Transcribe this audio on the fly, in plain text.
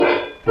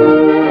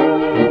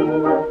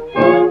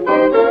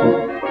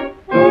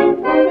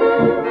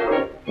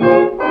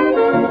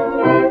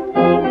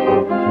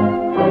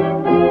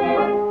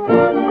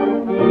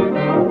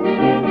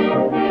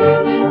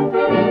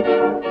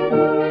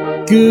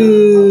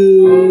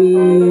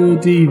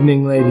Good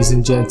evening, ladies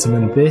and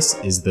gentlemen. This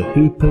is the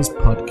Hoopers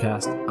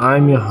podcast.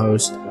 I'm your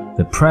host,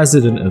 the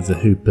president of the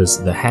Hoopers,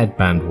 the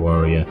headband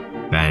warrior,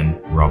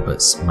 Ben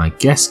Roberts. My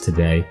guest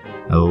today,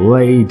 a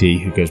lady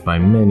who goes by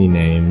many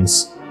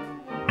names,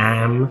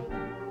 Ams.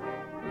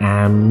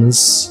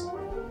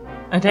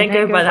 I don't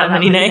go by that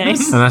many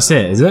names. And that's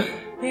it, is it?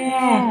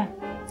 Yeah.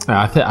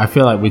 I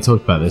feel like we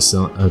talked about this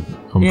on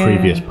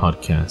previous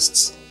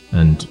podcasts,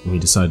 and we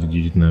decided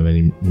you didn't have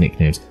any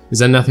nicknames. Is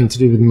there nothing to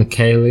do with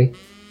Makele?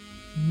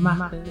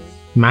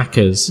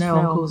 Maccas? No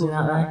one calls me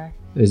that way.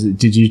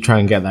 Did you try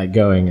and get that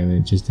going and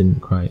it just didn't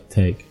quite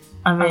take?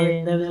 I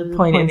mean, there was a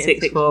point in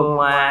sixth form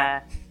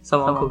where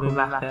someone called me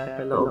Macca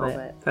for a little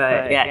bit,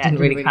 but yeah, it didn't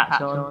really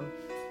catch on.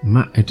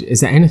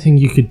 Is there anything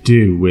you could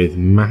do with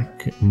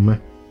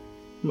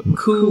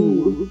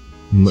Cool.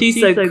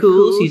 She's so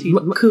cool. She's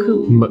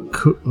cool.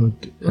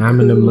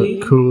 Amina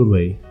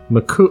McCooley.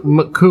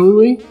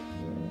 McCooley?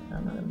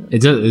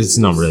 It's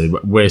not really.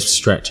 We're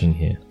stretching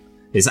here.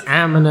 It's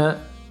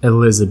Amina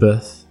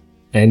Elizabeth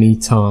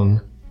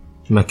Anyton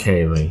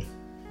Makele,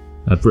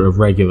 a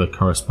regular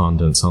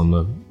correspondence on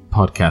the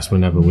podcast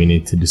whenever we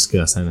need to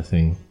discuss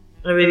anything.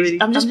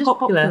 I'm just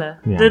popular.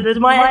 Yeah.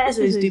 My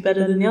episodes do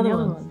better than the other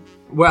ones.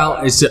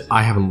 Well,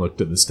 I haven't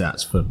looked at the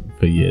stats for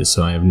years,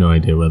 so I have no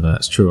idea whether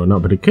that's true or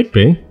not, but it could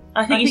be.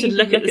 I think you should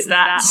look at the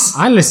stats.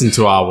 I listen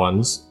to our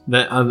ones.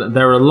 There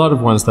are a lot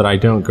of ones that I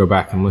don't go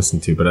back and listen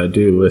to, but I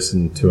do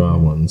listen to our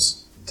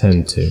ones.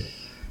 Tend to.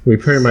 We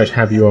pretty much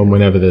have you on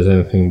whenever there's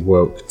anything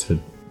woke to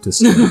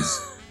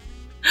discuss.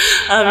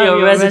 I'm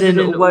your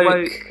resident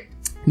woke.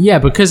 Yeah,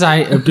 because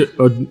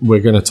we're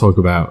going to talk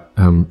about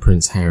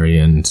Prince Harry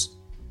and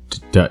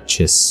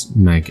Duchess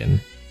Meghan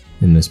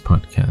in this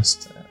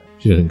podcast.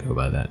 She doesn't go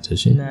by that,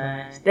 does she?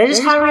 No. They're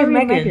just Harry and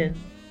Meghan.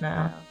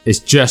 No. It's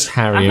just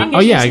Harry.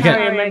 I get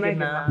Harry and Meghan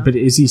now. But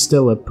is he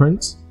still a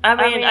prince? I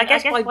mean, I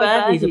guess by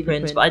birth he's a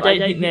prince, but I don't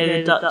think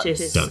they're the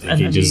Duchess. Don't think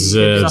he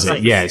deserves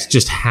it. Yeah, it's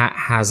just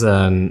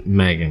Hazza and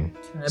Meghan.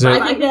 So, I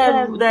think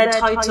their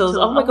titles.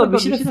 Oh my god, we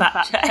should have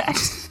fact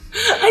checked.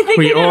 I think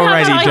we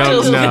already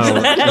don't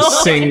know a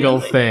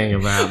single thing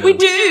about them. We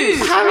do.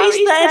 Harry's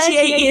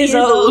 38 years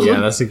old. Yeah,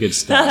 that's a good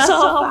start. That's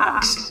our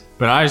fact.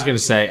 But I was going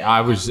to say,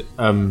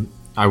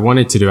 I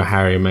wanted to do a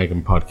Harry and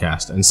Meghan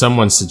podcast, and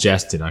someone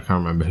suggested, I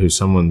can't remember who,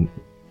 someone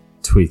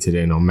tweeted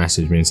in or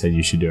messaged me and said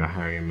you should do a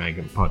Harry and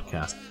Meghan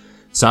podcast.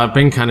 So I've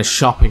been kind of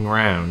shopping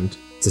around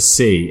to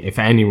see if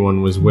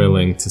anyone was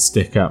willing to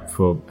stick up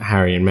for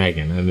Harry and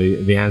Meghan, and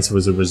the answer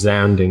was a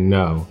resounding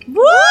no.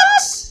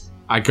 What?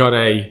 I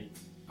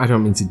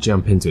don't mean to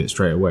jump into it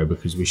straight away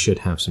because we should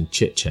have some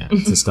chit-chat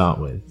to start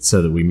with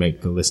so that we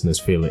make the listeners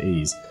feel at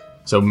ease.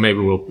 So maybe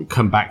we'll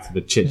come back to the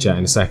chit-chat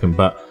in a second,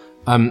 but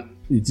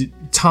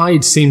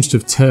tide seems to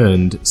have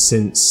turned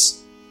since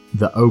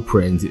the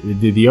Oprah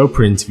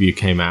interview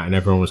came out, and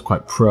everyone was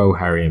quite pro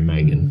Harry and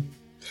Meghan.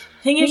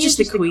 I think it's just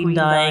the Queen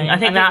dying. I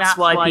think that's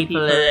why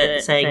people are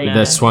saying no.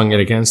 They swung it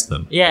against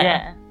them.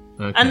 Yeah.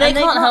 Okay. And they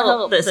can't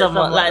help that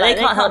someone they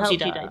can't help she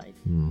died.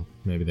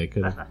 Maybe they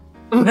could have.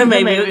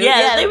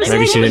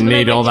 Maybe she didn't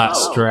need all that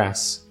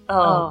stress.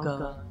 Oh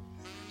god.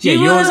 Yeah, she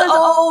was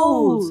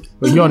old.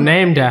 Well, you're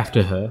named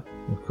after her.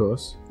 Of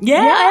course. Yeah,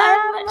 I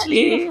am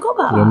actually. I forgot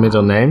about your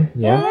middle name.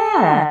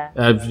 Yeah.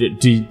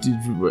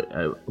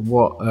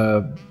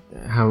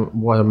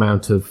 What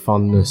amount of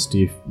fondness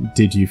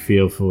did you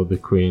feel for the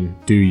Queen?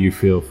 Do you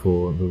feel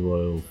for the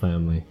royal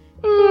family?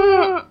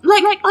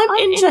 I'm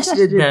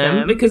interested in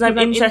them because I'm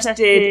interested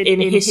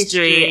in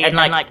history and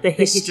the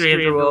history of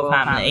the royal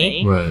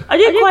family. Right. I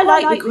did quite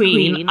like the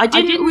Queen. I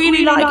didn't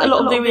really like a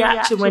lot of the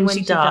reaction when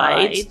she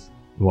died.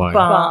 Why?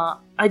 But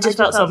I just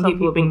felt some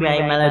people were being very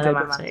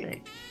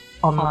melodramatic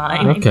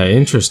online. Okay,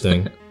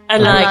 interesting.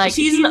 And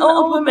she's an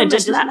old woman,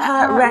 just let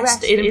her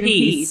rest in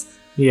peace.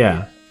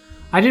 Yeah.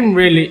 I didn't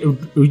really...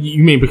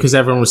 You mean because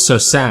everyone was so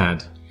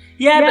sad?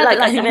 Yeah, but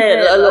I think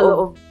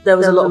there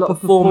was a lot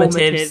of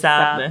performative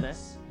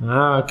sadness.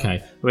 Oh,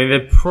 okay. I mean,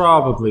 there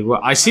probably were.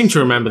 I seem to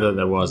remember that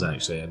there was,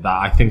 actually. That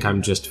I think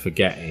I'm just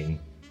forgetting.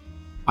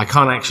 I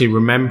can't actually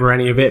remember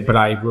any of it, but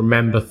I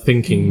remember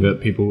thinking that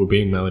people were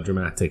being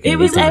melodramatic. It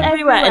was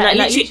everywhere, and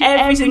literally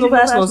every single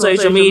person on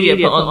social media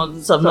put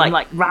on some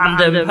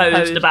random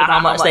post about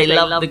how much they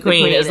love the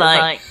Queen. It's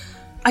I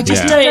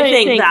just don't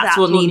think that's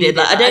what needed.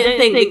 I don't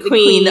think the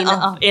Queen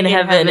up in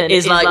heaven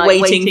is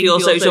waiting for your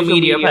social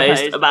media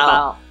post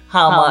about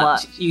how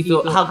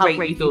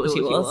great you thought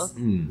she was.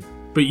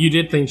 But you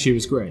did think she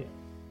was great.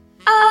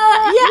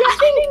 I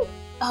think.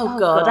 Oh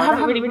god, I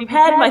haven't really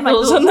prepared my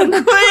thoughts on the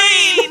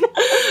Queen.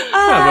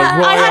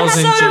 I had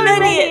so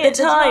many at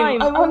the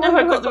time. I wonder if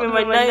I got them in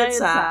my notes.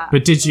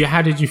 But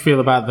how did you feel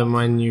about them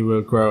when you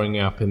were growing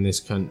up in this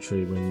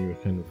country, when you were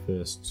kind of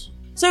first?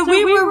 So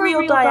we were a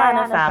real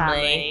Diana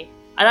family.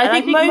 And I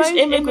think most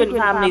immigrant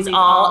families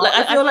are.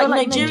 I feel like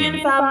Nigerian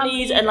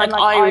families and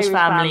Irish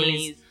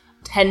families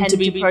tend to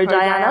be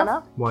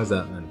pro-Diana. Why is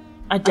that then?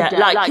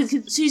 Because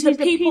she's the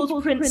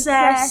people's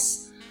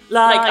princess.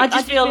 I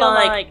just feel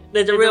like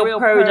there's a real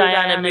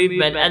pro-Diana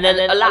movement. And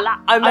then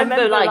I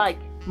remember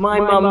my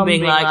mum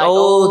being like,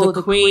 oh,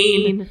 the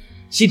Queen,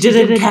 she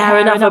didn't care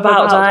enough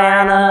about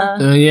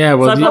Diana. Yeah,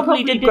 well, so I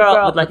probably did grow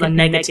up with like a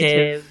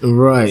negative,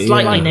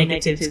 slightly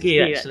negative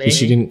skew, actually.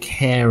 She didn't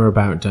care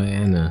about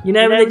Diana. You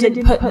know, when they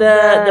didn't put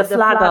the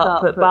flag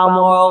up at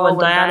Balmoral when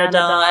Diana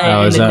died,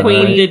 and the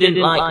Queen didn't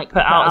like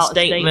put out a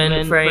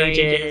statement for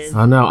ages.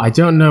 Oh no, I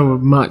don't know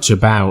much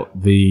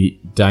about the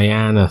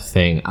Diana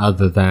thing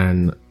other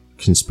than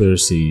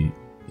conspiracy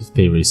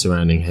theory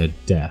surrounding her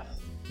death.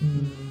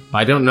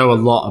 I don't know a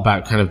lot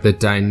about kind of the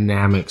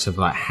dynamics of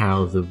like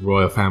how the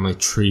royal family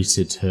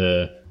treated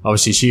her.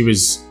 Obviously, she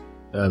was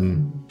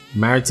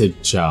married to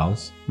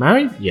Charles.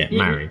 Married? Yeah,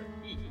 married.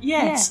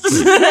 Yes.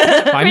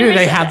 I knew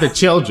they had the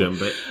children,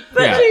 but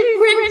yeah.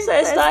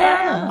 Princess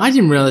Diana. I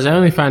didn't realise. I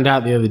only found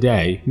out the other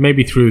day,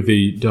 maybe through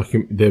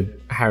the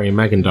Harry and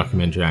Meghan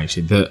documentary,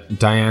 actually, that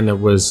Diana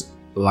was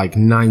like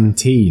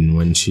 19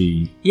 when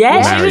she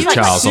married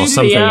Charles or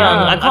something young.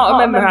 like that. I can't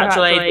remember her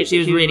actual age, but she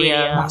was really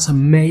young. That's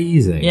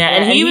amazing. Yeah,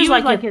 and he was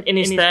like in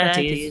his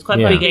 30s.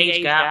 Quite a big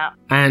age gap.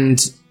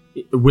 And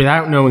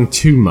without knowing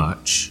too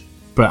much,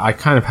 but I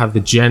kind of have the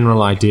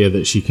general idea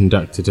that she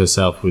conducted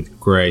herself with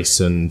grace,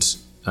 and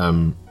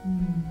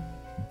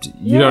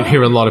you don't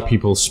hear a lot of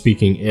people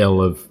speaking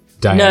ill of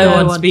Diana.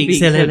 No one speaks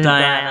ill of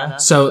Diana.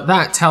 So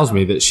that tells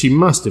me that she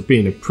must have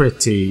been a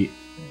pretty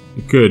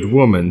good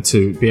woman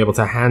to be able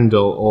to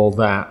handle all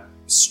that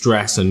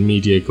stress and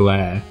media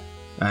glare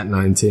at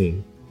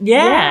 19.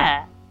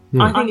 Yeah.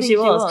 I think she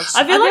was.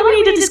 I feel like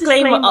we need a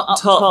disclaimer up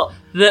top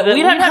that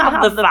we don't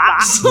have the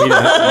facts. We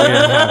don't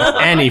have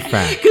any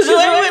facts. Because when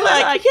we're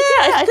like,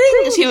 I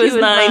think she was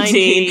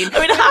 19. I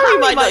mean, Harry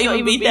might not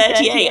even be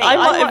 38. I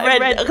might have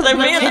read, because I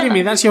realised... kidding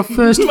me? That's your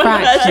first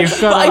fact. You've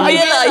got. But I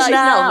realise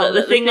now that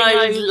the thing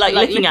I was like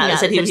looking at that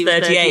said he was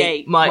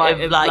 38 might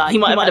have like he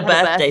might have had a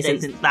birthday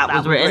since that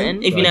was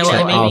written. If you know what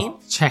I mean.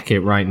 I'll check it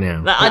right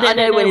now. I don't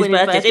know when his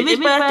birthday is. If his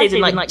birthday's in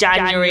like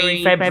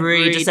January,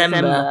 February,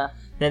 December,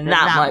 then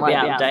that might be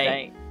out of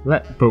date.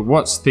 But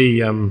what's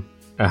the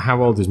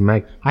how old is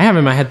Meg? I have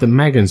in my head that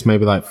Meghan's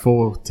maybe like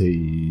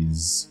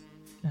 40s.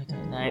 I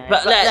don't know.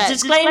 But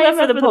disclaimer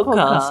for the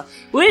podcast.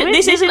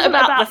 This isn't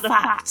about the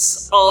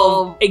facts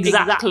of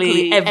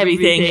exactly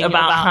everything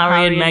about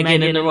Harry and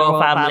Meghan and the royal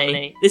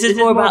family. This is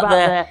more about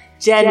the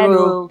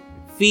general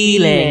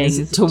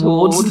feelings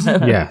towards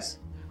them. Yes.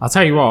 I'll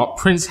tell you what,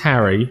 Prince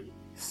Harry,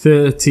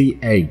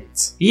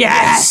 38.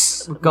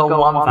 Yes! We've got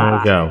one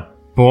fact. There we go.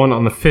 Born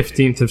on the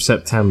 15th of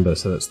September,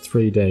 so that's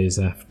 3 days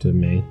after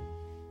me,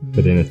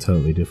 but in a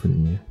totally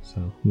different year,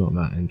 so not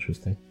that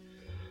interesting.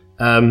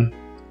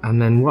 And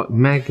then what?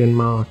 Meghan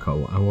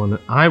Markle.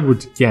 I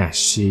would guess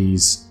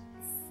she's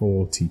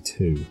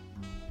 42,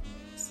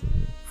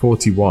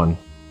 41.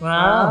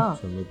 Wow.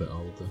 So a little bit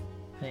older.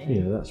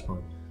 Yeah, that's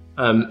fine.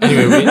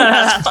 Anyway,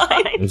 that's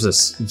fine. It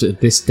was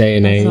this day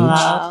and age.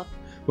 Wow.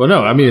 Well,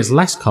 no, I mean it's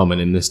less common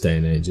in this day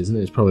and age, isn't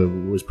it? It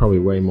was probably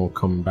way more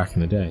common back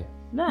in the day.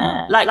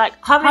 No, like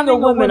having a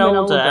woman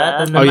older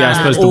than the man. I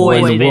suppose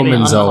when the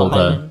woman's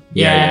older.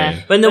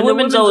 Yeah. When the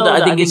woman's older,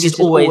 I think it's just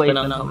always been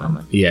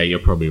uncommon. Yeah, you're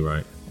probably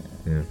right.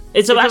 Yeah.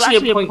 It's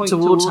actually a point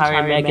towards Harry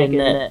and Meghan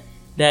that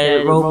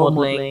they're role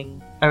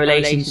modelling a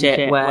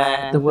relationship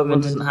where the woman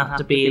doesn't have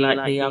to be like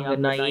the younger,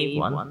 naive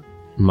one.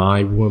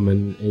 My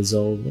woman is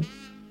older.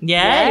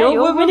 Yeah, your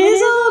woman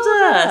is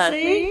older.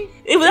 See,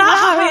 without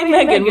Harry and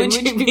Meghan, would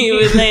you be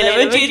with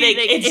Layla? Would you think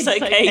it's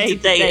okay to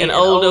date an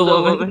older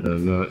woman?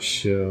 I'm not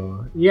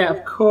sure. Yeah,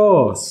 of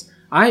course.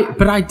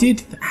 But I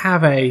did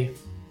have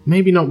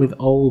maybe not with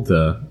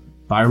older,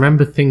 but I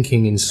remember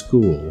thinking in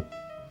school,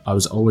 I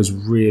was always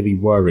really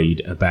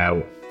worried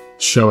about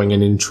showing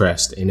an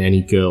interest in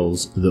any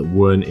girls that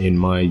weren't in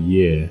my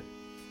year.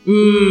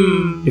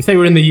 If they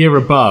were in the year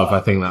above,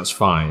 I think that's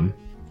fine.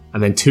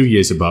 And then 2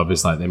 years above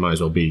is like they might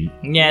as well be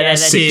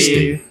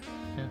 60.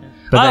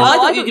 But I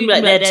thought you could be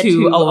like they're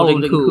too old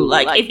and cool.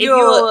 Like if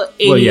you're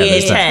in year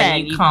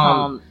 10, you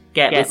can't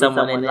get with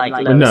someone in like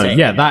low No, 6.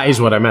 yeah, that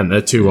is what I meant.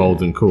 They're too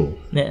old and cool.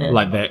 Yeah.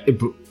 Like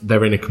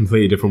they're in a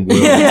completely different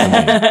world.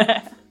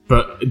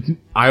 But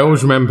I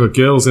always remember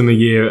girls in the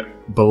year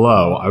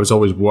below. I was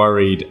always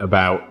worried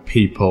about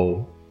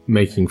people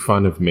making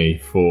fun of me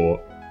for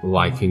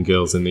liking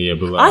girls in the year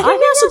below. I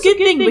think that's a good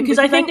thing because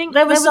I think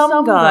there were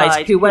some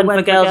guys who went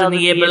for girls in the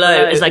year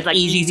below as like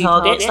easy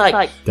targets.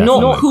 Like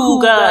not cool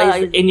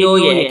guys in your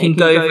year can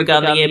go for a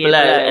girl in the year below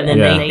and then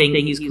they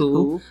think he's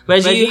cool.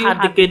 Whereas you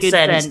had the good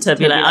sense to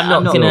be like,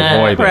 I'm not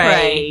gonna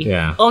prey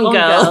on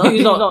girl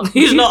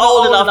who's not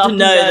old enough to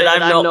know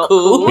that I'm not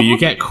cool. But you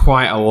get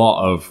quite a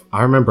lot of.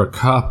 I remember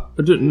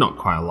not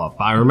quite a lot,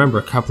 but I remember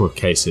a couple of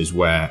cases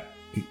where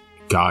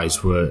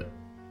guys were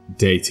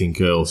dating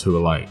girls who were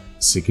like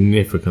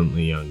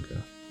significantly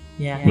younger.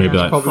 Yeah, maybe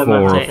like 4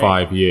 or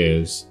 5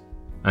 years.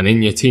 And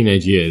in your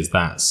teenage years,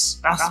 that's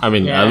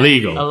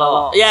illegal. A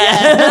lot.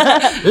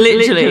 Yeah.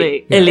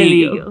 Literally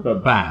illegal.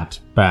 But bad.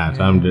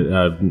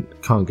 I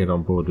can't get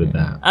on board with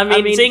that. I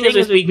mean, seeing as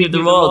we're speaking of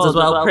the royals as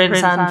well,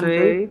 Prince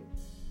Andrew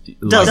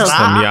likes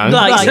them young.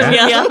 Likes them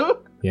young.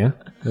 Yeah.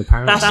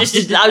 apparently. That's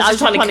just I was just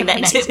trying to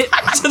connect it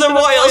back to the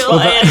royals,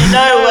 but I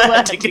had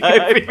nowhere to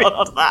go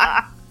beyond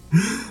that.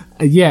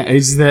 Yeah,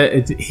 is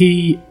that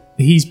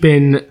he's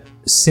been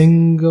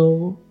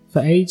single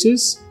for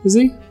ages, is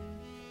he?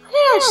 I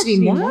don't actually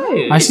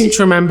know. I seem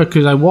to remember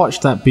because I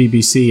watched that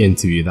BBC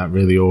interview, that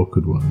really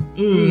awkward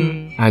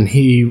one, and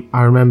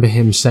I remember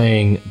him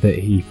saying that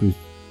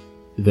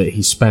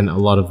he spent a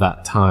lot of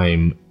that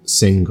time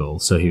single,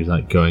 so he was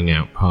like going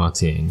out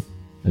partying,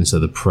 and so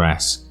the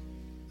press,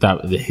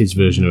 his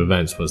version of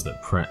events was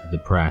that the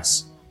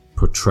press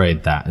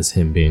portrayed that as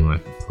him being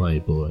like a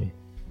playboy.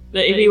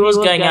 But if he was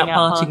going out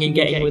partying and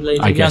getting with loads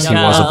of I guess he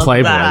was a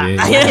playboy.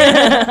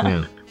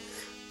 Yeah.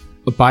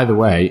 But by the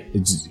way,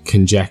 it's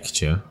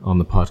conjecture on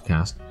the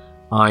podcast.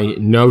 I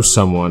know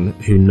someone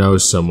who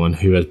knows someone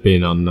who has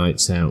been on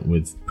nights out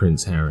with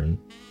Prince Harry,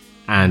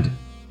 and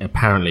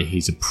apparently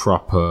he's a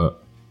proper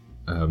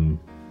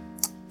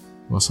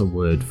what's a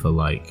word for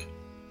like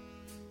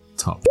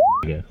top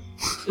nigger?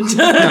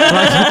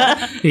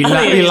 He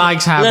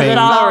likes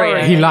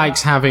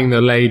having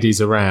the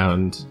ladies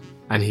around,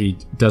 and he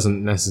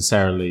doesn't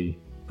necessarily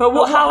treat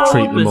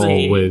them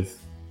all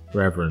with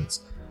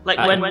reverence. Like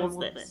when was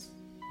this?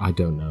 I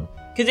don't know.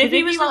 Because if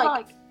he was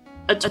like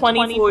a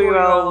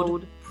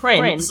 24-year-old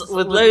prince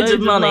with loads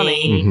of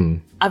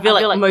money, I feel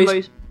like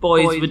most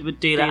boys would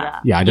do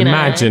that. Yeah, I'd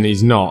imagine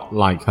he's not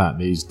like that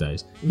these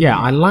days. Yeah,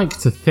 I like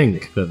to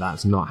think that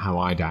that's not how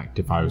I'd act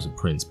if I was a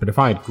prince. But if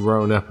I had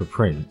grown up a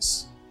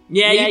prince,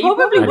 you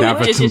probably would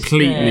have a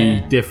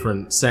completely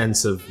different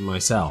sense of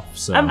myself.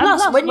 So. And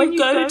plus, when you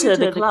go to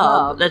the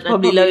club, there's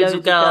probably loads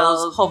of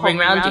girls hovering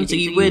around you, so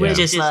you would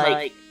just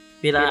like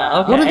be like,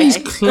 okay. What are these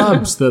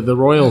clubs that the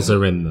royals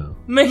are in, though?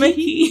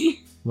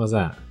 Mickey. What's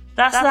that?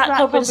 That's that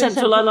club in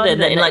central London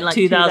that in like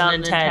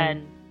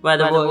 2010, where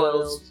the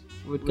royals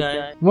would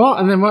go. What?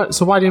 And then what?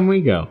 So why didn't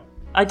we go?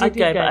 I did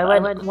go, but I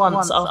went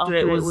once after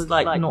it was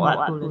like not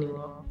that cool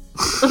anymore.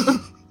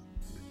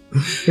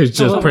 It was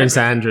just Prince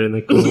Andrew in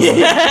the corner.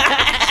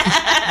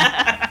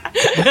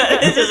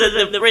 This is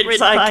the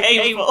prince I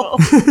came for.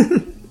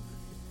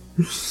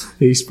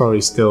 He's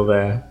probably still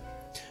there.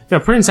 Now,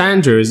 Prince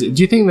Andrew, do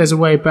you think there's a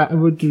way back?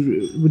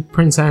 Would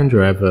Prince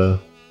Andrew ever...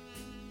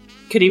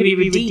 Could he be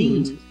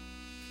redeemed?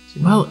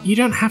 Well, you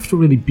don't have to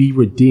really be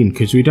redeemed,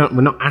 because we're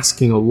not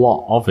asking a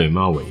lot of him,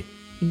 are we?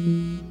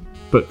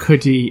 But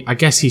could he... I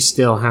guess he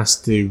still has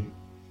to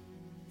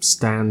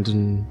stand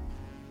and...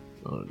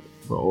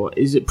 Or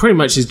is it pretty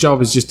much his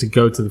job is just to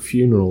go to the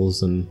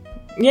funerals and...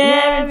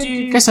 Yeah,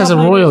 I guess as a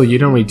royal, you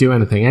don't really do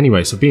anything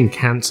anyway, so being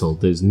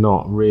cancelled is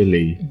not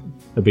really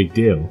a big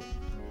deal.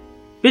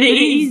 But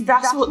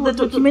that's what the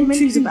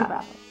documentary's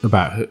about.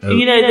 About who?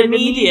 You know, the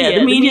media.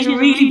 The media's a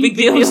really big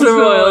deal for the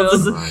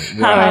royals.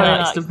 Harry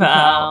likes to put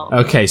out.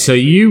 Okay, so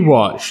you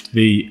watched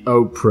the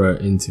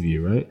Oprah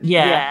interview, right?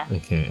 Yeah.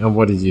 Okay, and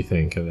what did you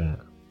think of that?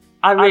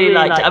 I really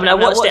liked it. I mean, I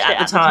watched it at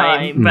the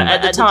time, but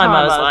at the time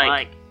I was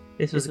like,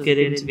 this was a good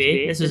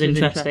interview. This was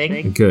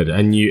interesting. Good,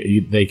 and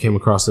they came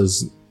across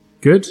as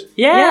good?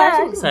 Yeah, I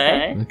think so.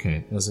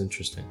 Okay, that's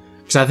interesting.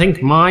 Because I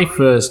think my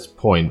first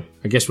point,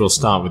 I guess we'll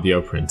start with the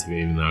Oprah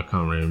interview, even though I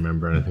can't really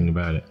remember anything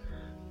about it.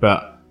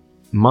 But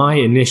my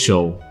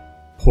initial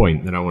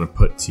point that I want to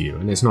put to you,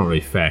 and it's not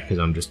really fair because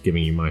I'm just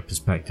giving you my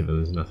perspective and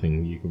there's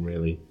nothing you can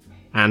really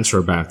answer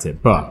about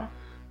it, but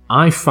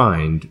I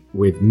find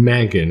with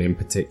Meghan in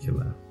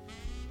particular,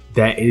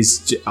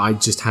 I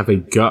just have a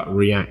gut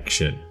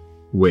reaction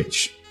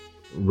which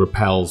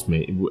repels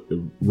me,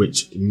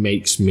 which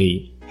makes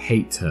me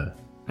hate her.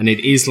 And it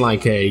is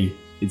like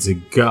it's a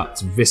gut,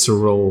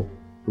 visceral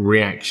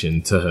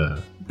reaction to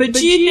her. But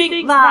do you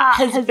think that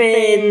has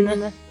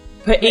been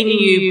put in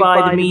you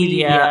by the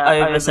media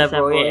over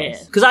several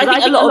years? Because I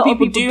think a lot of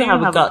people do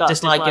have a gut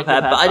dislike of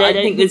her, but I don't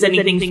think there's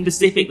anything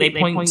specific they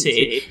point to.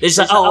 It's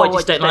like, oh, I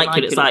just don't like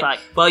it. It's like,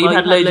 well, you've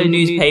had loads of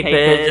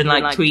newspapers and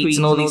like tweets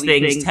and all these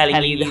things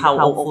telling you how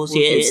awful she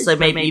is, so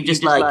maybe you've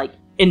just like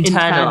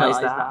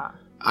internalised that.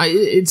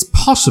 It's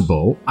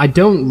possible. I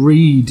don't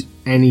read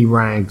any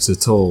rags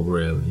at all,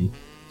 really.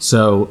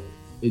 So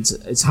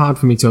it's hard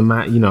for me to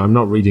imagine, you know, I'm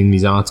not reading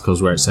these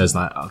articles where it says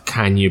like, oh,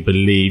 can you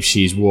believe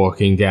she's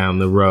walking down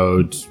the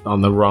road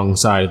on the wrong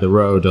side of the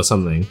road or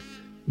something.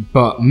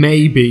 But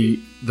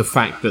maybe the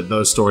fact that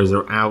those stories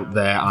are out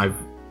there, I've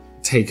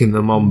taken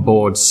them on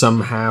board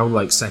somehow,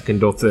 like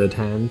second or third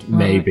hand,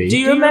 maybe. Do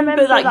you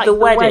remember like the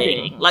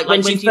wedding? Like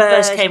when she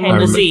first came on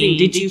the scene,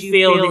 did you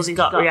feel this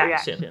gut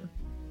reaction?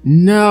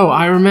 No,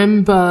 I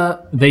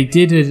remember they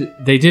did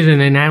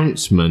an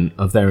announcement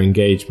of their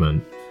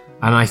engagement,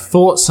 and I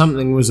thought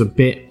something was a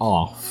bit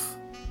off,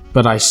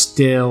 but I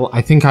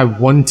think I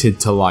wanted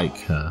to like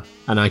her,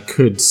 and I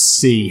could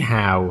see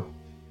how,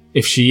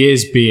 if she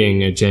is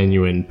being a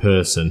genuine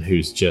person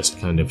who's just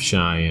kind of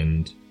shy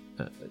and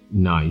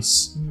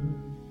nice,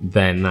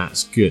 then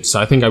that's good. So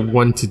I think I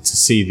wanted to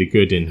see the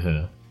good in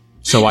her.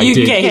 So I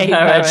You gave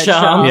her a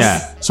chance.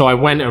 Yeah. So I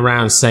went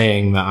around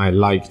saying that I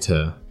liked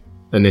her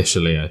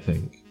initially, I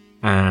think.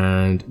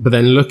 But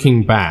then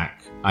looking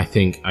back, I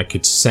think I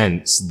could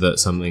sense that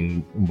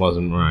something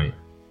wasn't right.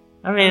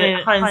 I mean,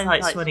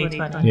 hindsight's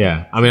 2020.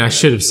 Yeah, I mean, I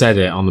should have said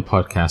it on the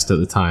podcast at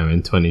the time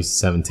in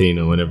 2017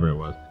 or whatever it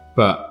was.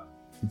 But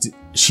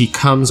she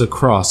comes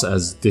across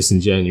as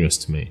disingenuous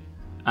to me,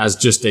 as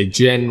just a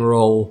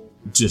general,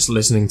 just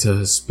listening to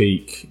her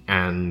speak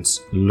and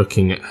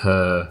looking at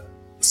her,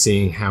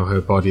 seeing how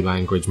her body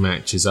language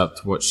matches up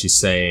to what she's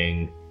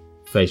saying,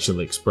 facial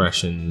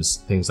expressions,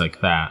 things like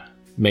that,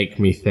 make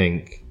me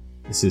think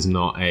this is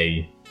not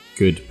a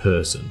good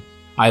person.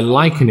 I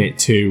liken it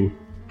to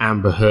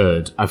Amber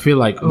Heard. I feel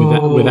like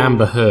with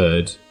Amber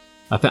Heard,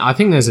 I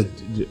think there's a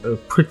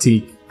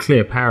pretty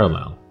clear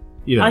parallel.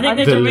 You know, I think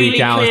there's a really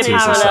clear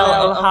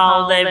parallel of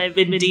how they've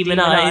been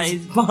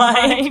demonised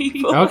by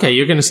people. Okay,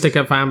 you're going to stick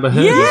up for Amber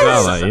Heard as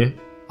well, are you?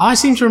 I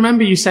seem to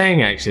remember you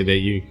saying, actually, that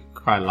you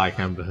quite like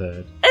Amber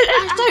Heard.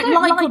 I don't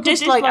like or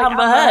dislike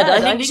Amber Heard.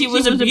 I think she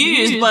was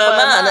abused by a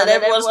man and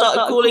everyone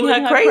started calling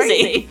her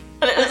crazy.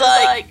 And it was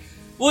like,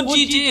 what do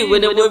you do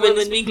when a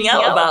woman's speaking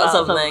out about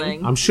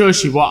something? I'm sure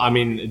she was. I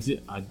mean,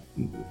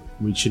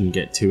 we shouldn't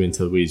get too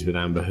into the weeds with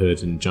Amber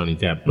Heard and Johnny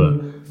Depp, but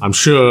I'm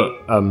sure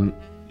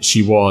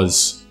she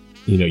was,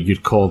 you know,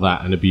 you'd call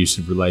that an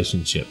abusive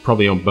relationship.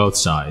 Probably on both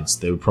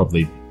sides. It was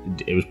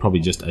probably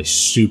just a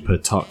super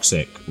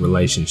toxic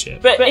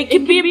relationship. But it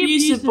can be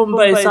abusive on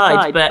both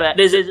sides, but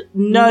there's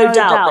no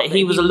doubt that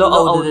he was a lot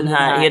older than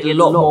her. He had a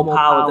lot more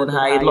power than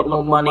her. He had a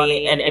lot more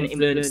money and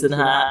influence than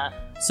her.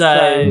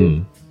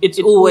 So it's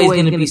always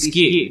going to be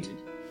skewed.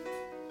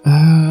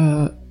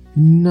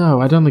 No,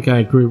 I don't think I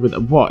agree with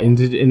that. What,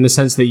 in the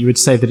sense that you would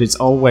say that it's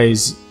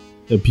always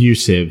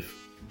abusive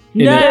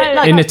in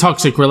a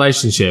toxic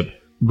relationship,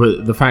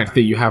 but the fact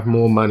that you have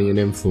more money and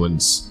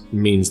influence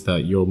means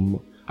that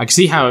I can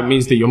see how it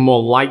means that you're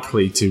more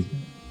likely to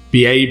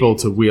be able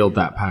to wield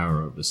that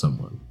power over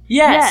someone.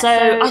 Yeah,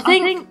 so I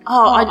think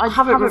I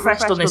haven't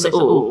refreshed on this at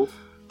all,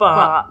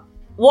 but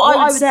what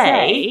I would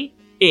say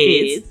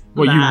is...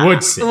 What you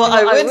would say. What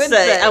I would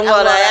say and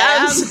what I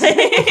am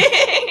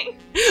saying.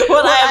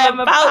 What I am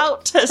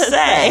about to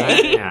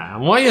say. Yeah,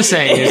 and what you're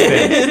saying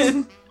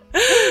is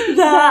this.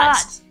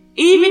 That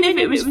even if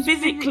it was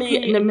physically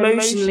and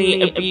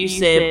emotionally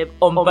abusive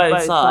on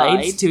both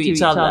sides to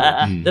each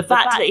other, the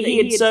fact that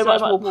he had so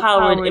much more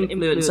power and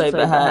influence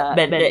over her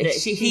meant that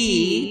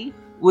he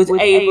was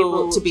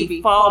able to be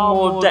far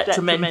more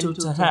detrimental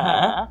to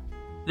her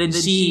than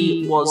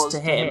she was to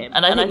him.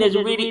 And I think there's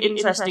a really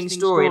interesting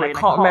story, and I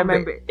can't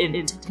remember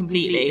it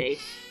completely,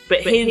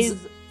 but his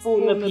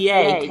former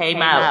PA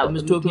came out and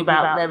was talking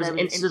about there was an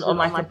incident on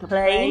like a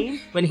plane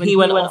when he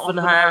went off on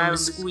her and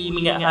was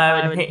screaming at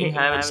her and hitting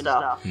her and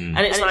stuff. And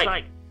it's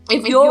like,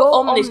 if you're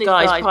on this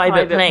guy's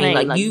private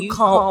plane, like, you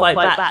can't fight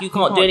back, you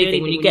can't do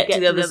anything. When you get to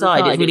the other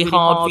side, it's really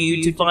hard for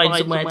you to find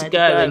somewhere to go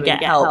and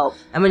get help.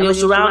 And when you're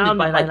surrounded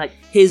by like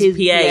his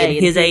PA and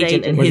his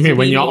agent and his people...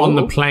 When you're on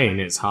the plane,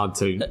 it's hard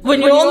to...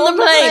 When you're on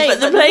the plane, but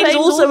the plane's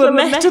also a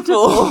metaphor.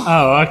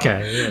 Oh,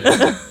 okay.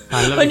 Yeah.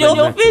 When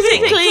you're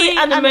physically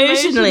and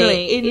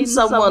emotionally in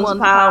someone's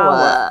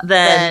power,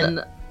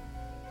 then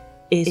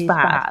it's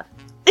bad.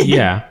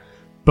 Yeah,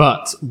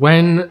 but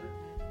when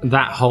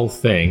that whole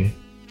thing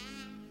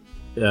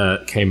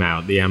came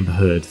out, the Amber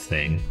Heard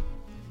thing,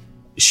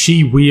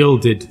 she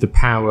wielded the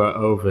power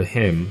over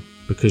him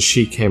because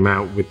she came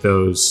out with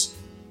those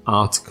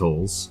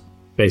articles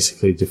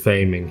basically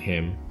defaming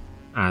him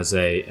as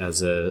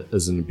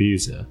an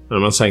abuser. And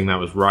I'm not saying that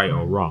was right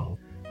or wrong,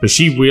 but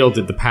she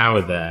wielded the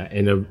power there.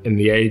 In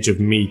the age of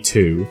Me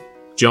Too,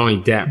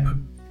 Johnny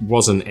Depp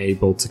wasn't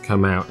able to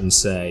come out and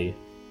say,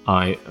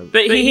 But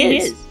he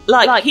is.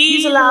 Like,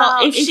 he's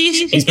allowed... If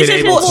this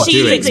is what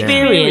she's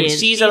experienced,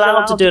 she's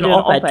allowed to do an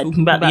op-ed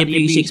talking about the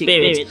abuse she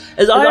experienced.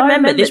 As I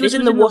remember, this was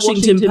in the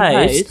Washington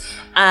Post,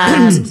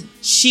 and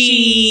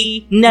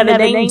she never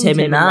named him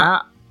in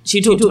that. She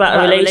talked about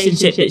a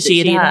relationship that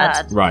she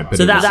had. Right, but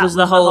so that was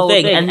the whole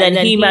thing. And then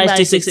he managed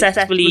to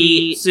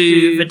successfully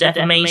sue for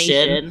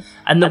defamation,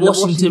 and the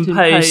Washington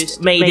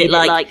Post made it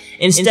like,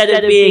 instead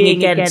of being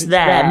against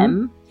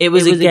them, it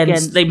was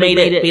against... They made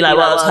it be like,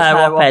 well, it's her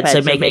op-ed,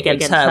 so make it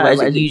against her, whereas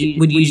it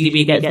would usually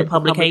be against the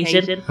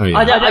publication. Oh, yeah.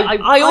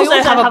 I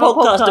also have a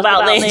podcast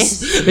about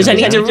this, which I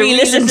need to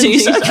re-listen to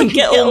so I can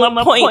get all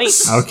my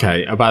points.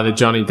 Okay, about the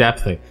Johnny Depp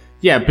thing.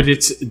 Yeah, but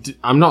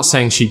I'm not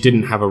saying she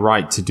didn't have a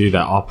right to do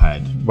that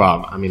op-ed.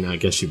 Well, I mean, I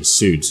guess she was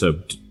sued, so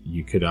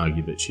you could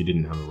argue that she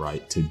didn't have a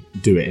right to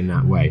do it in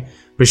that way.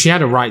 But she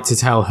had a right to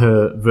tell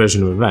her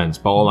version of events.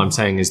 But all I'm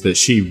saying is that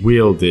she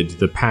wielded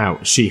the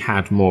power. She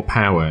had more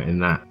power in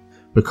that.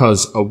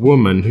 Because a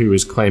woman who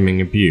is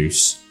claiming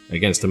abuse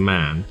against a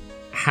man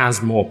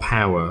has more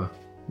power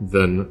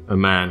than a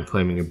man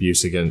claiming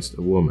abuse against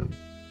a woman.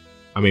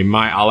 I mean,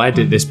 I'll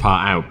edit this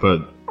part out,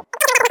 but...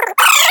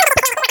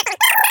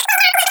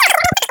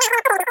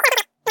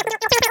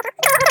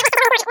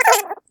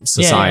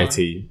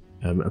 Society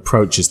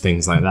approaches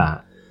things like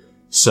that.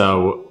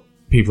 So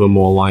people are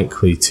more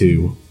likely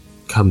to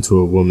come to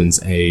a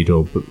woman's aid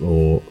or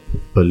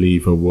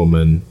believe a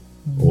woman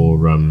or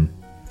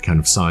kind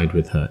of side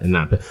with her in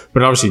that.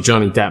 But obviously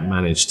Johnny Depp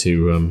managed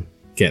to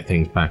get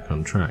things back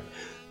on track.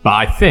 But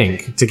I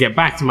think, to get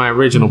back to my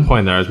original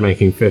point that I was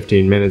making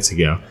 15 minutes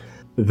ago,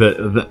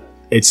 that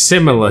it's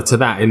similar to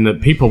that in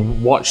that people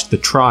watched the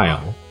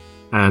trial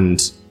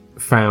and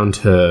found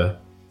her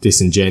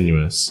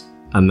disingenuous,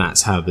 and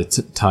that's how the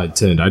tide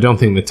turned. I don't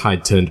think the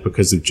tide turned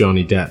because of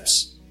Johnny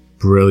Depp's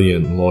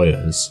brilliant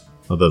lawyers,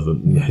 although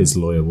his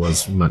lawyer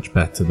was much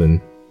better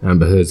than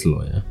Amber Heard's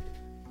lawyer.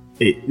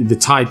 The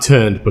tide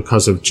turned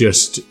because of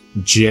just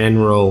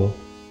general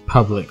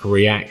public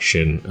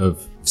reaction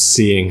of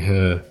seeing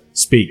her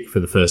speak for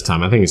the first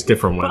time. I think it's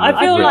different when I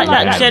feel like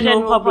that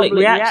general public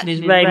reaction is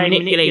very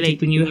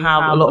manipulated when you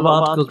have a lot of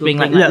articles being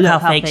like, look how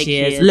fake she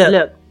is,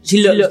 look,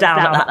 she looks down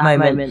at that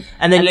moment,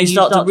 and then you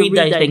start to read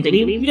those things, and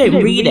if you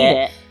don't read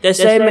it, there's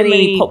so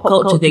many pop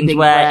culture things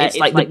where it's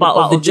like the butt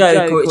of the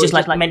joke, or it's just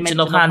like mention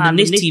offhand in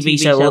this TV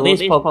show or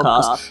this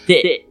podcast,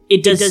 that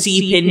it does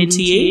seep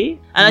into you.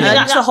 And I think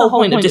that's the whole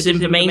point of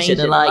disinformation.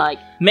 And like,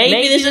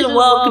 maybe this is a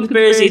wild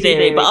conspiracy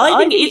theory, but I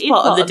think it is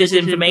part of the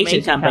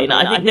disinformation campaign.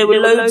 I think there were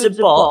loads of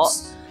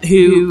bots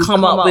who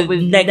come up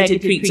with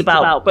negative tweets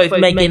about both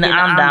Meghan and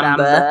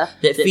Amber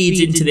that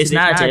feeds into this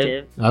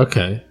narrative.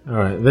 Okay, all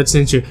right, that's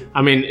interesting.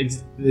 I mean,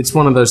 it's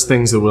one of those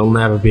things that we'll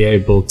never be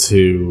able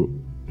to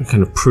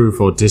kind of prove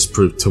or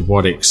disprove to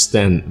what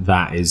extent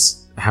that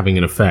is having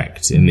an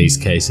effect in these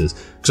cases.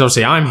 Because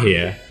obviously I'm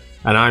here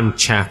and I'm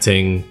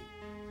chatting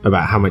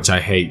about how much I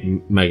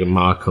hate Meghan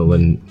Markle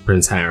and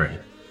Prince Harry.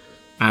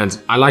 And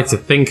I like to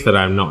think that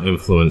I'm not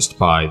influenced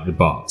by the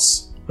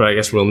bots. But I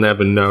guess we'll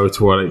never know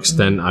to what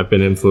extent I've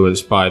been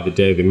influenced by the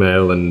Daily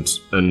Mail and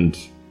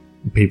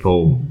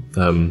people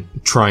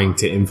trying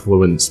to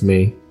influence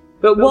me.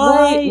 But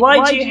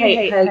why do you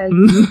hate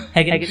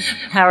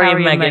Harry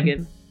and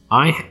Meghan?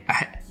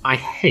 I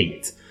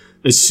hate.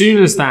 As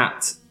soon as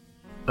that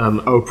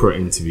Oprah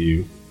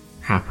interview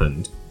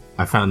happened,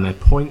 I found their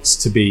points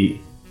to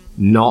be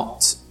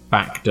not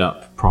backed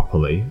up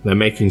properly. They're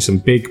making some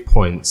big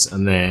points,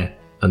 and their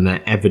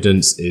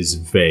evidence is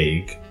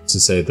vague, to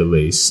say the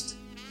least.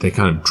 They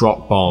kind of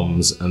drop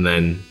bombs and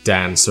then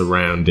dance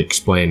around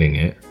explaining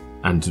it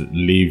and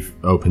leave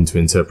open to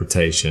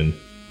interpretation,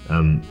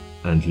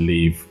 and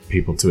leave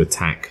people to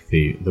attack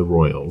the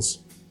royals.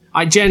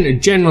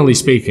 Generally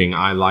speaking,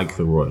 I like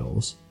the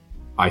royals.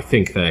 I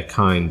think they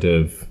kind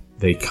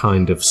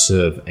of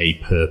serve a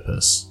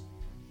purpose.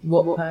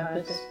 What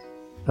purpose?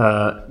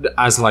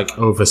 As like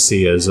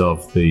overseers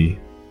of the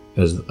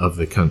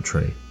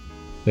country.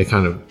 They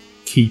kind of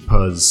keep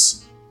us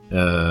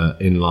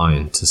in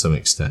line to some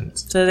extent.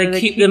 So they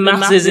keep the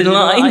masses in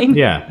line?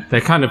 Yeah,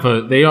 they're kind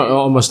of they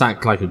almost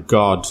act like a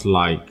god.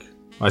 Like,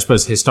 I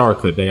suppose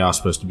historically they are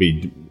supposed to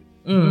be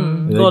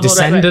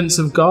descendants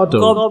of God,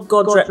 or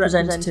God's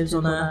representatives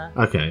on Earth.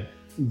 Okay,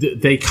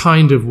 they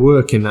kind of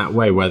work in that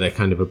way where they're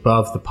kind of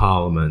above the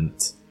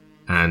Parliament,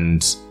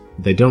 and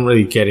they don't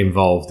really get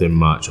involved in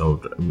much. Or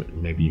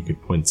maybe you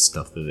could point to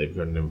stuff that they've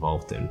gotten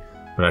involved in,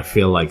 but I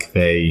feel like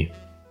they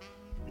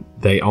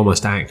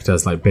almost act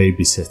as like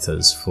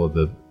babysitters for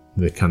the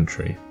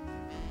country.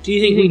 Do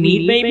you think we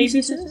need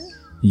babysitters?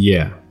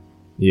 Yeah.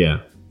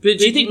 But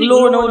do you think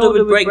law and order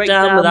would break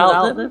down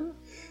without them?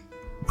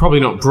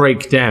 Probably not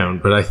break down,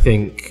 but I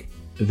think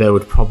there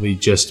would probably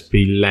just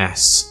be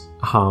less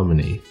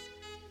harmony.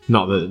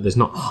 Not that there's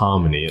not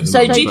harmony at the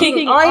moment. So do you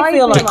think, I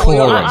feel like decorum.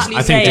 what you're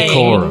actually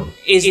saying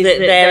is that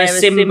they're a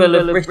symbol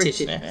of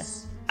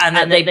Britishness, and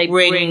that they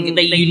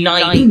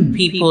unite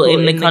people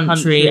in the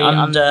country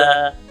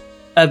under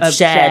a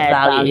shared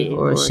value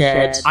or a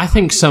shared... I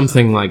think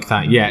something like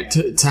that, yeah.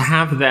 To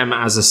have them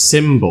as a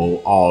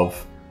symbol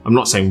of, I'm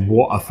not saying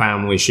what a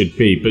family should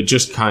be, but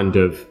just kind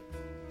of,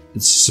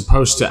 it's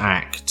supposed to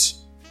act,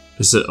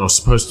 or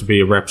supposed to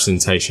be a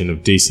representation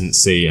of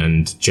decency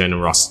and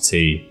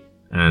generosity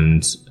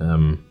and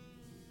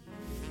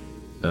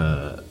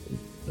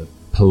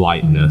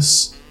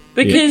politeness.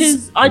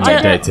 Because I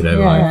don't, day-to-day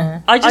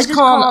life. I just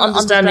can't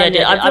understand the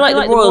idea. I feel like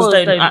the royals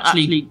don't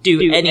actually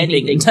do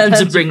anything in terms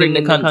of bringing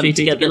the country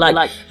together.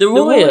 Like, the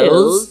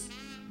royals,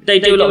 they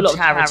do a lot of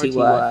charity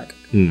work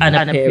and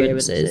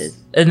appearances,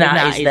 and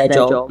that is their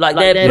job. Like,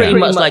 they're pretty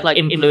much like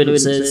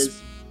influencers,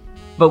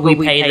 but we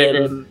pay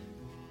them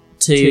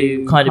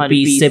to kind of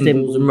be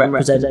symbols and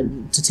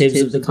representatives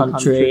of the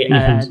country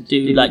and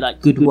do like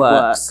good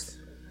works.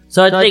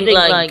 So I think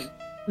like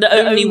the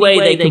only way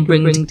they can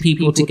bring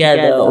people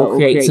together or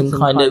create some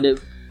kind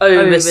of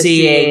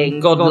overseeing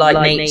godlike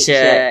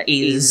nature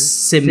is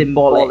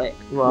symbolic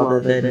rather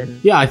than...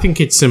 Yeah, I think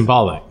it's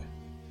symbolic.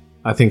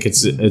 I think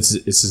it's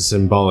a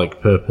symbolic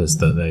purpose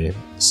that they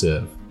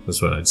serve.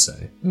 That's what I'd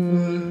say.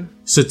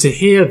 So to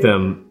hear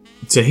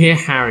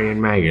Harry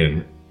and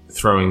Meghan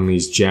throwing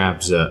these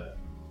jabs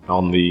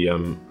on the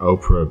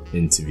Oprah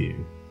interview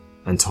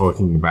and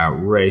talking about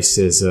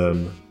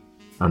racism,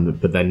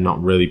 but then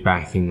not really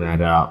backing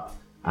that up.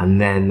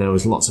 And then there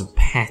was lots of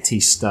petty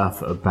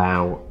stuff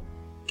about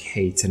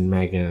Kate and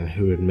Meghan and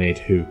who had made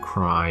who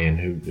cry and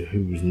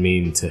who was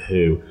mean to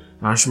who.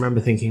 And I just remember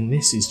thinking,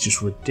 this is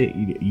just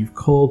ridiculous. You've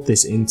called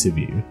this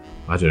interview,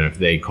 I don't know if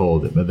they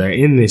called it, but they're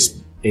in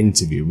this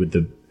interview with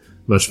the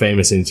most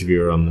famous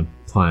interviewer on the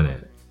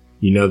planet.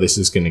 you know this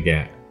is going to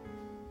get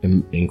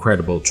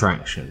incredible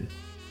traction,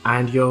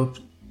 and you're,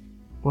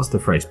 what's the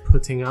phrase,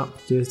 putting up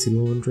dirty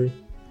laundry?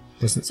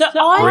 So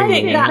I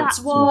think that's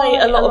why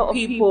a lot of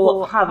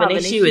people have an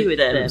issue with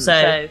them.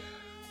 So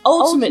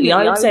ultimately,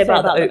 I would say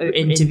about the Oprah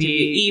interview,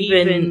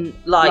 even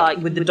like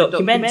with the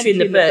documentary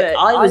and the book,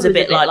 I was a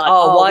bit like,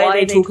 oh, why are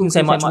they talking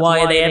so much?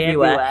 Why are they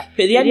everywhere?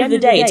 But at the end of the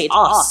day, it's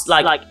us.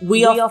 Like,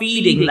 we are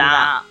feeding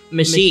that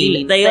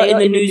machine. They are in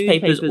the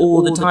newspapers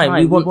all the time.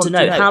 We want to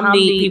know how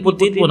many people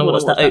did want to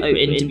watch that Oprah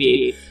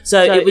interview.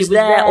 So it was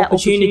their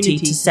opportunity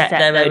to set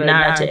their own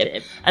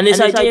narrative. And this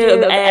idea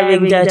of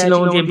airing dirty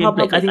laundry in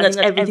public, I think that's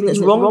everything that's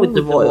wrong with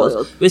the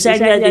royals. We're saying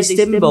they're this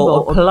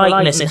symbol of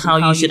politeness and how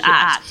you should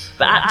act.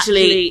 But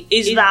actually,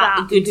 is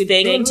that a good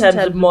thing in terms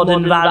of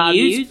modern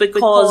values?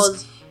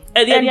 Because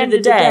at the end of the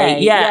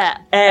day,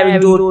 airing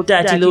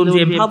dirty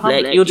laundry in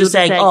public, you're just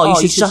saying, oh,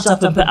 you should shut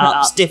up and put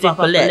up, stiff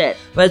upper lip.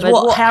 Whereas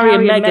what Harry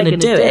and Meghan are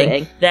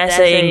doing, they're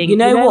saying, you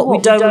know what, we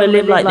don't want to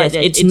live like this,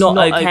 it's not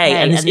okay,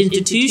 and this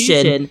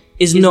institution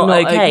is not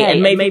okay,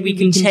 and maybe we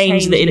can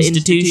change the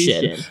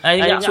institution. I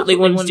think that's what they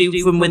wanted to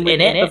do from within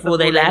it before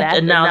they left,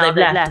 and now they've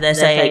left, they're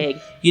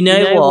saying, you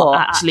know what,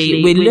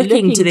 actually, we're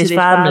looking to this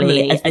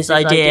family as this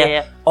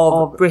idea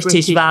of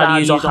British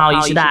values or how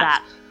you should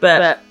act,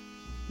 but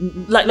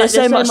like, there's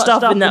so much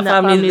stuff in that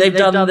family that they've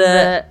done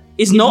that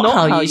is not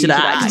how you should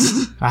act.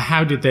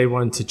 How did they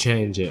want to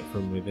change it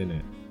from within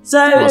it?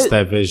 So, what's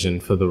their vision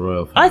for the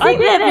royal family? I think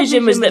their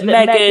vision was that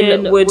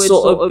Meghan would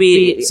sort of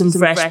be some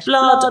fresh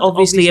blood,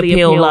 obviously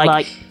appeal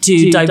like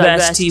to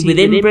diversity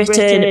within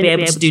Britain, be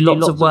able to do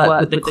lots of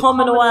work with the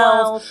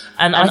Commonwealth.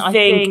 And I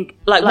think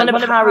like one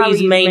of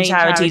Harry's main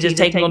charities is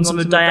taking on some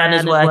of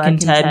Diana's work in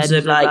terms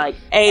of like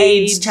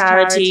AIDS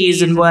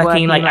charities and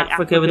working like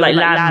Africa with like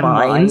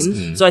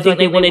landmines. So I think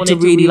they wanted to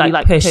really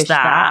like push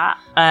that.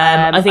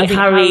 I think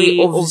Harry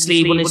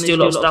obviously wanted to do a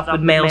lot of stuff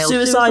with male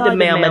suicide and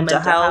male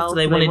mental health. So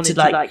they wanted to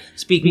like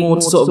speak more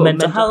to sort of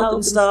mental health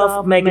and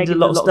stuff. Meghan did a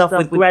lot of stuff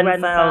with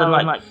Grenfell and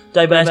like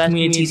diverse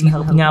communities and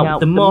helping out with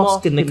the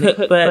mosque and the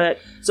cookbook.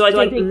 So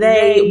I think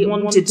they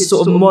wanted to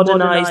sort of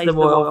modernise the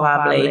royal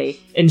family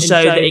and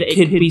show that it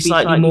could be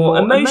slightly more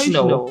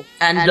emotional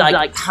and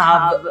like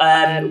have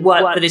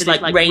work for this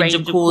like range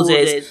of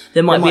causes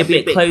that might be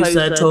a bit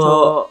closer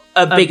to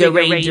a bigger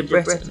range of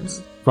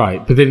Britons.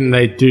 Right, but didn't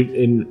they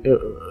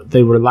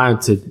they were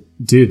allowed to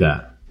do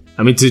that?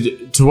 I mean,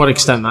 to what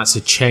extent that's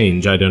a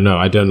change, I don't know.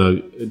 I don't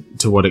know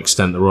to what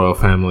extent the royal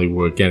family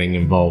were getting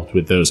involved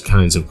with those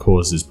kinds of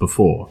causes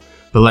before.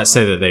 But let's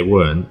say that they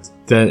weren't,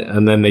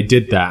 and then they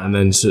did that, and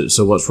then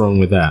so what's wrong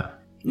with that?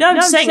 No, I'm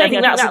just saying I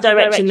think that's the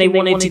direction they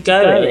wanted to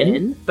go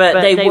in,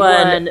 but they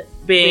weren't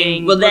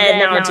being, well, their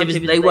narrative is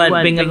that they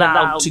weren't being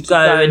allowed to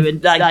go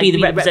and like be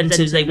the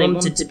representatives they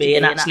wanted to be,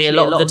 and actually a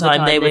lot of the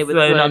time they were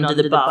thrown under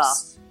the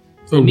bus.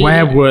 But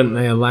where weren't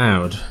they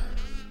allowed?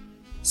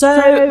 So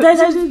there's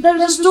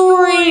a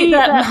story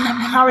that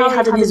Harry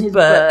had in his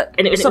book,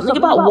 and it was something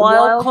about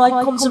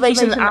wildlife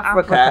conservation in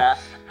Africa,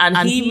 and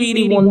he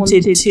really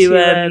wanted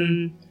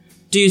to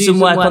do some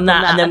work on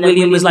that, and then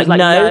William was like, no,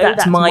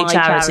 that's my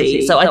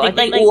charity. So I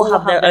think they all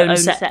have their own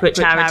separate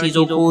charities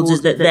or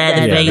causes that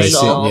they're the face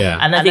of,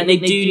 and I think they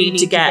do need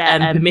to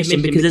get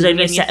permission because there's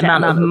only a set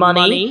amount of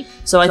money.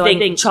 So I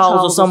think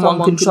Charles or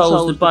someone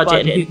controls the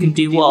budget and who can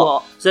do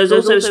what. So there's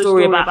also a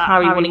story about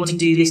Harry wanting to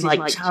do this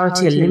like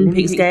charity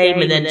Olympics game,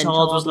 and then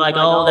Charles was like,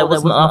 oh, there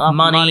wasn't enough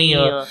money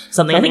or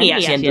something. I think he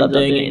actually ended up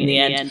doing it in the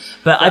end.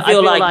 But I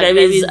feel like there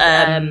is,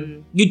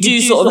 you do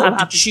sort of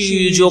have to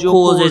choose your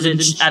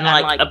causes and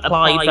like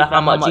apply for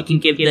how much you can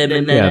give them,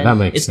 and then that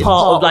makes it's sense.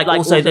 part of like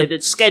also the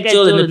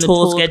schedule and the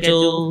tour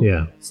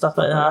schedule, stuff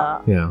like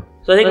that. Yeah.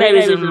 So I think there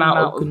is an amount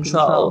of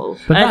control.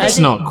 But that's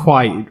not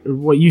quite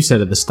what you said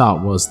at the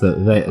start. Was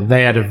that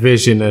they had a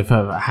vision of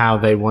how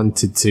they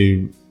wanted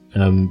to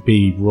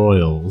be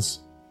royals.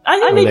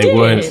 I think they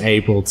weren't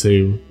able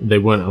to. They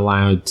weren't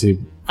allowed to.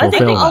 I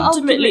think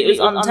ultimately it was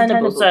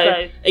untenable.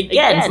 So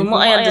again, from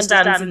what I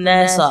understand from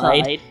their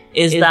side,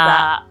 is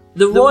that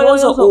the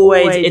royals are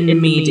always in the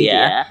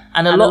media,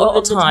 and a lot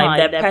of the time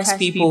their press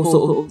people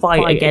sort of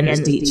fight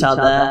against each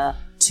other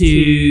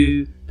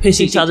to push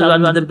each other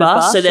under the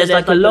bus. So there's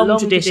like a long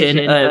tradition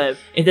of,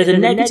 if there's a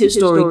negative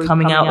story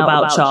coming out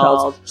about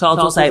Charles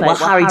will say, well,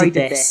 Harry did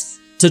this,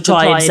 to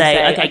try and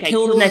say, okay,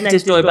 kill the negative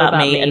story about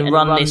me and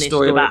run this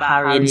story about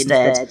Harry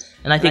instead.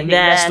 And I think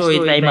their story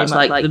is very much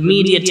like the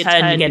media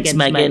turned against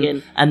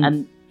Meghan,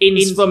 and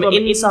from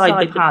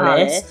inside the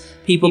palace,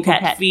 people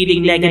kept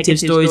feeding negative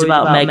stories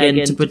about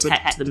Meghan to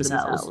protect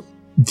themselves.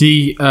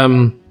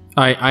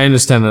 I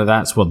understand that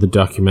that's what the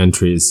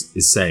documentary is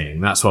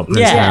saying. That's what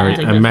Prince Harry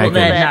and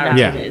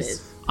Meghan.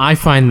 Is. I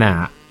find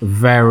that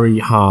very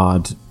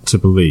hard to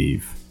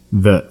believe,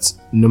 that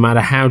no matter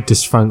how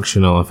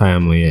dysfunctional a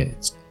family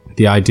is,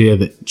 the idea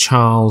that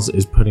Charles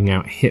is putting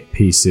out hit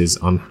pieces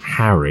on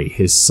Harry,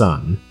 his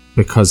son,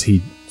 because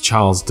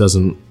Charles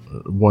doesn't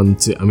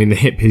want to. I mean, the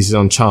hit pieces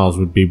on Charles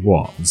would be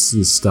what? This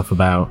is stuff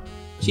about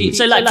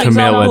So, like, for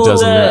Camilla example,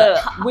 doesn't.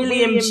 the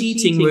William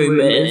cheating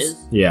rumours.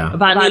 Yeah.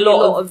 Apparently, a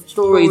lot of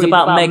stories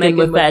about Meghan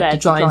were fed to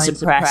try and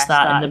suppress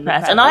that in the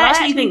press. And I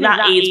actually think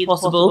that is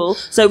possible.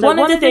 So, one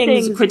of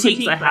the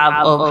critiques I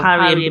have of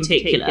Harry in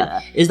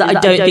particular is that I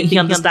don't think he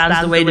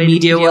understands the way the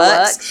media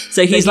works.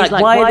 So, he's like,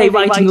 why are they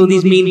writing all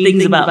these mean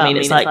things about me? And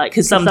it's like,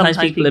 because sometimes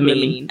people are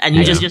mean. And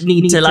you just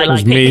need to,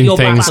 like, pick your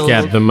things battles.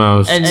 Get the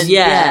most. And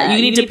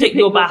you need to pick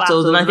your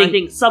battles. And I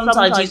think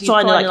sometimes he's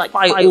trying to, like,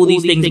 fight all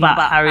these things about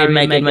Harry and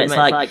Meghan, where it's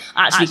like,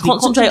 actually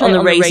concentrate on the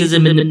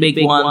racism in the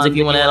big ones if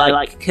you want to,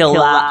 like, kill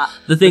that.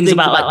 The things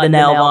about, like, the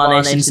nail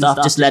varnish and stuff,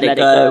 just let it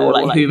go, or,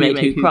 like, who made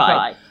who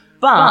cry.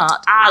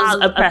 But as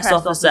a press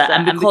officer,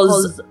 and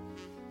because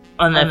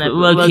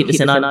we'll keep this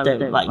in, I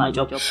don't like my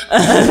job.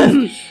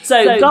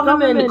 So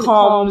government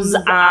comms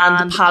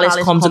and palace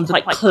comms are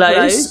quite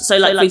close. So,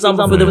 like, for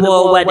example, for the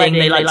royal wedding,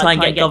 they, like, try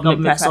and get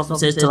government press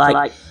officers to,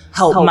 like,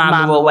 help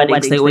man the royal wedding,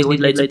 because they always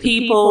need loads of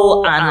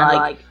people. And,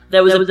 like,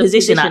 there was a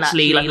position,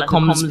 actually, like a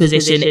comms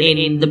position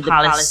in the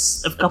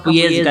palace a couple of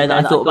years ago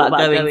that I thought about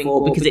going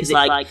for, because it's,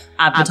 like,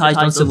 advertised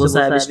on civil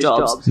service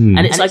jobs. And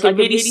it's, like, a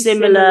really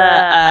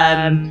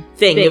similar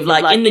thing of,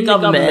 like, in the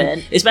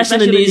government,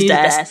 especially in the news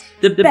desk,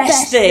 the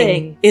best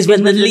thing is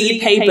when the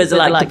lead papers are,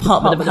 like,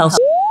 Department of Health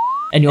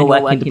and you're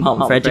working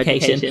Department for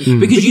Education,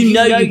 because you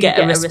know you get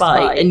a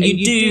respite, and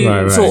you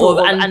do sort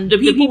of, and the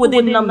people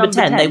within number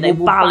 10, they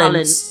will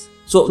balance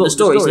sort of the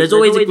story. So there's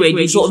always a grid,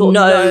 you sort of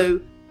know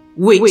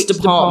which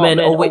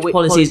department or which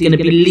policy is going to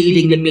be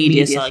leading the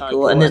media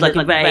cycle, and there's, like,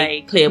 a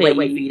very clear way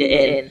you feed it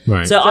in.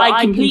 Right. So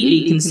I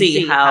completely can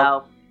see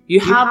how you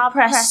have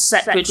press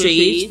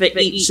secretaries for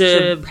each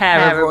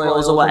pair of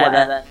royals or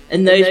whatever,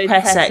 and those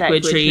press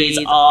secretaries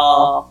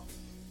are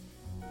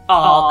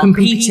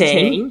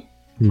competing.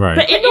 Right.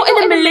 But not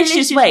in a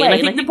malicious way. And I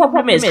think the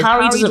problem is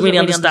Harry doesn't really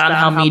understand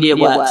how media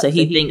works, so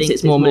he thinks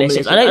it's more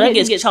malicious. I don't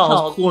think it's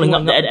Charles calling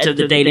up the editor of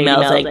the Daily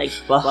Mail saying,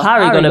 well,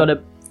 Harry got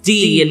a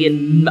D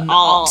in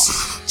art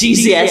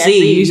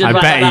GCSE. I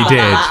bet he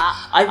did.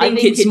 I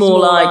think it's more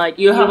like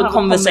you have a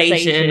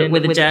conversation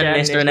with a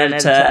journalist or an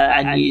editor,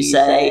 and you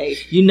say,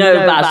 you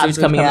know, bad food's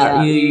coming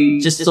out, you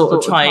just sort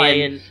of try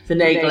and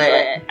finagle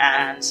it,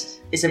 and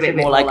it's a bit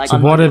more like. So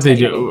what have they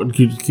do?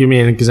 Give me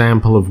an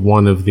example of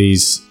one of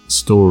these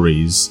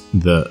stories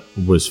that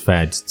was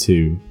fed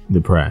to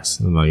the press,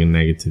 and, like, a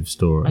negative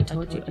story. I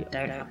told you I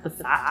don't have the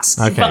facts.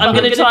 Okay. But I'm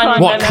going to try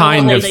and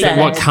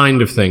what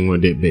kind of thing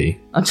would it be?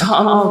 Oh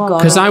god.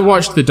 Because I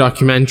watched the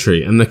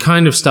documentary, and the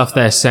kind of stuff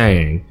they're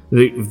saying,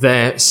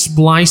 they're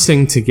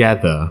splicing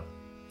together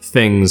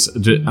things,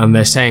 and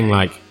they're saying,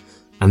 like,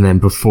 and then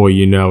before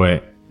you know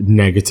it,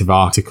 negative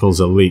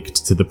articles are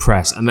leaked to the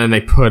press, and then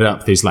they put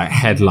up these, like,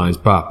 headlines,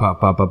 But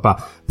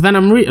then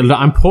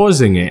I'm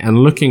pausing it and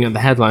looking at the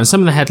headlines.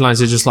 Some of the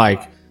headlines are just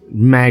like,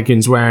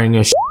 Meghan's wearing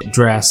a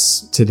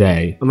dress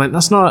today. I'm like,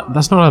 that's not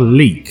a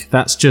leak.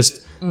 That's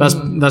just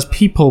that's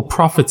people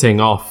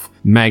profiting off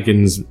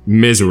Meghan's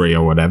misery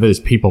or whatever. There's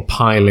people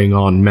piling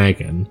on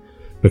Meghan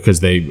because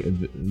they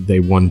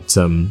want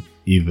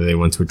either they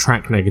want to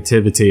attract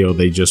negativity, or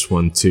they just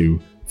want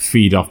to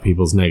feed off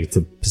people's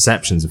negative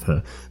perceptions of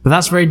her. But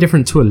that's very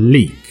different to a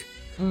leak.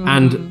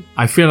 And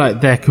I feel like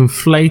they're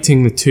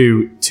conflating the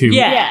two.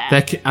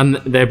 And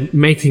they're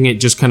making it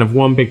just kind of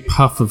one big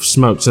puff of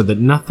smoke, so that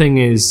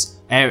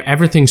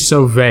everything's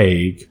so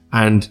vague,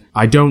 and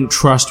I don't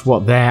trust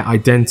what they're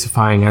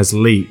identifying as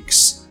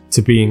leaks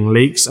to being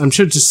leaks. I'm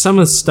sure just some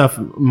of the stuff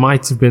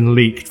might have been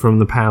leaked from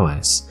the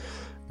palace.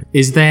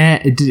 Is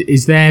there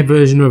a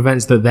version of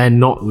events that they're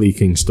not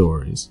leaking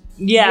stories?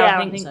 Yeah,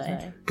 I think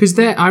so. Because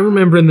I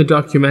remember in the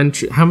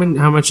documentary, how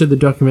much of the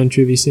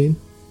documentary have you seen?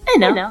 I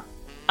know.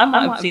 I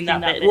might have seen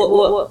that bit.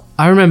 What?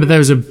 I remember there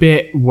was a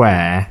bit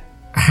where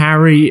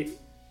Harry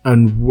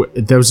and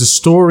there was a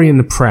story in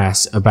the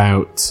press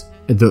about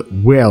that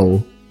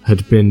Will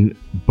had been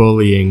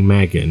bullying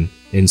Meghan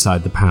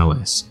inside the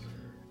palace,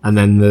 and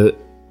then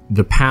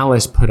the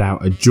palace put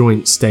out a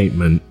joint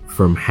statement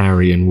from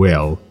Harry and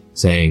Will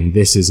saying,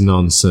 this is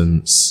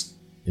nonsense,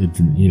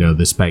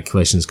 the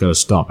speculation's got to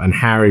stop. And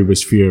Harry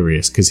was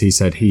furious because he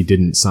said he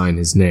didn't sign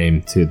his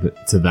name to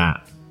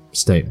that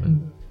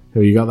statement.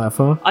 Have you got that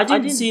far? I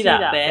didn't see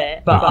that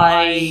bit, but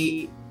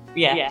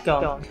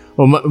go on.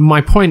 Well,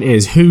 my point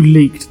is, who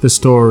leaked the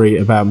story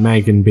about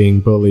Meghan being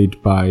bullied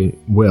by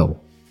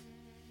Will?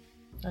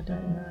 I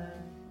don't know.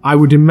 I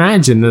would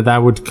imagine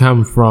that would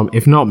come from,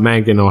 if not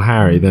Meghan or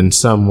Harry, then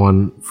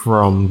someone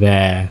from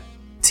their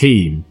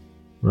team,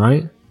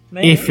 right?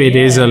 Maybe, if it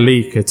is a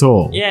leak at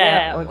all.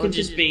 Yeah, or it could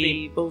just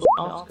be bullshit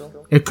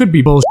article. It could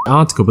be bullshit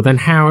article, but then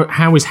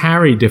how is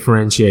Harry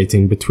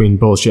differentiating between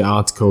bullshit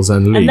articles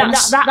and leaks? And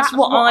that's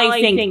what I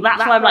think.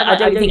 That's why I'm like, I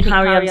don't think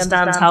Harry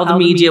understands how the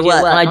media works.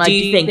 And I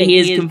do think he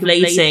is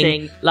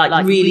conflating,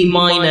 like, really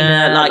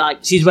minor, like,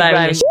 she's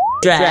wearing a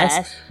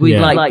dress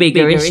with, like,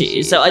 bigger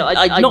issues. So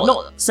I'm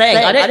not saying,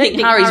 I don't think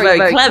Harry's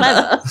very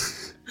clever.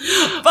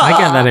 But I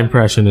get that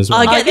impression as well.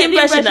 I get the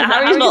impression that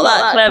Harry's not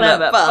that clever,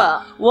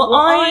 but what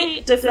I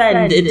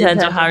defend in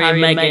terms of Harry and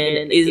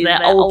Meghan is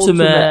their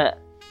ultimate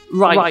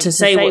right to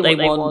say what they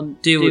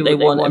want, do what they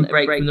want, and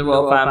break from the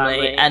royal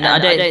family. And I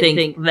don't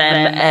think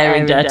them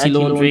airing dirty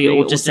laundry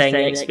or just saying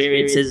their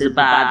experiences is a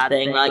bad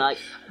thing. Like,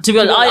 to be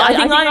honest, I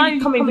think I'm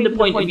coming from the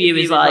point of view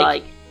is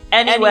like,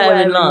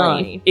 anywhere in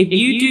life, if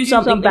you do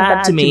something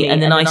bad to me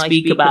and then I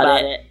speak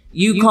about it,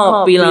 you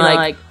can't be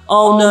like,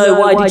 oh no,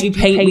 why did you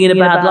paint me in a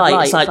bad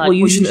light? It's like, well,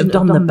 you shouldn't have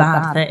done the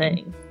bad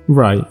thing.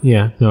 Right,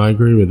 yeah, no, I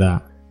agree with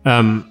that.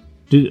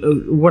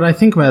 What I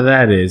think about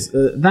that is,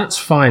 that's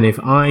fine if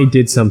I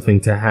did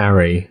something to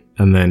Harry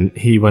and then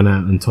he went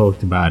out and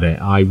talked about it.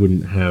 I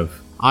wouldn't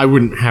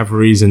have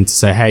reason to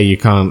say, hey, you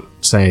can't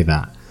say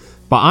that.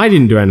 But I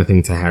didn't do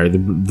anything to Harry.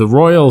 The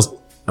royals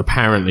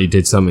apparently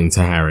did something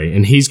to Harry,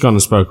 and he's gone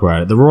and spoke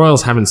about it. The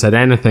royals haven't said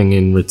anything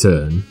in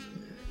return.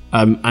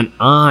 And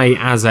I,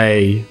 as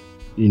a,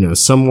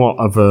 somewhat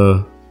of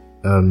a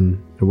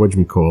what do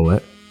you call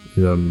it?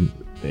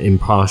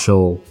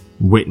 Impartial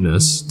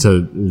witness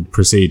to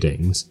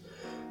proceedings,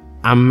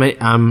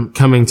 I'm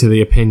coming to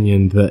the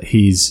opinion that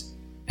he's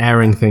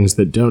airing things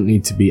that don't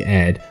need to be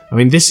aired. I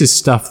mean, this is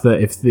stuff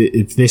that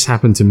if this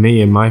happened to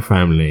me and my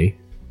family,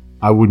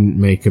 I wouldn't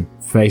make a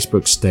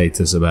Facebook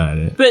status about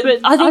it. But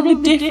I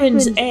think the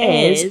difference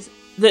is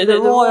that the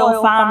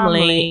royal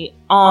family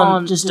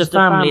aren't just a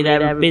family,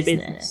 they're a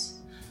business.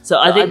 So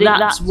I think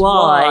that's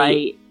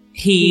why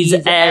he's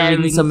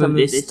airing some of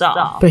this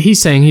stuff. But he's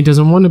saying he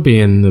doesn't want to be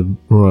in the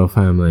royal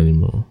family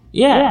anymore.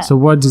 Yeah. So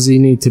why does he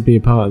need to be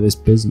a part of this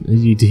business?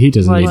 He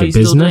doesn't need a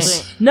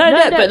business. No,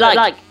 but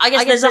like, I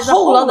guess there's a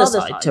whole other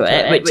side to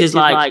it, which is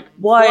like,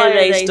 why are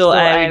they still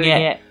airing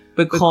it?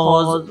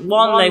 Because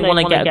one, they want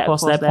to get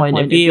across their point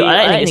of view. I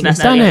don't think it's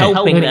necessarily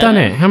helping them. They've done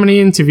it. How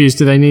many interviews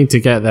do they need to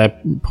get their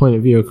point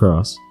of view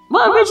across?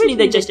 Well, originally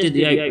they just did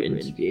the Oprah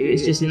interview.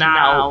 It's just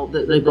now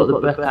that they've got the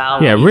book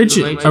out. Yeah,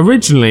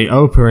 originally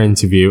Oprah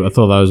interview, I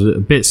thought that was a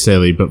bit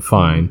silly, but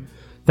fine.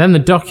 Then the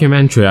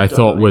documentary I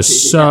thought was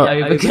so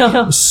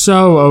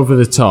over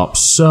the top,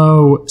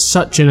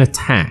 such an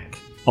attack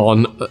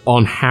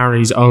on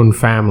Harry's own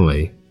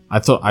family. I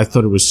thought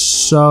it was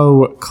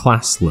so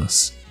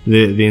classless.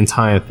 The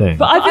entire thing.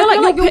 But I feel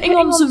like you're putting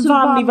on some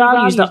family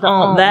values that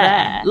aren't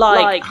there.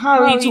 Like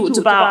Harry talked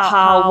about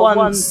how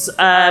once,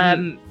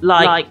 I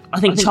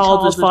think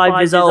Charles was 5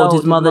 years old,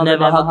 his mother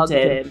never hugged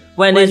him.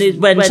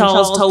 When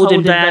Charles told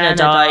him Diana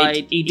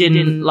died, he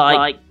didn't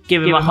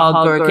give him a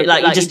hug or a kiss.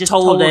 Like, he just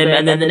told him,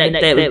 and then the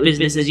next day it was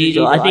business as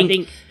usual. I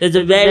think there's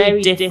a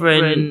very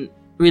different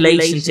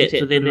relationships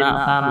within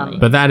that family.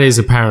 But that is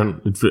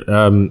apparent.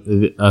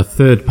 A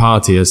third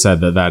party has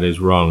said that is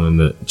wrong, and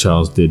that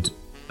Charles did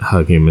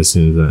hug him as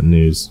soon as that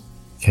news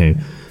came.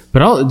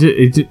 But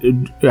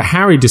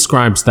Harry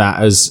describes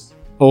that as,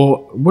 or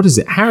what is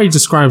it? Harry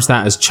describes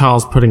that as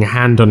Charles putting a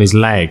hand on his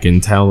leg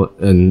and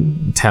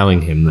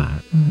telling him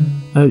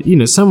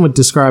that. Some would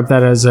describe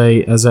that as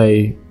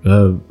a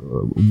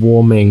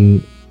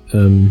warming,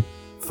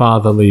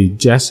 fatherly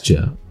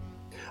gesture.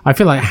 I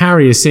feel like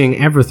Harry is seeing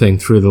everything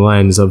through the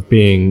lens of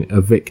being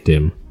a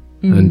victim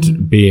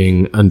and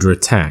being under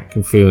attack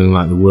and feeling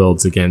like the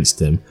world's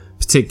against him.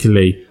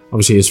 Particularly,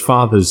 obviously, his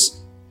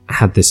father's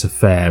had this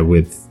affair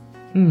with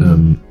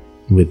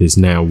his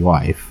now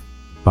wife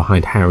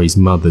behind Harry's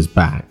mother's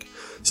back.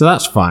 So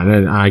that's fine.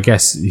 And I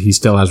guess he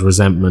still has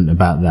resentment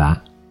about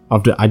that.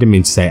 I didn't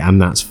mean to say,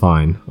 and that's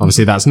fine.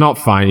 Obviously, that's not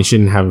fine. You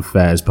shouldn't have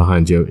affairs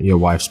behind your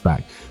wife's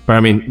back. But I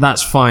mean,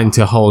 that's fine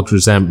to hold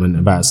resentment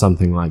about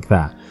something like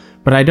that.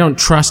 But I don't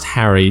trust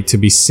Harry to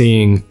be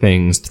seeing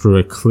things through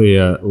a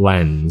clear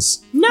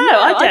lens. No,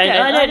 I don't.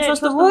 I don't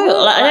trust the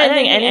royals. I don't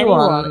think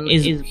anyone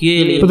is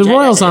purely. But the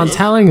royals aren't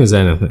telling us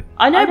anything.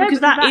 I know,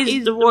 because that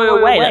is the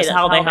royal way. That's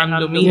how they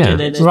handle media.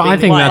 Yeah. Well, I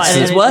think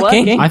it's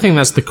working. I think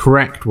that's the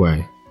correct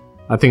way.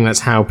 I think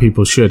that's how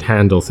people should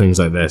handle things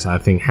like this. I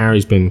think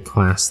Harry's been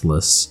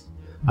classless.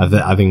 I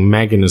think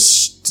Meghan has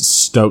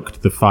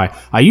stoked the fire.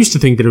 I used to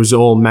think that it was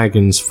all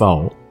Meghan's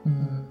fault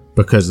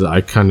because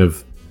I kind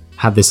of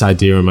had this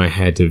idea in my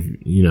head of,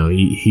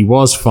 he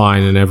was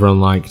fine and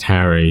everyone liked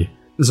Harry.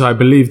 So I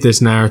believed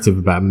this narrative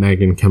about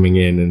Meghan coming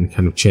in and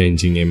kind of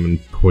changing him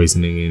and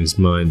poisoning his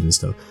mind and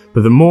stuff.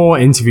 But the more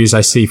interviews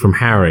I see from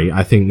Harry,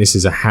 I think this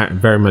is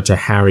very much a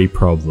Harry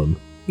problem.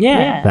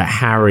 Yeah. That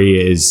Harry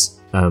is,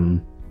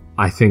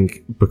 I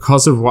think,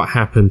 because of what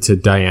happened to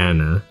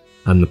Diana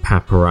and the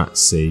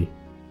paparazzi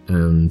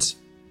and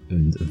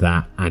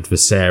that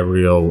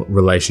adversarial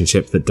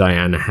relationship that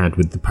Diana had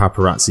with the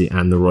paparazzi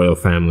and the royal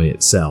family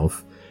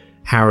itself,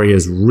 Harry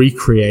has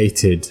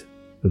recreated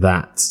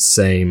that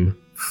same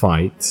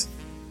fight,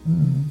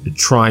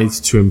 tried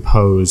to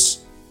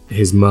impose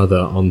his mother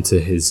onto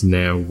his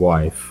now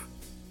wife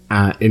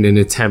in an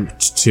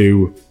attempt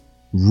to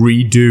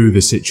redo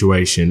the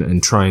situation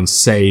and try and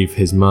save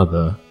his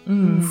mother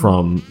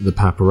from the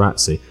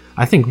paparazzi.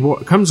 I think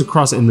what comes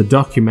across in the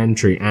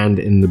documentary and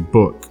in the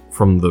book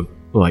from the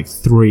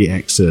 3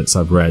 excerpts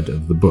I've read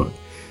of the book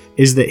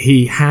is that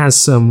he has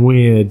some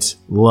weird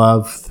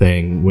love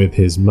thing with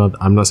his mother.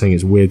 I'm not saying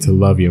it's weird to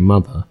love your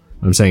mother.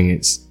 I'm saying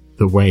it's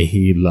the way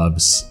he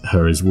loves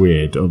her is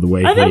weird, or the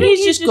way I think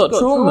he's just got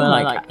trauma.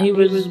 Like, he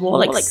was,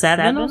 like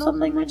 7 or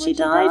something when she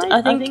died?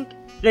 I think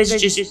there's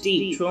just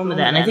deep trauma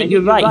there. And I think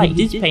you're right,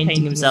 he is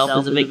painting himself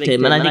as a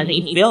victim, and I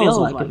think he feels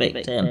like a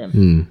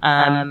victim.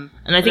 And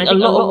I think a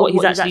lot of what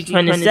he's actually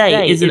trying to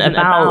say isn't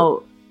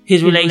about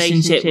his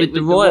relationship with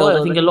the royals.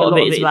 I think a lot of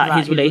it is about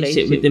his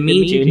relationship with the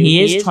media, and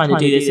he is trying to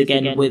do this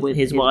again with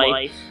his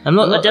wife. I'm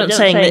not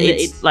saying that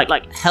it's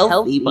like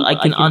healthy, but I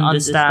can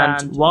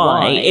understand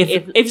why.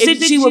 If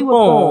since you were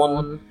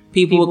born,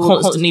 people were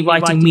constantly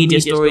writing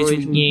media stories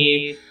with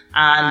you,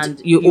 and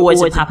you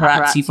always had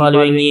paparazzi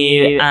following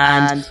you,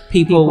 and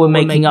people were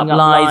making up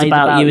lies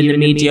about you in the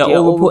media,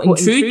 or reporting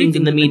true things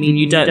in the media, and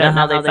you don't know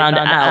how they found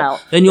it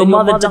out. Then your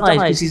mother dies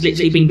because she's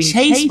literally being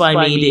chased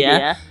by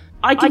media.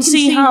 I can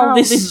see how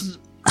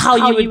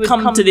you would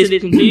come to this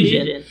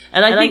conclusion.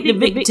 And I think the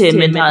victim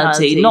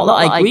mentality, not that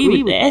I agree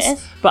with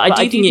this, but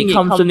I do think it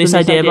comes from this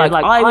idea of like,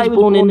 I was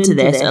born into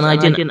this and I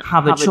didn't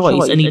have a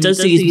choice. And he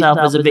does see himself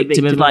as a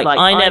victim of like,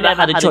 I never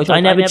had a choice. I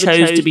never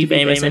chose to be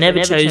famous. I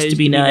never chose to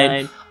be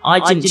known. I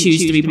didn't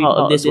choose to be part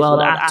of this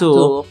world at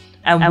all.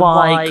 And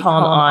why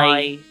can't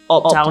I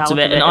opt out of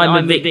it? And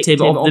I'm a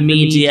victim of the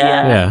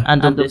media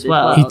and of this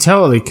world. He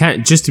totally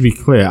can't. Just to be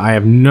clear, I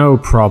have no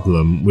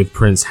problem with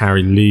Prince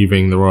Harry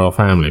leaving the royal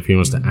family if he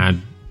wants to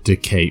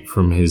abdicate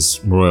from his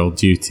royal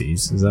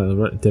duties. Is that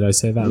right? Did I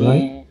say that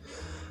right?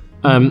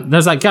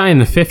 There's that guy in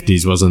the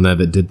 50s, wasn't there,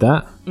 that did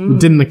that?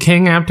 Didn't the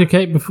king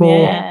abdicate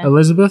before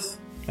Elizabeth?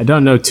 I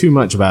don't know too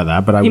much about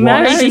that, but he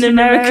married an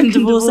American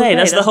divorcee.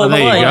 That's the whole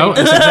point. There you go.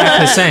 It's exactly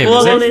the same.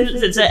 Well,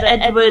 it's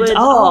Edward.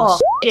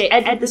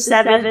 Edward the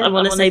Seventh. I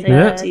want to say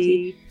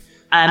 30.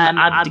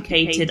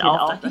 Abdicated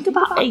after I think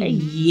about a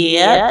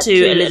year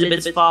to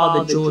Elizabeth's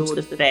father, George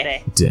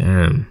V.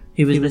 Damn.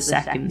 Who was the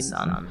second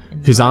son.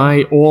 Because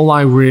all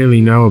I really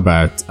know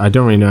about, I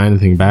don't really know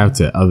anything about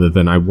it other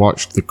than I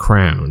watched The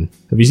Crown.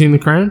 Have you seen The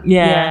Crown?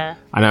 Yeah.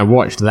 And I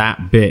watched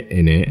that bit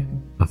in it.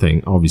 I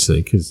think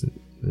obviously because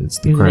it's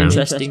The Crown.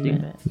 Interesting.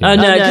 Yeah. Oh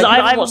no, because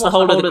I've watched the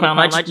whole of The Crown.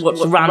 I just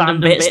watched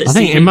random bits. I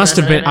think it must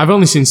have been. I've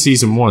only seen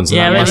season 1, so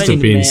that must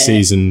have been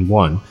season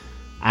 1.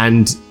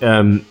 And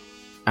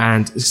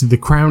so The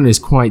Crown is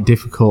quite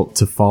difficult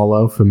to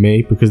follow for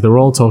me because they're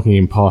all talking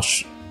in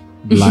posh.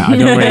 Like I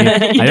don't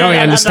really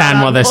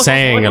understand what they're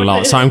saying a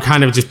lot. So I'm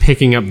kind of just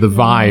picking up the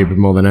vibe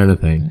more than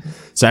anything.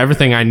 So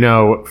everything I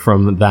know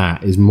from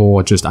that is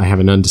more just I have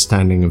an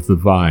understanding of the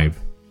vibe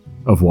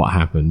of what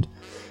happened.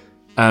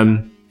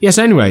 Yes,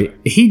 anyway,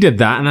 he did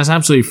that, and that's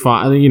absolutely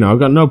fine. You know, I've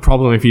got no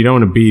problem if you don't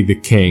want to be the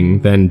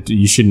king, then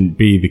you shouldn't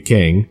be the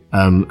king.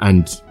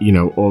 And, you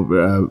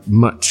know,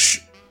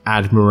 much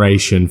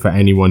admiration for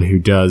anyone who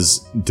does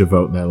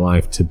devote their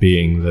life to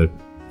being the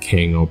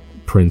king or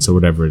prince or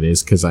whatever it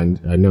is, because I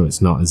know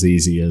it's not as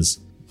easy as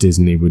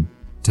Disney would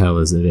tell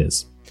us it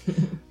is.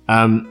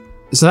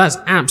 So that's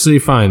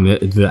absolutely fine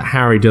that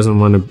Harry doesn't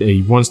want to,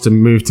 he wants to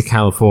move to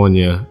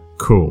California,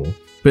 cool.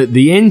 But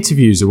the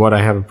interviews are what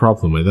I have a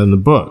problem with, and the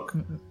book.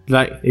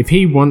 Like, if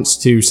he wants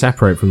to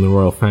separate from the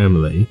royal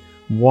family,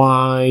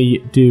 why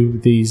do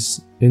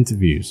these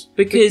interviews?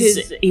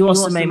 Because he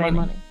wants to make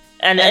money.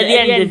 And at the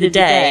end of the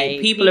day,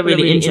 people are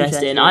really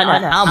interested. I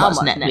don't know how much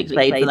Netflix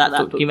paid for that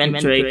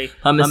documentary.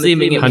 I'm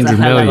assuming it was 100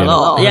 million. A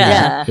lot.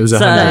 Yeah. It was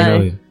 100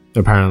 million,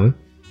 apparently.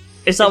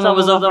 If someone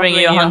was offering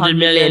you 100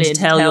 million to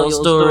tell your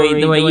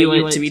story the way you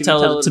want it to be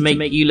told, to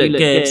make you look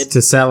good.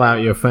 To sell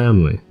out your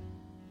family.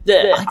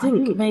 I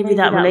think maybe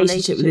that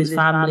relationship with his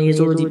family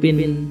has already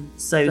been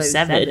so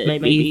severed.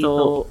 Maybe he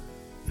thought.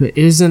 But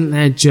isn't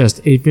there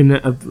just even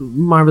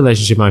my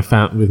relationship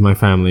with my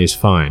family is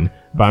fine,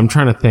 but I'm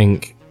trying to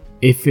think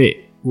if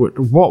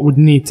what would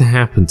need to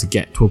happen to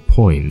get to a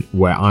point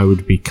where I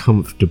would be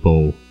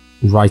comfortable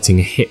writing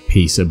a hit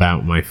piece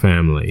about my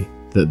family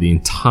that the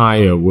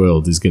entire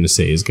world is going to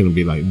see is going to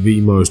be like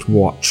the most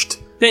watched.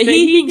 But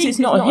he thinks it's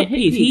not a hit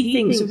piece. He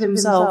thinks of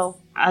himself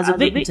as a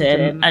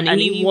victim, and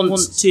he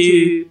wants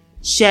to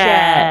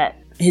share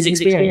his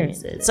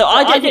experiences. So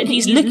I don't think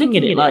he's looking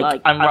at it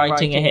like I'm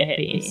writing a hit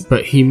piece.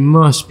 But he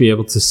must be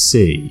able to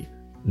see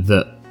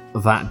that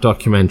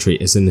documentary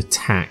is an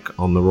attack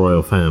on the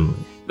royal family.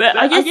 But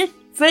I guess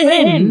for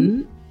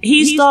him,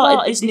 he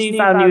started this new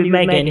family with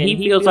Meghan. He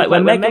feels like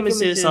when Meghan was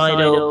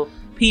suicidal,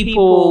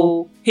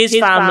 his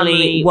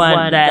family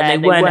weren't there. They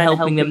weren't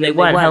helping them. They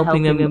weren't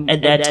helping them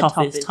at their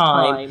toughest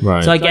time.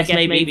 Right. So I guess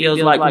maybe he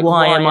feels like,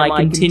 why am I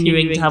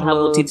continuing to have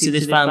loyalty to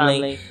this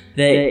family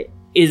that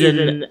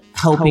isn't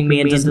helping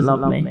me and doesn't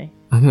love me?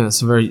 I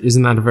think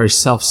isn't that a very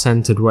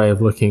self-centered way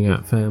of looking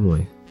at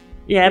family?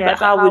 Yeah, but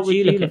how would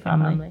you look at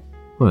family?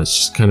 Well, it's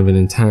just kind of an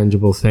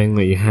intangible thing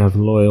that you have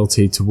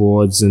loyalty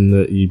towards and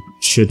that you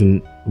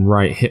shouldn't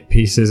write hit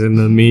pieces in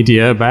the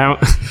media about.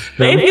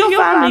 But if your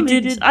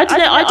family did... I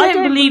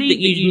don't believe that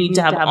you need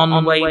to have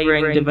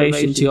unwavering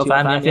devotion to your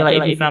family. I feel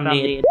like if your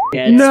family...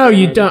 No,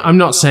 you don't. I'm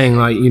not saying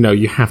like, you know,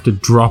 you have to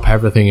drop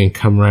everything and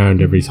come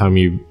round every time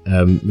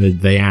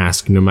they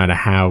ask, no matter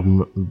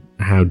how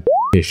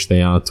dish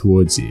they are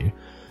towards you.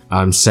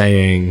 I'm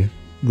saying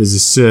there's a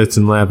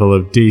certain level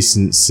of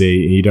decency.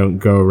 You don't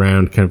go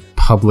around kind of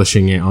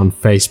publishing it on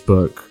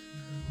Facebook.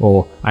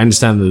 Or I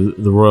understand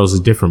the royals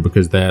are different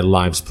because their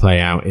lives play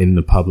out in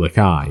the public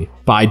eye.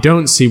 But I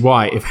don't see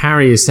why, if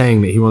Harry is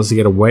saying that he wants to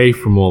get away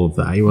from all of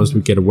that, he wants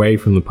to get away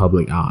from the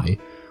public eye,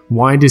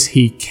 why does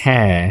he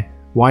care?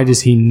 Why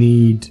does he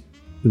need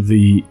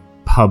the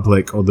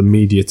public or the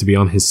media to be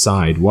on his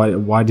side?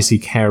 Why does he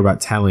care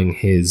about telling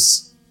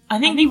his... I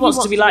think he wants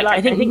to be like...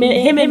 I think him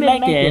and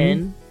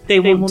Meghan,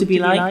 they want to be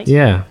like...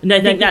 Yeah. And I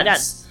think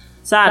that's...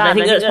 sad. I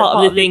think that's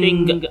part of the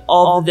thing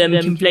of them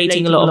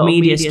conflating a lot of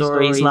media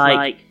stories.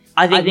 Like,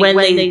 I think when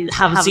they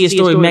see a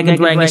story of Meghan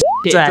wearing a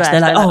dress,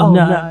 they're like, oh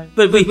no.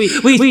 But we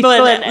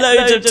spent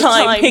loads of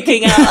time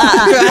picking out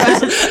that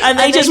dress, and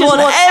they just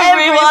want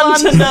everyone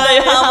to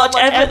know how much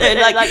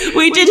effort. Like,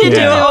 we didn't do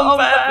it on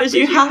purpose.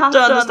 You have to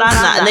understand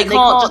that, and they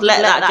can't just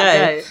let that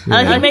go. And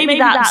I think maybe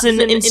that's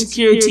an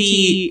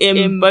insecurity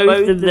in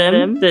both of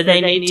them that they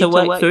need to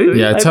work through.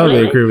 Yeah, I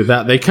totally agree with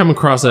that. They come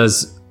across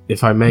as,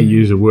 if I may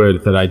use a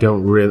word that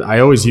I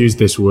always use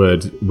this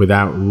word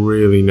without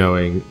really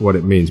knowing what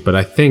it means, but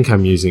I think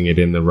I'm using it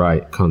in the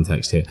right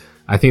context here.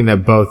 I think they're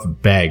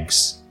both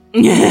begs.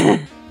 Yeah.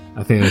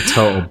 I think they're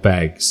total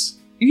begs.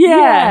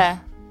 Yeah.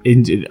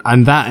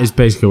 And that is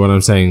basically what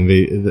I'm saying.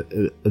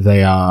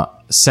 They are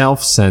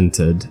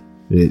self-centered.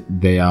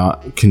 They are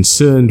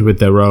concerned with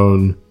their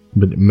own,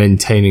 but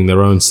maintaining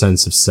their own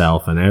sense of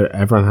self, and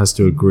everyone has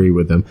to agree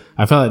with them.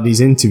 I feel like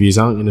these interviews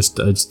aren't going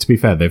to be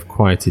fair, they've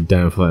quieted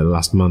down for like the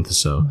last month or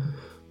so,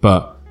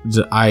 but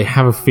I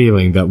have a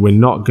feeling that we're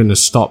not going to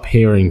stop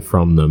hearing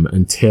from them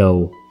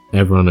until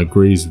everyone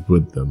agrees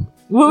with them.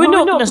 Well, we're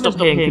not going to stop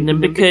hearing from them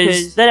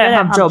because they don't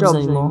have jobs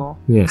anymore.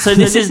 Yeah. So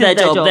this is their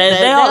job.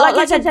 They are, like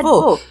I said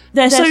before,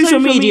 they're social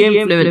media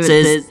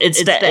influencers.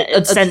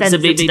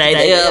 Ostensibly today,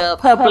 they are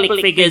public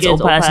figures or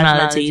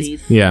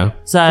personalities. Yeah.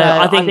 So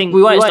I think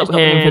we won't stop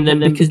hearing from them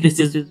because this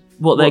is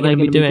what they're going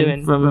to be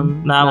doing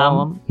from now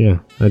on. Yeah.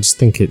 I just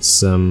think it's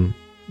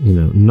certainly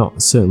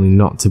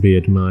not to be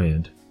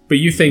admired. But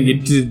you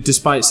think,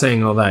 despite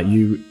saying all that,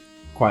 you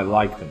quite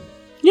like them?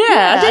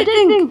 Yeah, I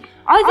think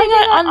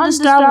I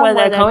understand where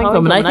they're coming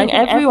from, and I think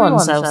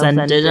everyone's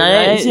self-centered. And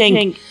I don't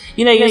think,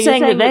 you're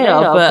saying that they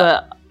are,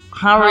 but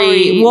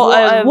Harry, what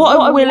have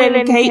Will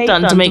and Kate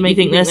done to make me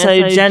think they're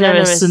so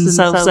generous and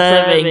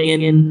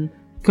self-serving and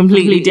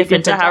completely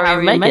different to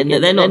Harry and Meghan,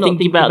 that they're not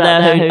thinking about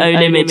their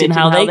own image and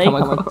how they come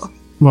across?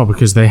 Well,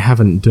 because they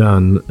haven't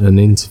done an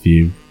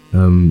interview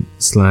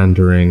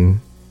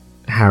slandering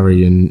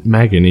Harry and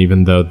Meghan,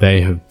 even though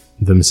they have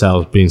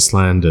themselves been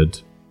slandered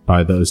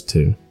by those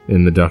two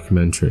in the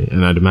documentary.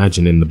 And I'd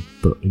imagine in the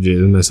book,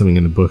 isn't there something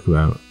in the book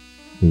about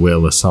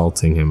Will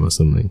assaulting him or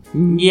something?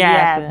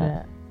 Yeah,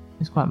 but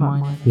it's quite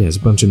minor. Yeah, it's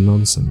a bunch of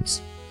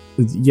nonsense.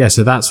 Yeah,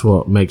 so that's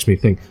what makes me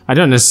think. I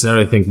don't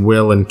necessarily think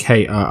Will and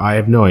Kate I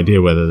have no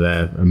idea whether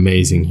they're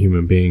amazing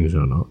human beings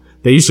or not.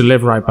 They used to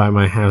live right by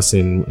my house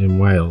in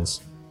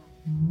Wales.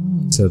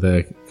 So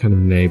they're kind of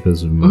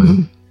neighbours of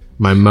mine.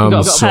 My mum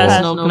got a saw...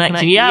 personal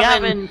connection. You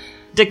haven't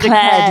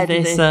declared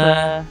this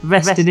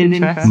vested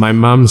interest. My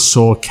mum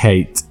saw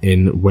Kate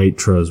in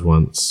Waitrose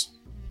once.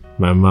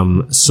 My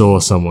mum saw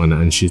someone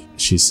and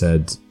she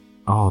said,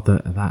 "Oh,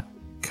 that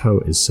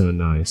coat is so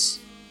nice.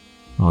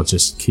 I'll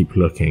just keep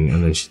looking."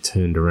 And then she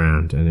turned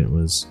around and it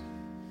was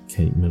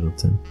Kate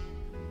Middleton.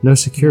 No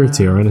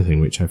security or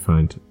anything, which I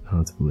find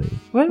hard to believe.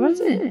 When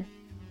was it?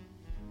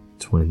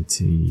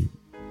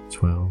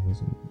 2012,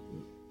 wasn't it?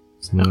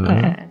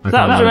 Okay. So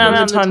that was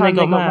around the time they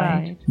got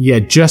married. Yeah,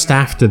 just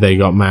after they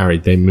got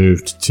married, they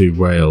moved to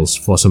Wales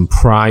for some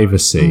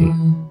privacy.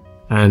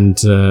 And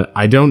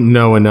I don't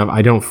know enough.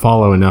 I don't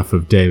follow enough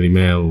of Daily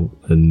Mail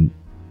and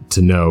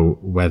to know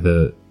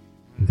whether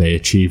they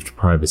achieved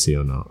privacy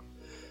or not.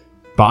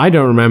 But I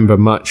don't remember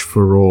much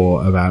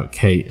furore about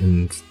Kate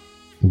and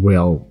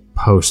Will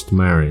post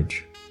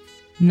marriage.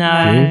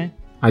 No.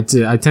 I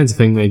tend to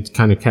think they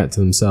kind of kept to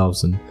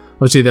themselves, and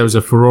obviously there was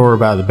a furore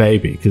about the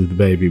baby because the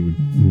baby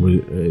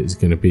is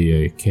going to be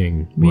a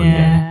king one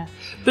day.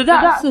 But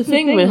that's the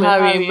thing with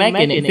Harry and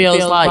Meghan. It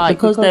feels like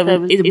because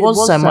it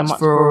was so much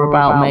furore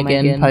about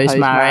Meghan post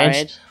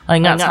marriage. I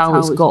think that's how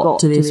it's got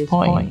to this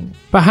point.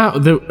 But how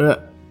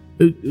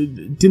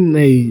didn't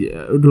they?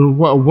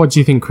 What do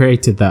you think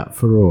created that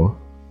furore?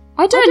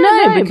 I don't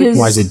know because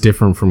why is it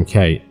different from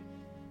Kate?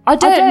 I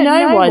don't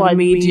know why the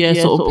media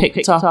sort of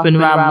picked up and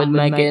ran with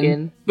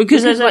Meghan,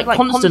 because there's like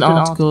constant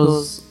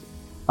articles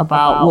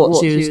about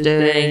what she was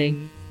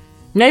doing.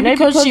 No,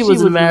 because she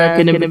was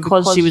American and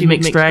because she was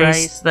mixed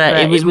race, that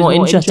it was more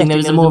interesting. There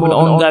was more of an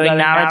ongoing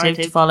narrative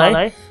to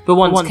follow. But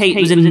once Kate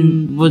was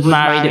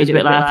married, it was a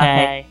bit like,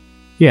 okay.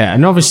 Yeah,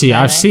 and obviously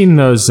I've seen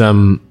those.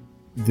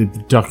 The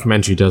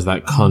documentary does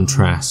that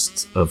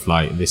contrast of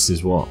like, this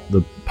is what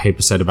the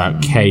paper said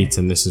about Kate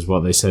and this is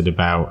what they said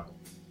about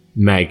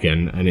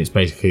Meghan, and it's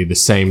basically the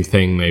same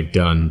thing they've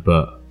done,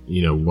 but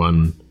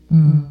one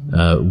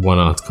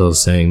article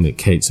saying that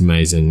Kate's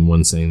amazing and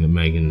one saying that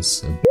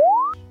Meghan's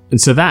and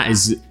so that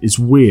is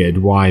weird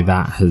why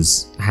that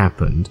has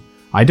happened.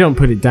 I don't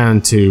put it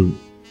down to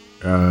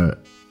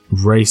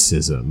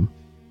racism,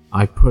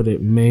 I put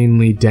it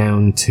mainly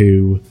down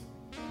to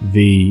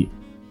the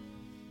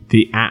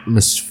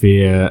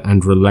atmosphere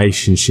and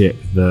relationship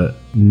that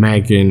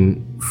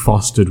Meghan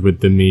fostered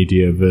with the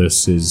media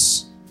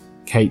versus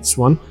Kate's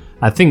one.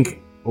 I think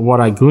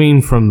what I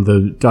glean from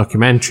the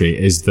documentary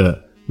is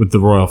that with the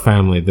royal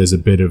family, there's a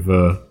bit of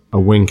a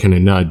wink and a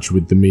nudge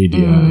with the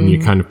media, and you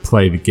kind of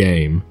play the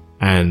game.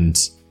 And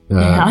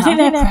I think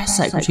their press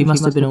secretary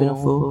must have been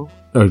awful.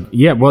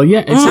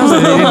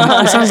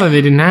 It sounds like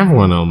they didn't have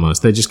one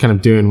almost. They're just kind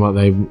of doing what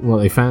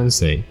they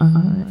fancy.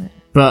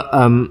 But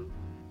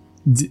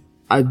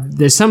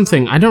there's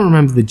something I don't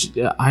remember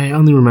I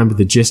only remember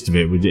the gist of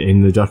it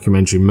in the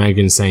documentary.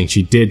 Meghan saying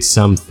she did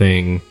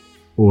something,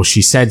 or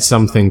she said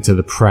something to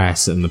the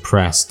press, and the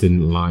press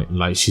didn't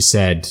like she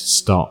said,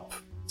 "Stop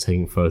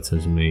taking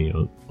photos of me,"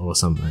 or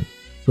something.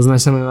 Wasn't there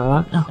something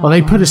like that? Or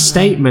they put a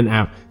statement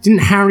out. Didn't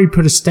Harry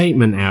put a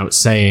statement out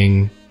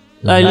saying,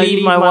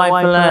 "Leave my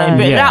wife alone"?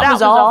 But that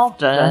was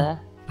after.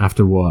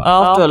 After what?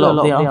 After a lot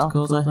of the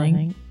articles, I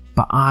think.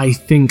 But I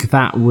think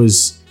that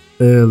was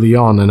early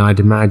on, and I'd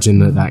imagine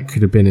that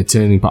could have been a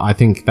turning. But I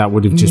think that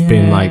would have just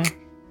been like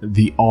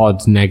the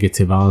odd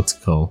negative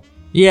article.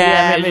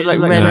 Yeah, it was like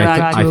red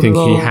flag. I think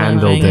he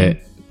handled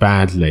it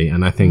badly,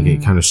 and I think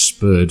it kind of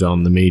spurred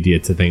on the media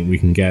to think we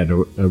can get a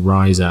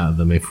rise out of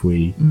them if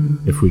we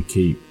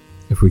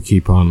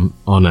keep on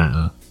at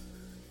her.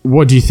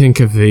 What do you think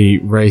of the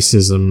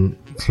racism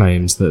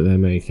claims that they're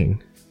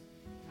making?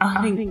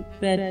 I think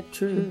they're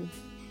true.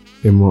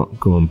 In what?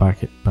 Go on,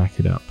 back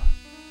it up.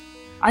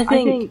 I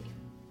think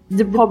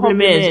the problem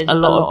is a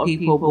lot of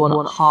people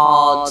want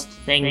hard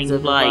things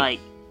of like,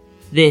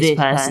 this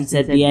person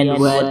said the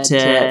N-word to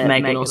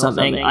Meghan or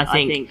something. I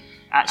think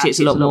actually it's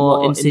a lot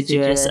more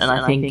insidious, and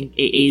I think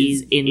it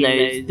is in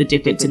the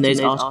difference in those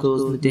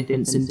articles, the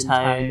difference in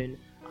tone.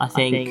 I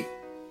think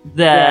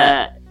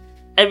that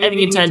everything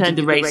in terms of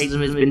the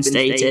racism has been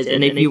stated,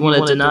 and if you want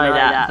to deny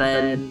that,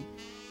 then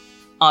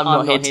I'm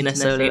not here to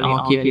necessarily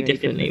argue any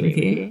differently with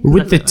you.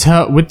 With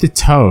the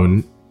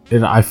tone,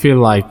 I feel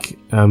like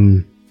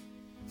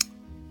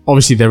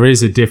obviously there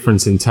is a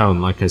difference in tone,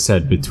 like I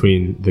said,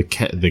 between the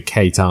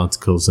Kate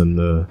articles and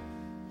the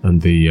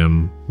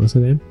what's her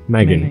name?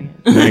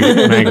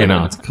 Meghan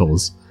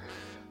articles.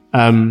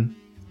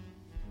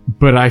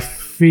 But I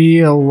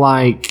feel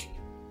like,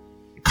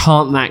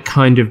 can't that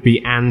kind of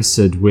be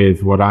answered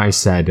with what I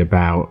said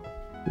about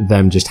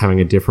them just having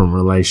a different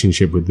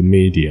relationship with the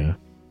media,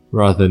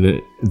 rather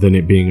than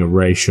it being a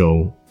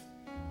racial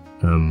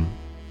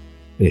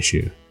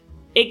issue?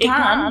 It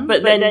can,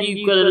 but then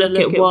you've got to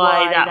look at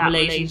why that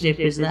relationship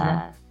is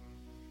there.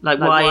 Like,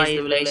 why is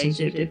the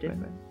relationship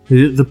different?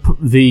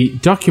 The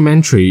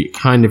documentary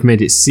kind of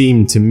made it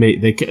seem to me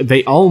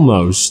they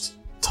almost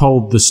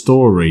told the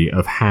story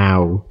of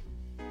how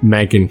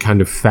Meghan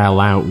kind of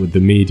fell out with the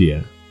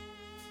media,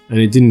 and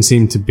it didn't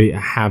seem to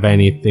have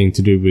anything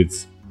to do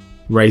with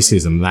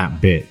racism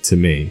that bit to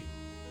me.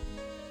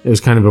 It was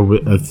kind of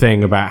a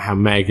thing about how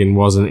Meghan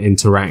wasn't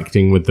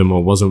interacting with them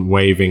or wasn't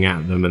waving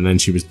at them, and then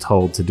she was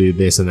told to do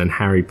this, and then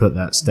Harry put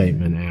that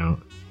statement out,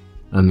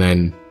 and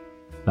then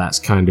that's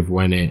kind of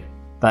when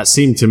that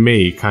seemed to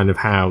me kind of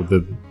how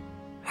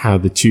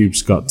the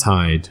tubes got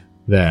tied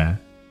there.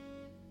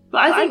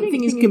 But I think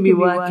things can be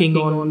working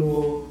on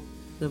more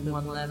than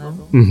one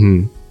level.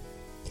 Mm-hmm.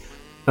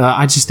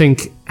 I just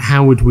think,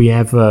 how would we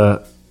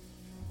ever,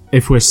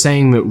 if we're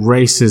saying that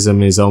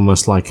racism is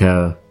almost like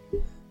a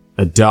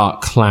dark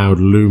cloud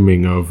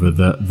looming over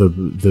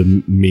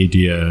the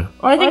media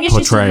portrayal. I think it's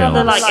just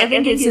another, I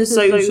think it's a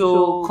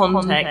social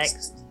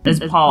context as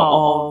part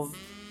of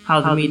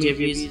how the media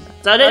views it.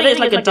 So I don't think it's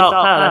like a dark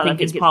cloud, I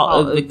think it's part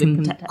of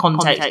the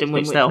context in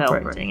which they're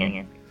operating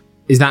in.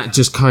 Is that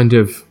just kind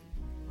of,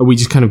 are we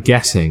just kind of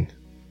guessing?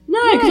 No,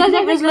 because I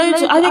think there's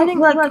loads. I think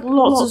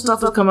lots of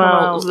stuff has come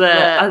out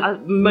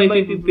that most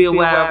people would be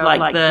aware of,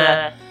 like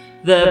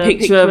the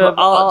picture of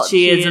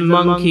Archie as a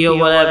monkey or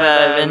whatever,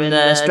 and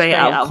the Straight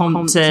Out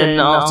Compton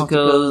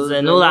articles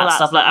and all that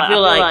stuff. Like, I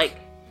feel like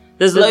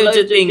there's loads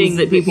of things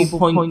that people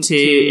point to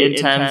in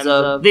terms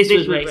of this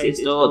was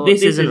racist or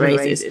this isn't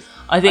racist.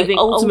 I think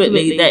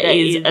ultimately there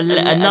is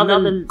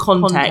another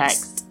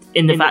context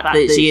in the fact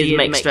that she is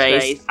mixed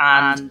race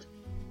and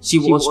she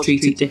was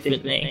treated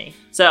differently.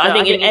 So I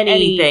think in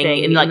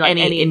anything, in like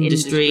any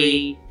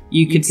industry,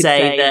 you could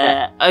say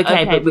that,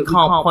 okay, but we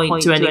can't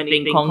point to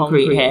anything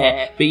concrete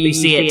here, but you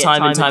see it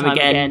time and time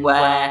again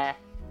where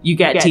you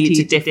get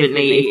treated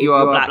differently if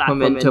you're a black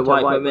woman to a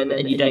white woman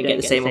and you don't get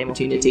the same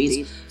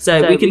opportunities.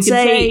 So we can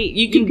say,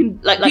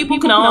 people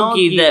can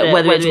argue that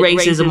whether it's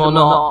racism or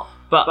not,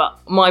 but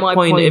my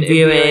point of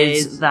view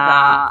is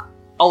that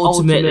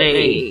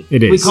ultimately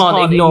we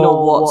can't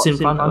ignore what's in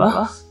front of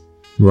us.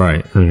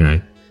 Right,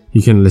 okay.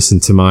 You can listen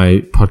to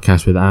my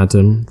podcast with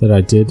Adam that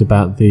I did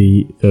about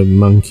the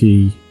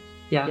monkey.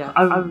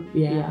 Yeah.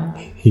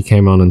 He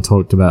came on and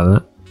talked about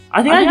that.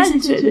 I think I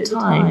listened to it at the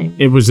time.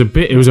 It was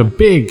a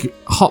big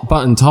hot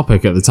button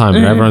topic at the time,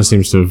 but everyone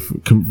seems to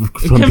have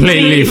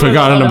completely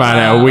forgotten about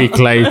it a week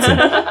later.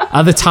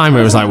 At the time,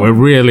 it was like, we're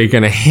really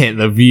going to hit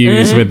the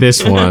views with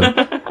this one.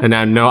 And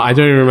now, no, I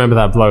don't even remember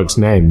that bloke's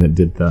name that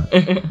did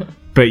that.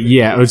 But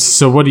yeah,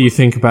 so what do you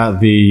think about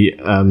the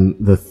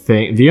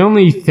thing? The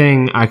only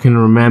thing I can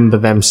remember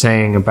them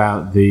saying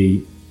about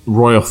the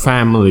royal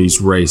family's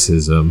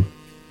racism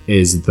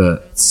is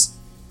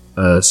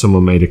that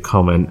someone made a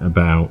comment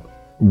about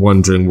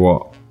wondering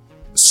what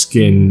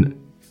skin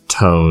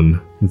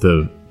tone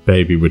the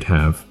baby would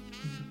have.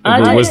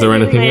 Was there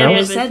anything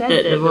else? I said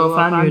that the royal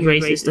family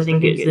was racist. I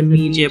think it's the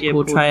media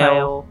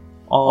portrayal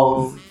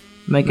of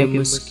Meghan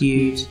was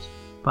skewed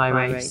by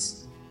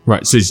race.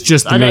 Right, so it's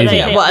just the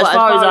media. Well, as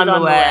far as I'm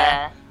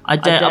aware,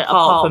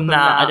 apart from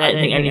that, I don't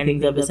think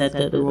anything's ever said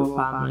that the royal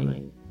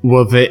family.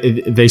 Well,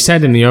 they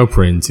said in the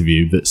Oprah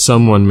interview that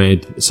someone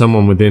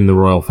within the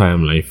royal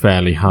family,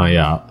 fairly high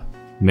up,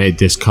 made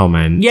this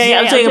comment. Yeah,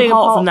 I'm saying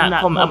apart from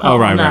that comment.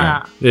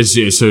 Right.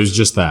 So it's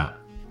just that.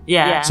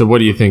 Yeah. So what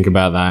do you think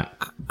about that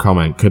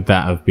comment? Could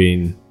that have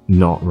been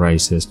not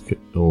racist,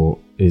 or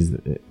is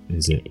it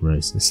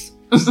racist?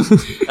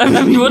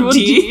 I mean, what do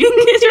you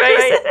think is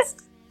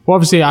racist? Well,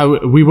 obviously,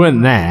 we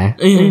weren't there.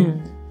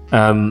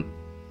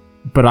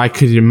 But I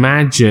could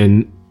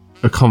imagine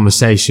a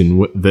conversation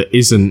where that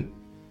isn't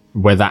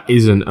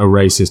a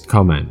racist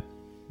comment,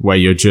 where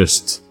you're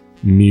just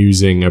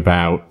musing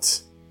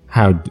about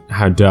how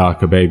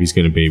dark a baby's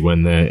going to be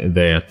when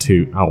they are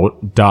two, or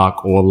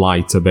dark or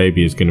light a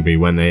baby is going to be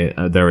when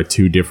there are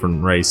two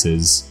different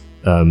races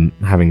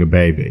having a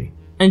baby.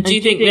 And do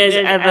you think there's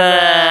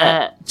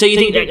ever... So you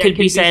think that could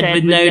be said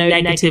with no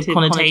negative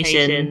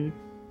connotation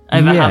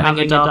over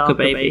having a darker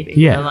baby?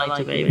 Yeah. A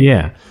lighter baby?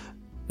 Yeah.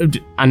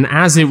 And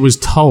as it was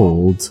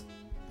told,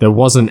 there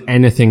wasn't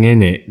anything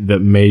in it that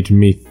made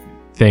me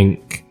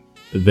think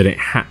that it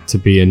had to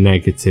be a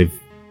negative.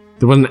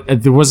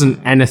 There wasn't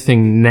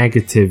anything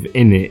negative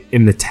in it,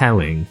 in the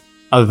telling,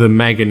 other than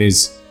Meghan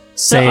is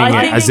saying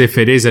it as if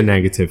it is a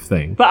negative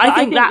thing. But I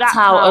think that's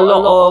how a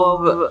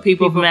lot of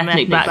people from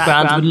ethnic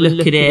backgrounds would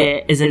look at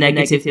it as a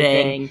negative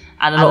thing,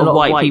 and a lot of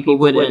white people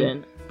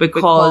wouldn't.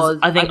 Because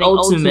I think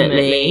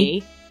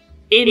ultimately,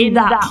 in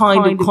that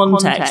kind of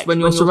context, when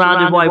you're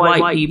surrounded by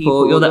white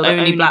people, you're the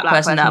only black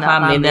person in that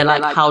family, and they're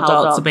like, how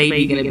dark's the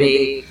baby going to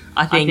be?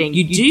 I think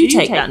you do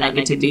take that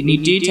negatively, and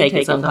you do take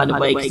it some kind of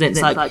way, because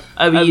it's like,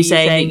 oh, are you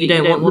saying that you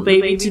don't want the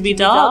baby to be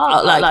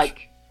dark?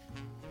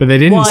 But they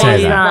didn't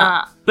say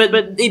that. But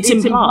it's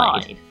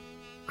implied.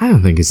 I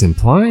don't think it's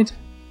implied.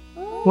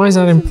 Why is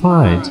that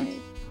implied?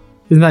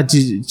 Isn't that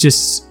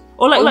just...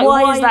 Or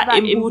why is that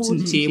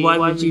important to you? Why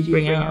would you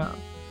bring it up?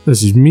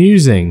 This is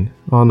musing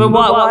on... But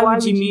why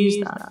would you muse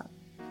that?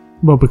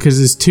 Well, because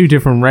there's two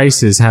different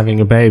races having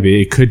a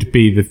baby. It could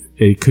be the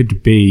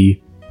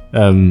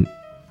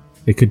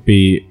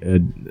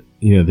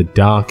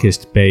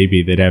darkest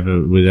baby that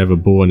was ever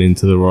born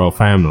into the royal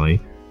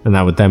family, and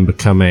that would then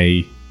become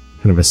a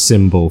kind of a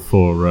symbol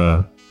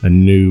for a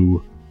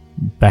new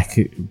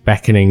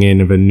beckoning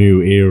in of a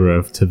new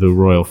era to the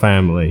royal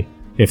family.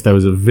 If there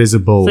was a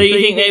visible... So you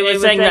think they were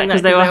saying that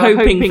because they were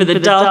hoping for the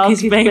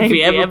darkest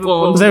baby ever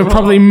born? They were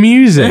probably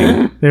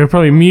musing. They were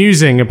probably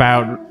musing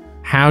about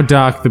how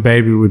dark the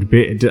baby would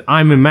be.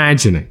 I'm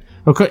imagining.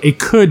 Okay, it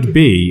could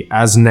be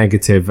as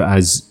negative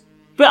as...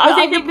 But I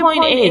think the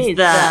point is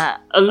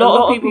that a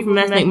lot of people from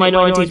ethnic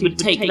minorities would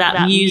take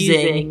that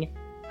musing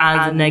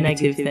as a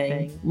negative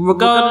thing.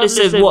 Regardless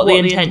of what the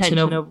intention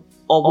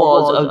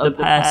was of the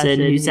person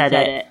who said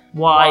it,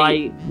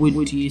 why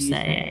would you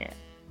say it?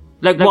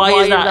 Why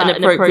is that an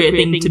appropriate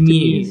thing to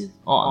muse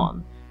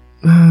on?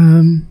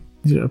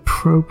 Is it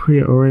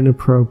appropriate or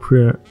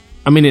inappropriate?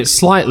 I mean, it's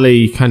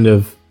slightly kind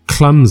of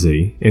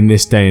clumsy in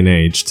this day and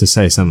age to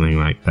say something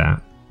like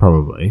that,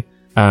 probably.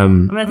 I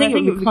think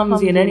it would be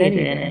clumsy in any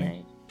day and age.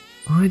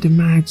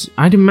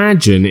 I'd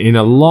imagine in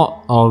a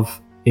lot of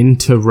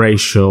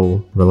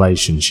interracial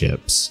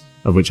relationships,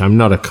 of which I'm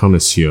not a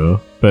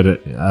connoisseur,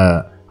 but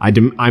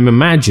I'm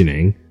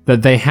imagining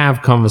that they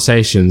have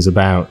conversations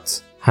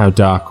about how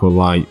dark or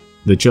light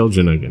the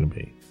children are going to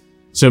be.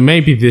 So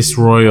maybe this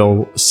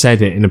royal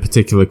said it in a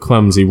particular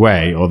clumsy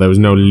way, or there was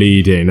no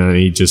lead in, and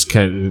he just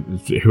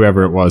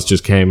whoever it was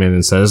just came in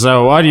and says,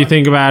 "So, what do you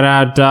think about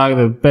how dark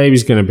the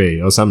baby's going to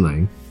be?" or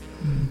something.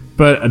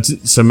 But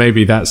so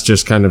maybe that's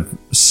just kind of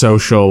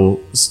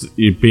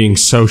being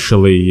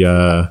socially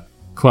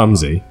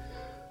clumsy.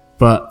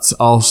 But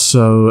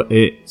also,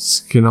 I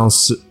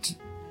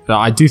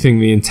do think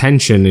the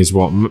intention is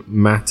what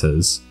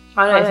matters.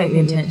 I don't think the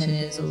intention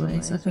is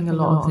always. I think a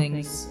lot of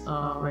things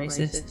are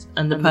racist,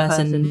 and the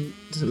person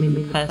doesn't mean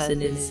the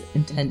person is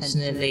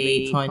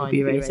intentionally trying to be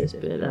racist,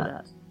 but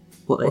that's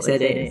what they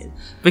said it is.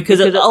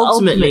 Because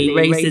ultimately,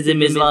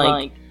 racism is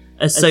like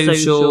a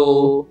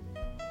social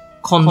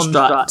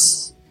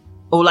construct,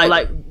 or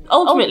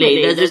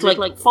ultimately there's this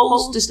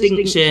false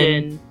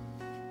distinction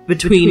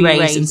between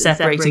race and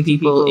separating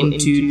people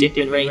into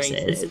different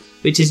races,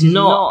 which is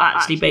not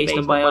actually based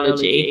on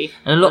biology.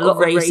 And a lot of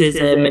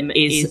racism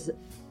is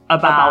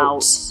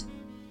about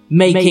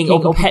making or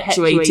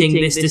perpetuating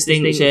this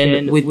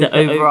distinction with the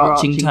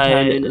overarching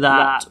tone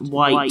that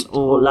white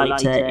or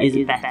lighter is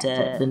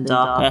better than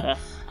darker.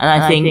 And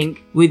I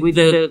think with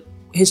the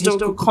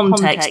historical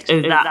context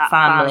of that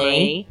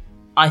family,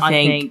 I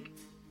think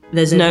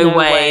there's no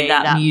way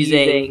that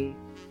musing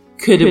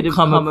could have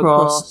come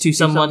across to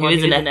someone who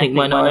is an ethnic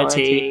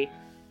minority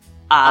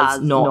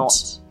as not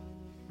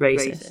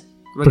racist.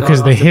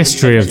 Because the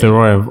history of the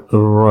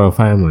royal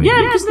family.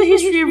 Yeah, because the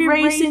history of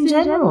race in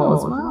general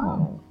as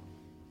well.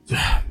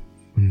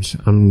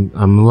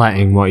 I'm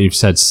letting what you've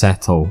said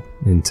settle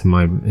into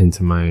my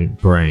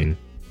brain.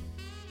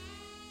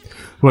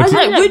 Would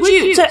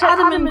you? So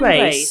Adam and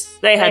Grace,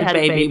 they had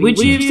a baby. Would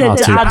you have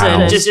said to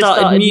Adam, just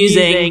started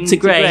musing to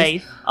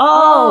Grace,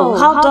 "Oh,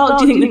 how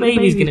dark do you think the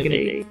baby's going to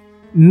be?"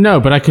 No,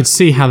 but I could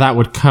see how that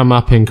would come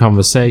up in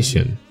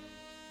conversation.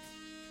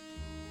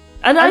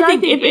 And I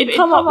think if it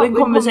come up in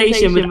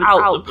conversation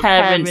without the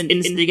parents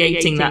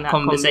instigating that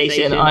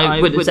conversation,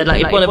 I would have said,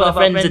 like, if one of our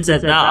friends had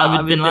said that, I would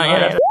have been like,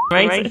 yeah, that's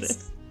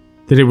racist.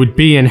 That it would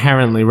be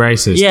inherently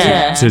racist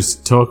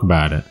to talk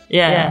about it.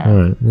 Yeah.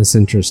 Alright, that's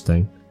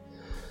interesting.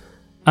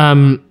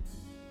 Who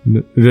do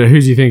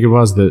you think it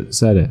was that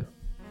said it?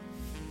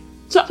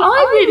 So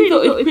I really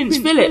thought it was Prince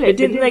Philip, but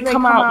didn't they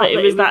come out that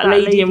it was that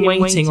lady in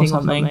waiting or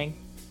something?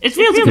 It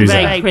feels like a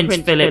very Prince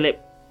Philip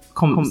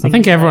I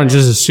think everyone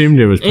just assumed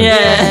it was Prince Philip.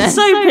 Yeah,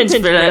 so Prince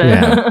Philip.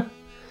 Yeah.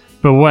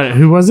 But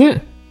who was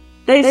it?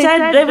 They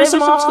said, there was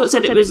some article that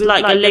said it was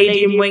like a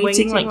lady in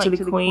waiting, like to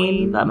the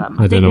Queen. I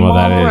don't know what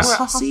that is.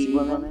 Hussey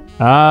woman.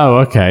 Oh,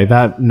 okay,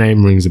 that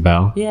name rings a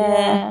bell.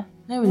 Yeah.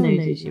 No one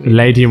knows who she is.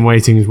 Lady in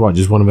waiting is what,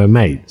 just one of her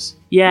maids?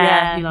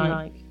 Yeah, he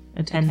like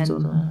attends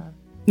on her.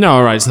 No,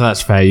 alright, so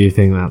that's fair. You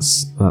think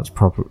that's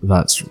proper,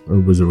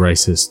 was a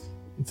racist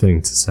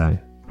thing to say.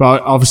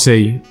 But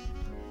obviously,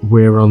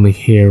 we're only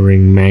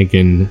hearing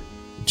Meghan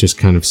just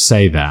kind of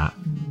say that.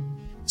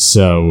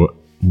 So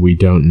we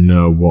don't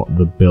know what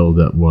the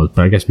build-up was.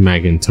 But I guess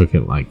Meghan took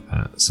it like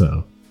that.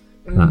 So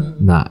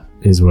that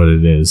is what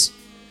it is.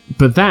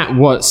 But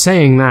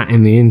saying that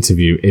in the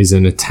interview is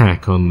an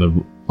attack on the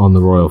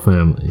royal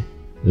family,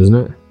 isn't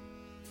it?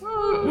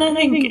 I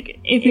think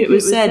if it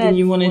was said and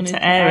you wanted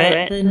to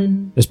air it,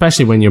 then...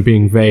 Especially when you're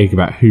being vague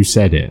about who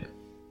said it.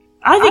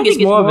 I think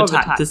it's more of an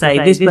attack to say,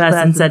 this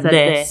person said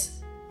this.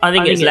 I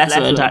think it's less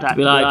of an attack to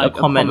be like, a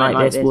comment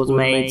like this was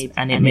made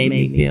and it made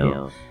me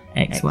feel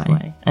X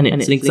way. And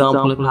it's an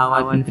example of how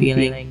I've been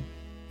feeling.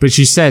 But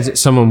she said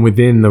someone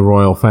within the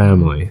royal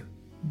family.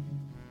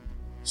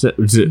 So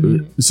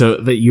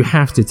that you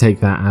have to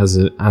take that as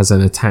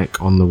an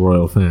attack on the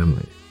royal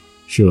family,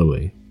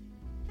 surely.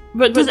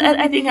 But does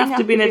everything have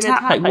to be an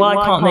attack? Like, why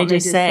can't they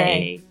just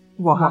say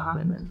what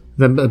happened?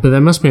 But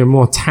there must be a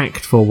more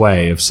tactful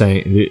way of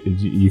saying.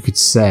 You could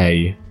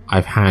say,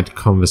 "I've had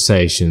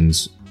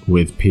conversations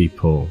with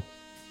people."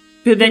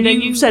 But then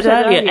you said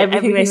earlier,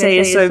 everything they say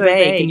is so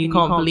vague, and you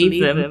can't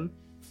believe them.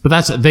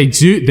 But they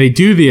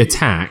do the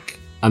attack,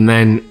 and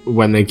then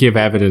when they give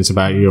evidence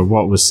about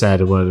what was said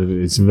or whether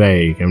it's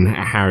vague, and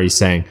Harry's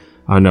saying,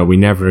 "Oh no, we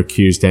never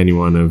accused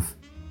anyone of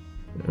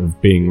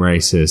being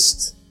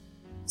racist."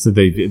 So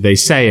they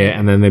say it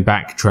and then they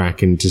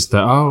backtrack and just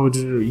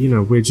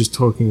we're just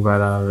talking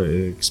about our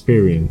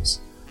experience.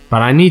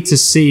 But I need to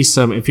see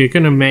if you're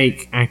going to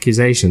make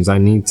accusations, I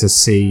need to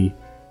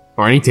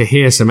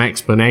hear some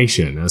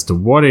explanation as to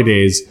what it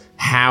is,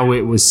 how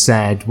it was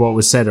said, what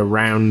was said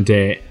around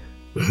it,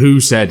 who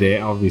said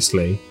it,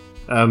 obviously.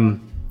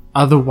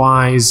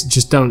 Otherwise,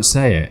 just don't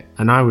say it.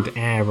 And I would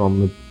err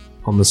on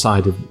the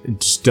side of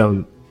just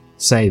don't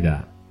say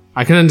that.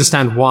 I can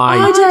understand why.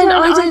 I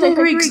don't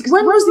agree.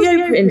 When was the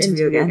Oprah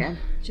interview again?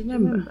 Do you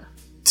remember?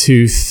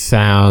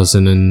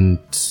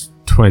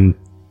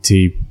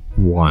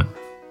 2021.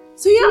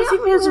 So yeah, I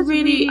think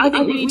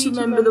we need to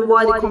remember the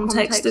wider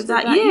context of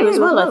that year as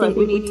well. I think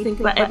we need to think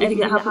about everything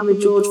that happened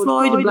with George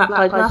Floyd and Black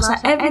Lives Matter,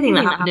 everything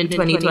that happened in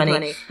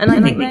 2020. And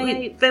I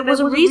think there was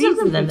a reason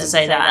for them to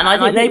say that. And I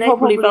think they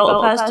probably felt a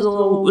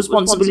personal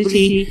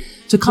responsibility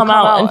to come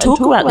out and talk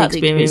about the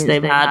experience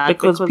they've had,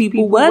 because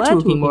people were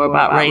talking more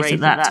about race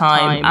at that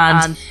time.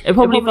 And it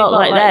probably felt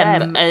like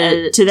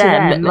to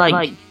them,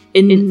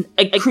 in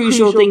a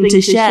crucial thing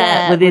to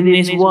share within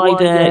this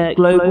wider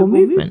global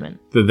movement.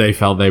 That they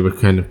felt they were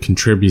kind of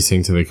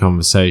contributing to the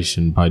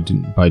conversation by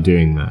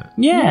doing that.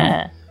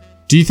 Yeah.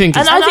 Do you think?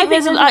 And I think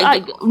there's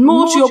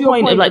more to your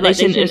point of they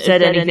shouldn't have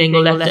said anything or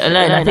left it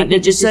alone. I think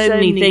there's just so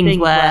many things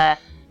where,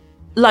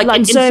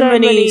 in so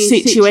many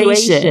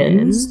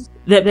situations,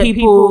 that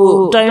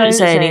people don't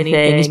say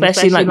anything,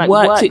 especially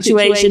work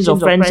situations or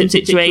friendship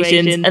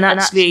situations, and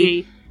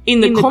actually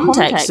in the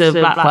context of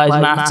Black Lives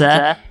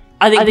Matter,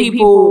 I think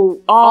people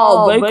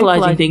are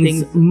vocalising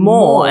things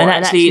more, and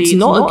actually it's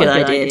not a good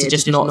idea to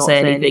just not say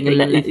anything and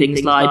let things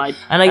slide.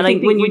 And I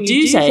think when you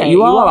do say it,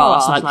 you are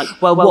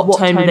asked, what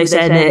tone did they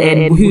say it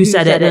in, who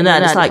said it, and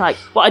then it's I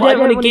don't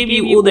want to give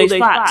you all those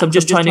facts, I'm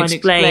just trying to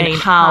explain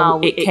how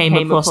it came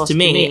across to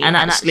me, and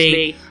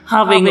actually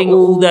having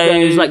all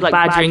those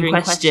badgering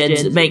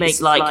questions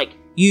makes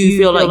you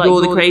feel like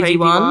you're the crazy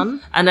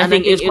one. And I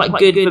think it's quite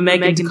good for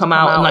Meghan to come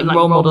out and like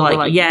role model,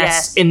 like,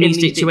 yes, in these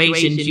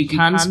situations you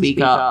can speak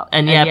up,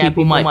 and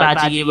people might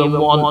badger you and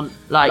want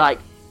like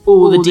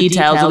all the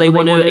details, or they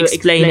want to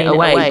explain it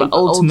away, but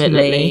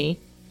ultimately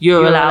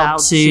you're allowed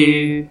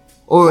to,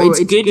 or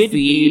it's good for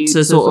you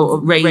to sort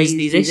of raise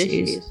these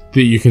issues.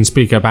 That you can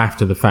speak up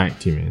after the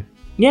fact, you mean?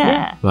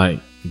 Yeah. Like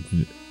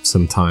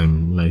some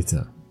time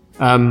later.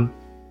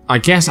 I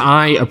guess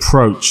I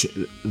approach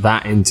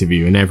that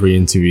interview and every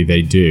interview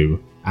they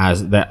do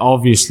as they're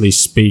obviously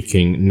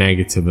speaking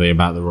negatively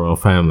about the royal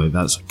family.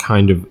 That's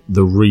kind of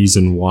the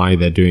reason why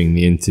they're doing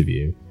the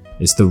interview.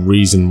 It's the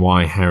reason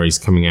why Harry's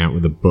coming out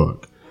with a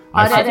book.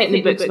 I don't think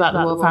the book's about the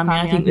royal family.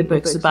 I think the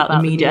book's about the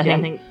media.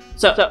 I think.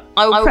 So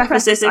I will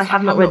preface this. I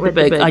have not read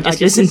the book. I just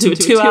listened to a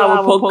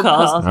 2-hour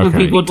podcast with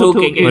people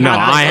talking. Well, no,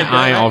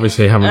 I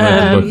obviously haven't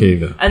read the book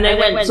either. And they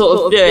went sort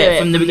of through it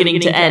from the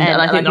beginning to end.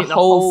 And I think the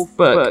whole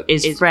book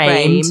is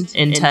framed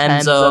in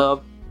terms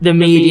of the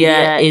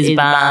media is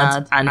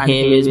bad and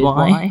here is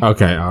why.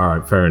 Okay, all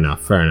right, fair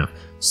enough.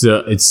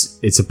 So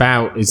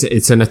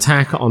it's an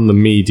attack on the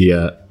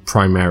media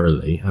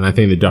primarily, and I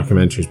think the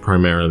documentary is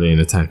primarily an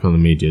attack on the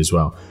media as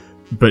well.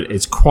 But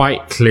it's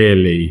quite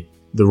clearly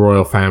the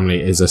royal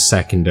family is a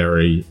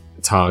secondary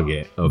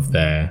target of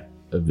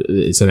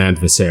it's an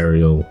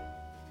adversarial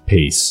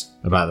piece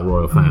about the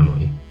royal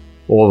family.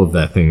 All of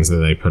their things that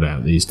they put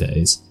out these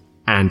days.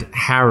 And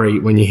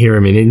Harry, when you hear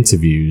him in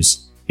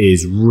interviews,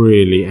 is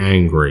really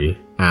angry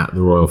at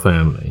the royal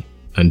family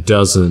and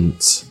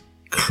doesn't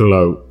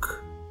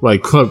cloak... Well, he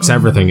cloaks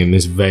everything in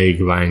this vague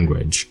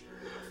language,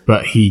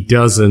 but he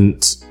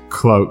doesn't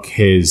cloak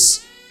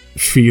his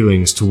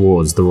feelings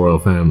towards the royal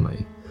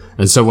family.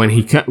 And so when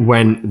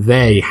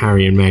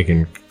Harry and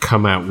Meghan,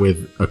 come out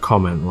with a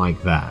comment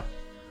like that,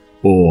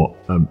 or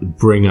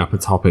bring up a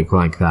topic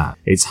like that,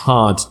 it's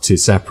hard to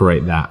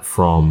separate that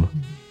from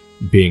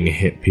being a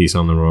hit piece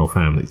on the royal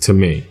family, to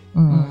me.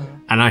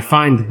 And I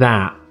find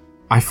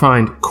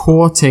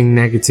courting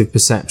negative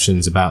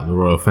perceptions about the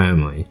royal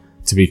family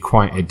to be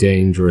quite a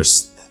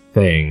dangerous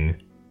thing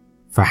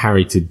for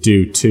Harry to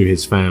do to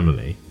his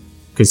family,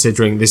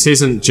 considering this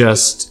isn't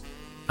just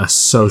a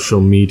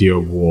social media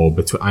war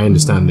between... I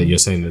understand that you're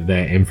saying that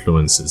they're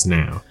influencers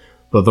now,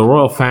 but the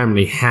royal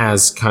family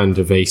has kind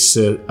of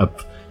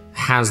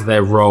has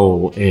their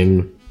role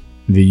in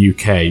the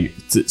UK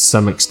to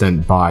some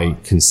extent by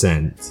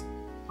consent,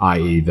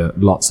 i.e.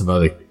 that lots of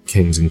other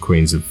kings and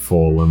queens have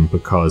fallen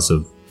because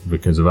of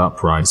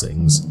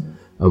uprisings,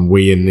 and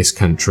we in this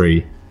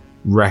country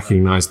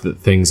recognise that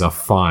things are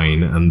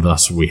fine, and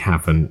thus we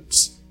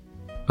haven't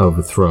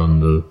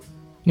overthrown the...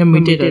 And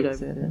we did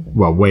it.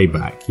 Well, way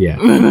back, yeah.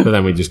 But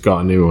then we just got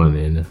a new one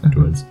in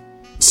afterwards.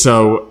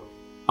 So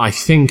I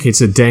think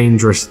it's a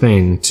dangerous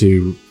thing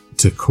to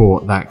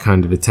court that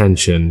kind of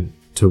attention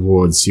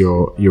towards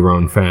your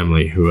own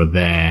family, who are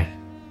there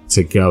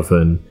to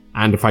govern.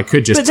 And if I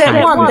could just... But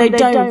then one, they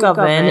don't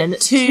govern.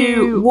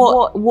 Two,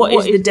 what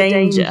is the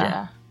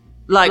danger?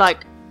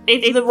 Like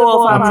if the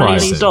royal family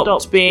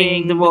stopped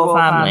being the royal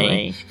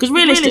family, because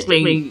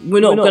realistically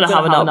we're not going to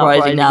have an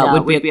uprising now.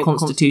 It would be a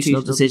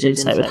constitutional decision,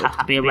 so it would have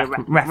to be a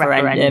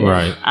referendum,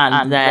 right.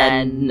 And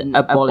then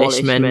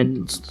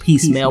abolishment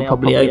piecemeal,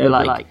 probably over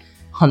like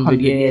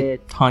 100-year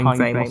time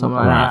frame or something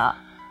like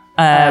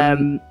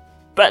that.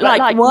 But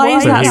why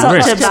is that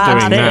such a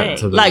bad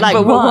thing?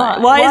 But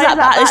why is that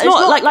bad? It's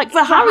not like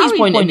for Harry's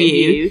point of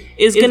view,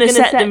 is going to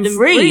set them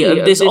free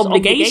of this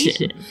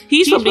obligation.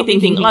 He's probably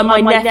thinking,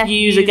 my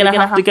nephews are going to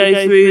have to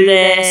go through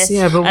this,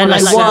 and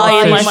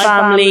why is my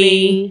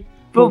family?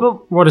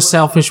 But what a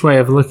selfish way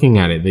of looking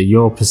at it, that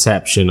your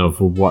perception of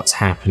what's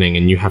happening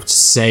and you have to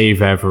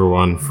save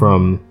everyone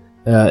from...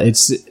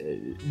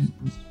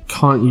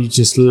 can't you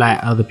just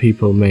let other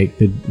people make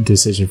the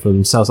decision for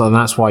themselves? And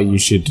that's why you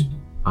should...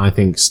 I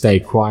think stay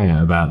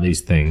quiet about these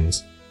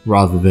things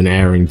rather than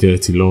airing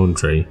dirty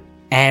laundry.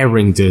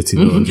 Airing dirty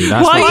laundry.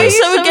 That's why are you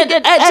so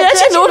against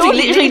dirty laundry?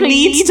 Literally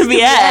needs to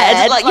be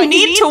aired. You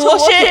need to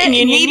wash it and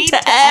you need to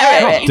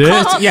air it.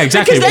 Dirty. Yeah,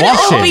 exactly. Because then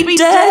wash it will be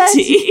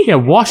dirty. Yeah,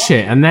 wash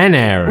it and then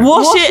air it.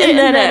 Wash it and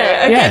then air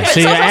it. Okay, yeah, so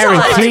you're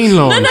airing clean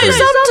laundry. No,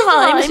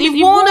 sometimes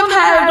you've worn a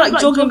pair of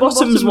jogging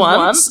bottoms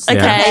once.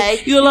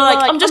 Okay, you're like,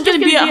 I'm just going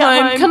to be at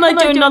home. Can I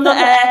do another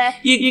air?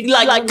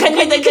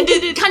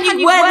 Can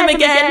you wear them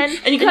again?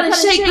 And you kind of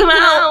shake them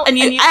out and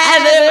you air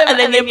them and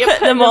then you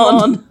put them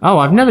on. Oh,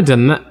 I've never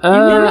done that.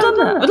 You've never done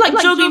that?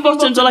 With jogging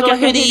bottoms or a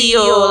hoodie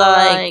or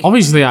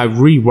Obviously, I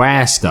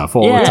re-wear stuff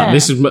all the time.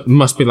 This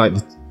must be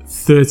the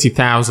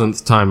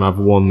 30,000th time I've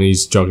worn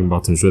these jogging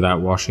bottoms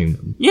without washing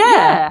them.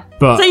 Yeah.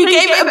 But so you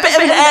gave it a bit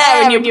of an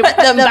air and you put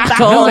them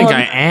back on. I don't think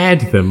I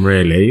aired them,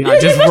 really. I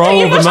just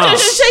rolled them up. You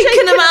must have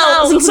shaken them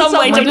out in some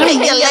way to put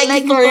your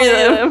leg through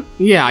them.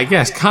 Yeah, I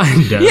guess,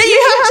 kind of. Yeah, you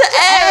have to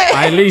air it.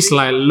 I at least,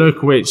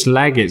 look which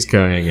leg it's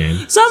going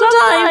in.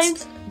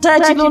 Sometimes...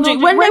 Dirty laundry.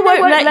 When they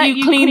won't let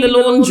you clean the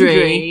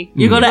laundry,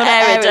 you've got to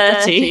air it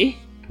dirty.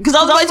 Because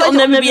otherwise it'll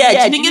never be aired.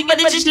 Do you think it's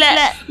better just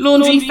let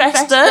laundry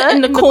fester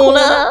in the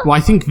corner? Well,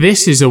 I think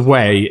this is a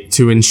way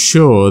to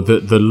ensure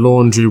that the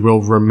laundry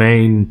will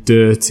remain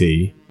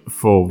dirty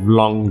for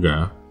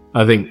longer.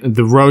 I think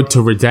the road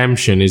to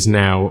redemption is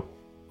now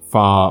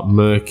far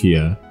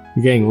murkier.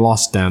 You're getting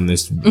lost down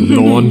this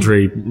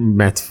laundry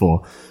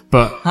metaphor.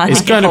 But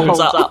it's got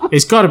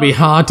to be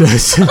harder.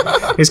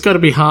 It's got to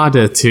be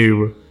harder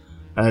to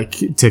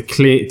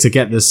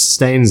get the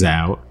stains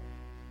out,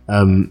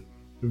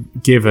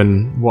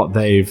 given what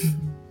they've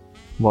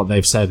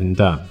said and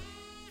done.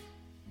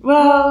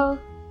 Well,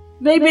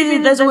 maybe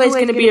there's always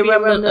going to be a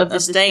remnant of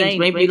the stains.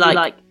 Maybe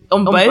like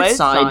on both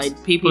sides,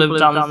 people have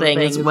done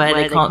things where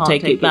they can't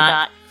take it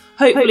back.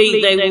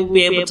 Hopefully, they will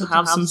be able to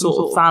have some sort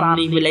of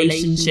family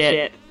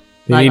relationship.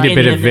 They need a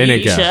bit of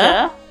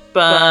vinegar,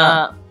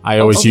 but. I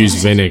always use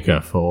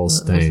vinegar for all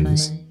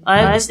stains. I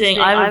have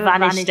a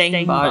vanished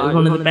stain bar. It was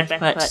one of the best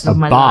purchases of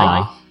my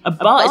life. A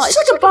bar? It's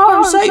just like a bar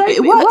of soap.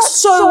 It works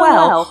so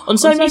well on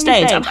so many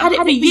stains. I've had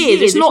it for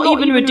years. It's not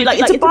even ridiculous.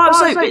 Like, it's a bar of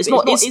soap, but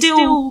it's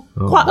still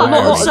quite a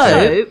lot of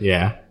soap.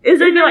 Yeah. It's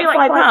only like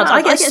 £5.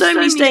 I get so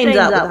many stains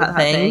out with that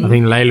thing. I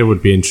think Layla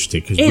would be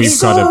interested because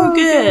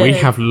we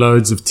have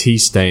loads of tea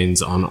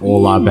stains on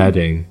all our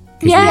bedding.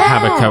 Because we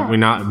have a cup.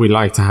 We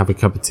like to have a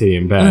cup of tea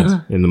in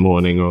bed in the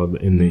morning or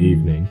in the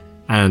evening.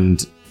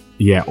 And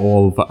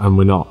and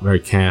we're not very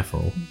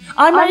careful.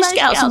 I managed to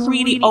get out some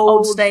really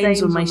old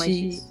stains on my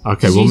sheets.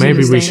 Okay, well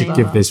maybe we should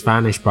give this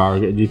Vanish bar.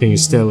 Do you think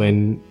it's still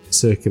in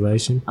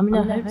circulation? I mean,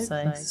 I hope so.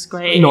 It's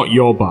great. Not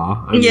your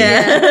bar. I mean, we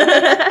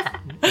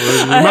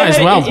might as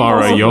well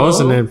borrow yours,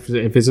 and if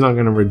it's not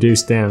going to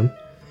reduce down.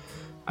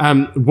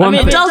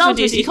 It does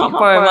reduce. You can't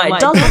borrow mine. It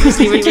does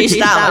obviously reduce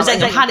down. It's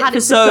like I've had it for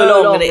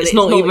so long that it's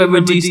not even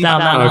reduced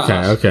down that much.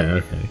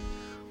 Okay.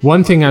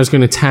 One thing I was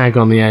going to tag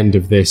on the end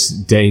of this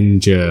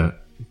danger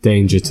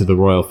to the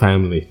royal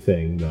family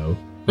thing, though.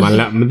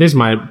 This is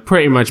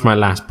pretty much my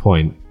last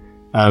point.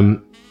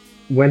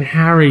 When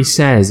Harry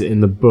says in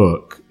the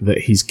book that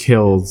he's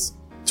killed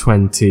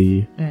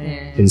 20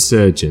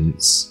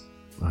 insurgents,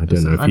 I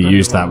don't know if he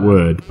used that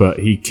word, but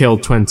he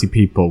killed 20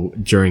 people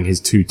during his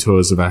 2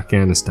 tours of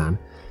Afghanistan.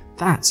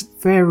 That's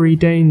very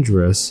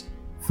dangerous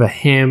for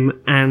him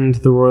and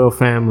the royal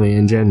family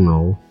in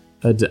general,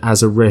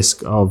 as a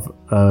risk of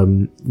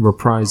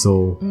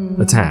reprisal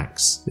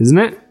attacks, isn't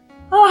it?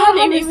 Oh, I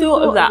hadn't even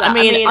thought of that. I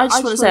mean, I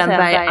just want to say I'm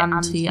very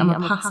I'm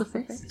a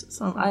pacifist.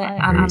 So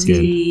I'm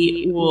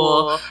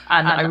anti-war,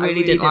 and I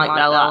really didn't like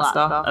all that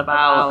stuff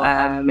about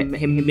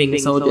him being a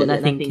soldier, and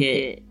I think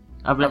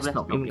let's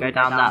not even go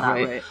down that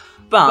route.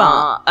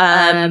 But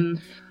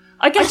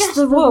I guess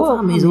the royal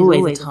family is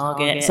always a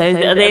target. So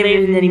are they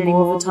really any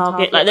more of a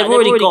target? Like, they've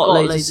already got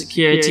loads of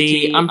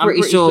security. I'm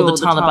pretty sure the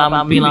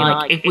Taliban would be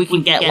like, if we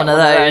can get one of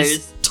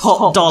those,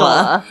 top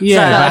dollar.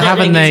 Yeah, but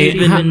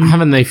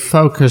haven't they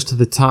focused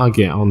the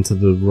target onto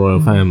the royal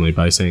family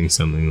by saying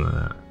something like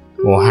that?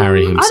 Or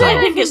Harry himself? I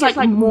don't think it's like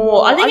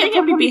more. I think it'd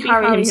probably be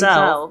Harry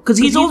himself, because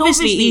he's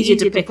obviously easier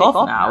to pick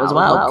off now as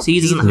well, because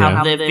he doesn't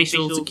have the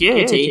official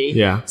security.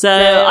 Yeah. So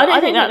I don't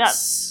think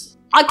that's.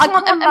 I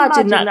can't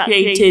imagine that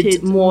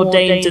created more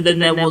danger than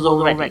there was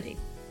already.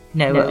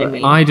 No, what I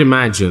mean. I'd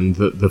imagine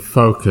that the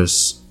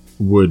focus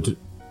would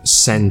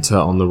centre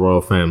on the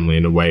royal family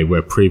in a way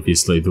where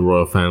previously the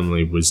royal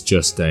family was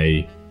just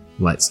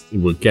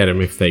we'll get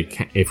them if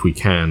we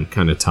can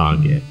kind of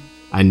target,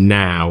 and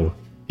now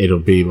it'll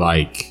be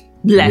like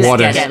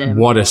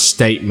what a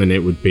statement it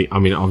would be. I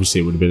mean,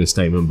 obviously it would have been a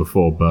statement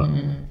before, but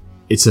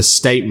it's a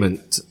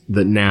statement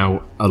that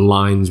now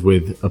aligns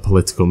with a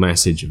political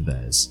message of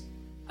theirs.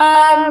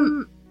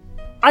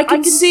 I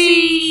can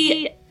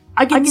see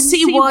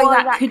why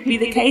that could be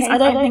the case. I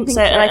don't think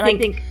so, and I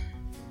think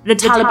the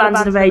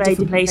Taliban's in a very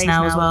different place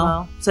now as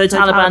well. So the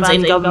Taliban's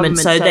in government,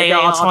 so they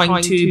are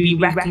trying to be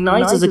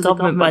recognised as a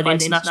government by the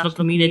international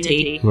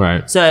community.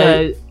 Right.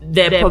 So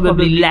they're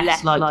probably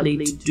less likely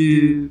to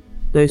do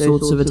those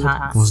sorts of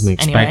attacks. Wasn't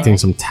expecting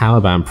some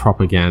Taliban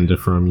propaganda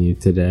from you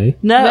today.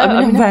 No,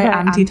 I'm very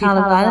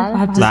anti-Taliban. I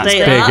have to That's say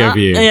big that. of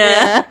you.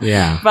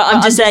 Yeah. But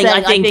I'm just saying,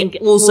 I think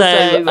also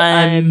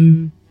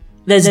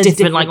there's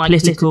different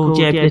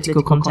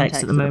geopolitical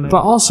context at the moment.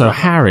 But also,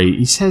 Harry,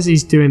 he says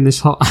he's doing this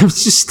whole... I'm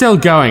just still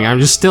going. I'm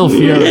just still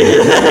furious.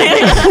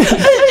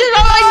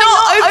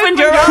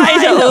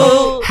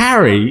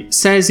 Harry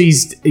says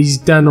he's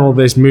done all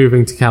this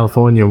moving to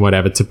California and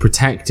whatever to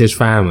protect his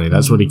family.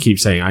 That's what he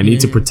keeps saying. I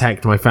need to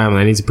protect my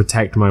family. I need to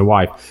protect my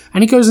wife.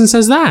 And he goes and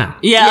says that.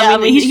 He's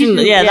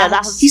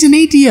an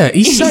idiot.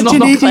 He's such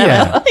an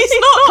idiot. He's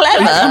not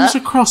clever. He comes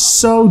across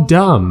so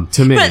dumb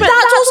to me. But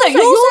that's also,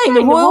 you're saying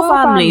the royal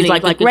family is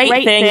like a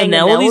great thing and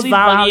they're all these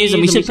values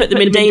and we should put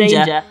them in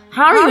danger.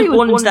 Harry was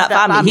born into that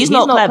family. He's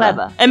not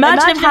clever.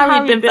 Imagine if Harry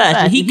had been first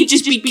and he could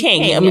just be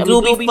king and we could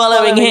all be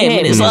following him.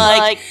 And it's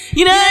like,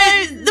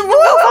 the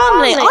royal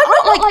family. I'm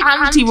not like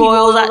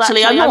anti-royals,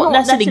 actually. I'm not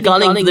necessarily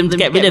gunning for them to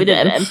get rid of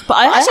them. But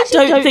I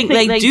actually don't think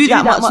they do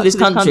that much for this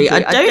country.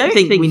 I don't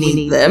think we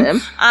need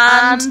them.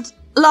 And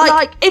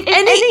Like, if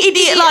any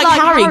idiot like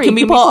Harry can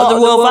be part of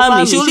the royal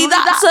family, surely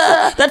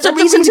that's a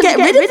reason to get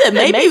rid of them.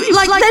 Maybe,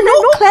 like, they're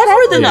not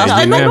cleverer than us.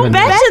 They're not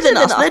better than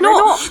us. They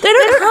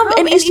don't have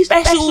any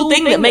special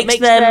thing that makes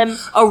them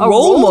a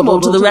role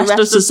model to the rest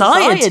of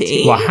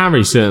society. Well,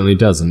 Harry certainly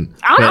doesn't.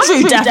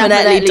 Andrew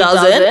definitely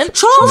doesn't.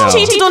 Charles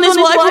cheated on his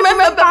wife.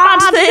 Remember, a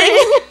bad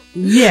thing.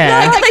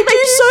 Yeah, like, they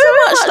do so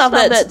much stuff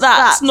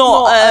that's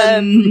not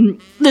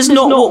that's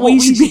not what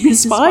we should be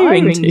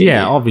aspiring to.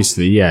 Yeah,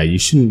 obviously, yeah, you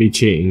shouldn't be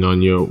cheating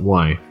on your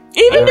wife.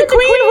 Even the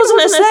Queen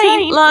wasn't a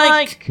saint.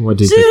 Like, what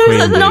did the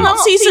Queen do?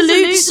 Nazi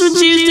salutes when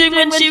she was doing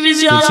when she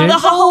was young. The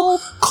whole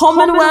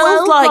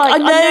Commonwealth. Like, I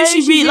know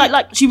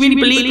she really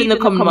believed in the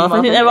Commonwealth. I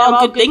think there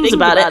are good things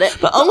about it,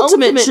 but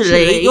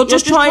ultimately, you're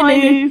just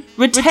trying to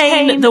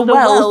retain the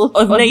wealth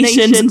of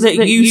nations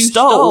that you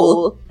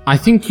stole. I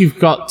think you've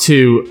got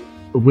to.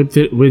 With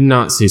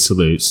Nazi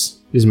salutes,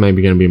 this is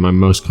maybe going to be my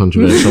most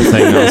controversial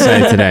thing I'll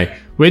say today.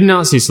 With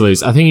Nazi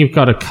salutes, I think you've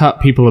got to cut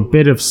people a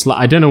bit of slack.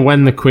 I don't know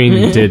when the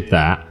Queen did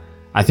that.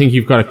 I think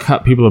you've got to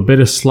cut people a bit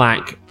of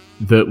slack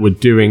that were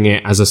doing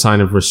it as a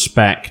sign of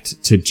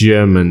respect to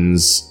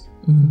Germans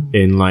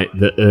in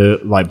the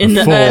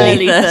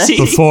early 30s.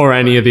 Before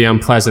any of the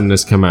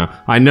unpleasantness come out.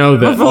 I know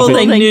that before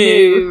they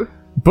knew.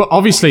 But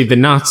obviously the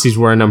Nazis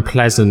were an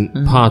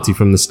unpleasant party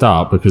from the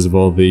start because of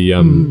all the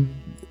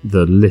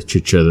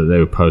literature that they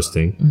were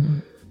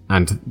posting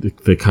and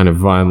the kind of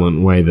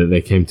violent way that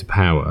they came to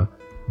power,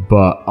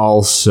 but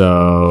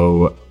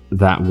also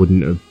that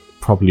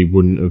probably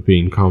wouldn't have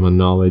been common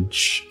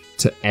knowledge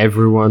to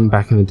everyone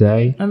back in the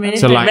day. I mean,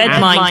 so if they read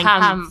Mein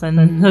Kampf, and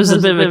there was a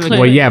bit of a clue.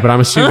 Well, yeah, but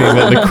I'm assuming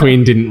that the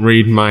Queen didn't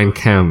read Mein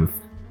Kampf.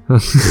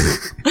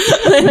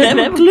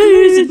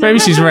 Maybe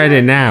she's read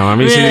it now. I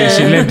mean,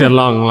 she lived a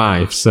long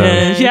life, so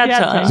she had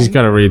time. She's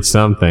got to read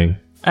something.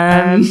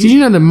 Did you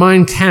know that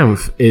Mein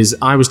Kampf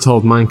I was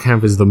told Mein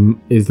Kampf is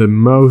the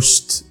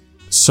most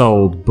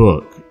sold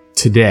book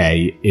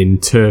today in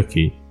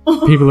Turkey.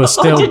 People are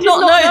still. I did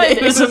not know that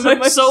it was the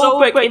most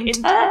sold book in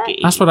Turkey.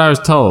 That's what I was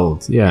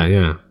told. Yeah.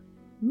 Okay.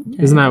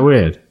 Isn't that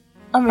weird?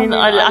 I mean,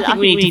 I think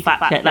we need to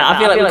fact check that. I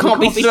feel like we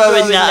can't be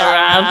throwing that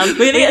around.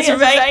 We're going to get some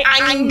very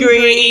angry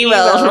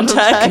emails from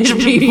Turkish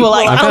people.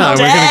 Like, how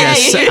dare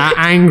you? We're going to get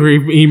angry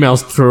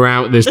emails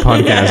throughout this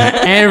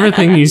podcast.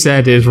 Everything you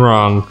said is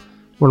wrong.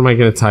 What am I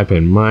going to type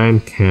in? Mein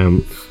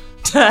Kampf.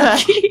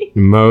 Turkey.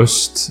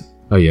 Most.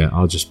 Oh yeah,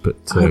 I'll just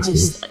put Turkey.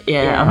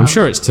 I'm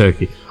sure it's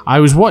Turkey. I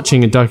was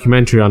watching a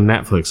documentary on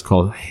Netflix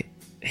called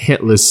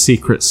Hitler's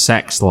Secret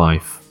Sex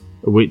Life,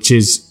 which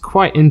is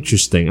quite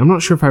interesting. I'm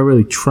not sure if I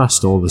really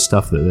trust all the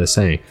stuff that they're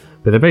saying,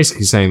 but they're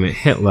basically saying that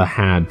Hitler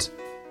had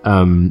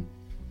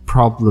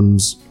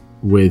problems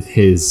with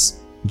his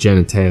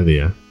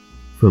genitalia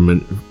from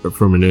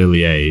an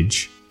early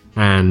age,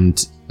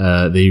 and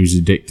that he was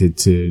addicted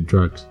to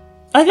drugs.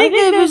 I think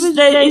there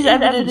is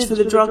evidence for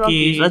the drug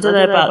use. I don't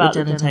know about the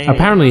genitalia.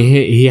 Apparently,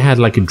 he had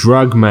like a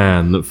drug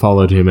man that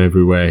followed him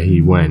everywhere he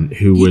went,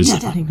 who was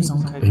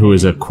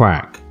a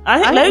quack. I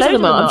think loads of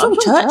them are. I'm sure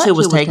Churchill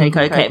was taking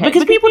cocaine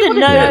because people didn't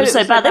know it was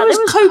so bad. There was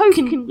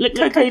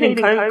cocaine and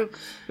coke.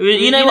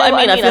 You know what I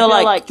mean? I feel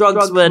like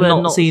drugs were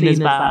not seen as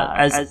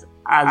bad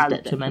as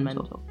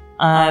detrimental.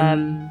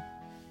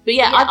 But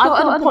yeah, I've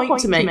got a point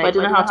to make, but I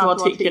don't know how to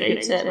articulate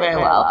it very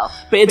well.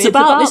 But it's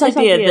about this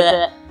idea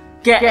that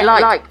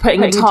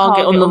putting a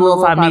target on the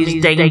royal family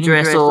is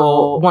dangerous,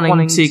 or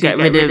wanting to get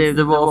rid of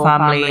the royal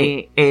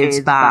family is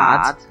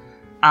bad,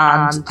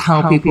 and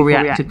how people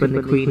reacted when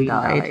the Queen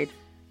died.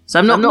 So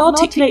I'm not going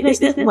to articulate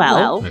this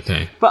well,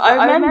 okay. But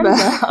I remember,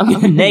 I'm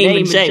going to name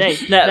and shame,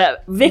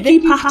 that Vicky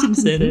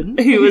Pattinson,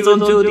 who was on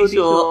Geordie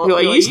Shore, who I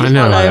used to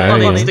follow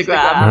on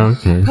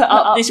Instagram, put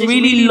up this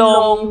really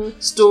long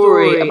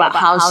story about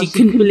how she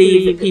couldn't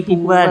believe that people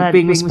weren't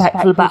being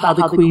respectful about how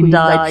the Queen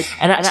died,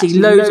 and actually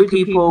loads of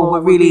people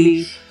were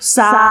really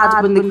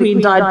sad when the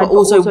Queen died, but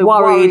also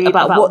worried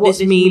about what this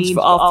means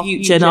for our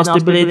future and our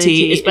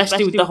stability,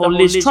 especially with the whole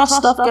Liz Truss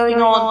stuff going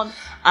on.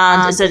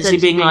 And essentially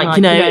being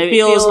like, it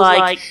feels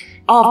like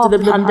after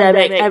the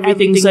pandemic,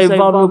 everything's so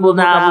vulnerable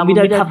now, and we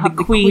don't have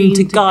the Queen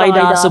to guide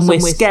us, and we're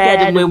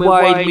scared and we're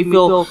worried, and we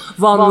feel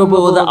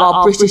vulnerable that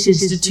our British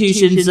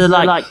institutions are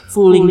like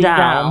falling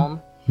down.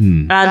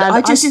 And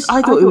I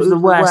thought it was the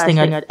worst thing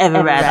I'd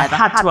ever read. I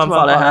had to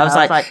unfollow her. I was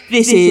like,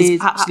 this is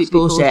absolute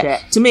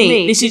bullshit. To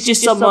me, this is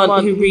just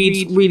someone who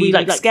reads really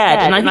scared.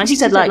 And I think she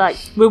said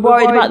we're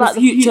worried about the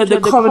future of the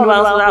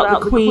Commonwealth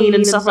without the Queen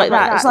and stuff like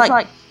that. It's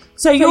like,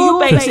 so you're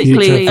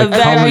basically a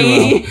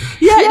very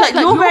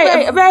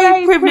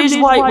privileged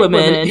white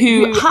woman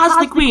who has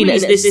the Queen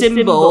as this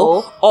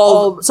symbol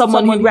of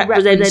someone who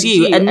represents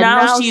you, and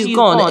now she's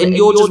gone and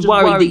you're just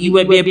worried that you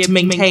won't be able to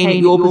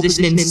maintain your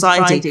position in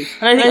society.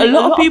 And I think a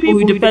lot of people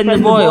who defend the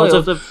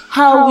royals of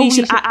how we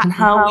should act and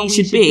how we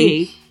should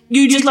be,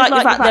 you just like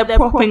the fact they're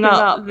propping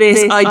up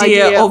this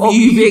idea of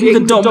you being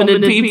the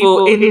dominant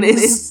people in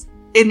this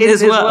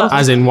world.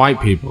 As in white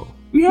people.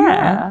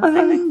 Yeah,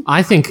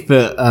 I think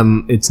that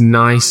it's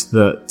nice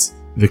that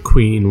the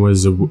Queen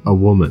was a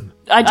woman.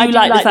 I do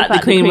like the fact the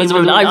Queen was a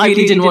woman. I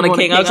really didn't want a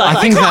king. I was like,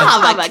 I can't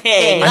have a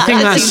king. I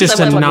think that's just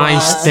a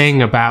nice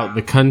thing about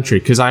the country,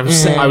 because I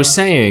was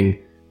saying,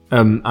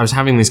 I was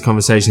having this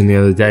conversation the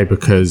other day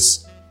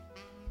because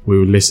we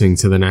were listening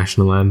to the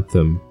national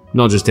anthem,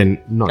 not just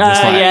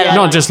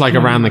like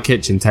around the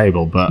kitchen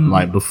table, but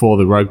like before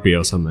the rugby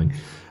or something.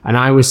 And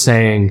I was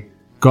saying,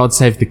 God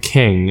Save the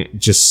King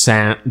just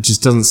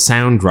doesn't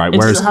sound right.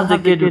 Whereas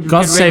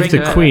God Save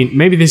the Queen,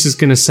 maybe this is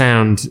going to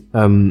sound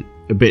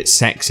a bit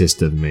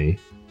sexist of me,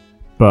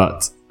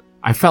 but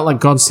I felt like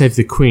God Save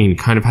the Queen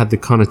kind of had the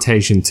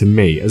connotation to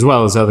me, as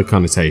well as other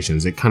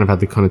connotations. It kind of had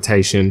the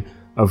connotation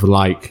of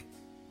like,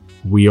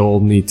 we all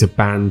need to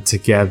band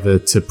together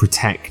to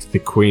protect the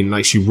Queen.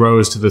 Like, she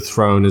rose to the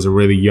throne as a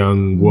really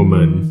young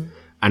woman,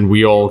 and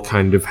we all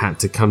kind of had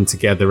to come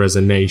together as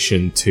a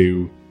nation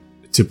to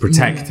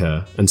protect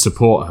her and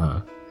support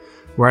her.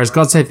 Whereas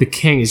God Save the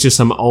King is just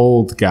some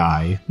old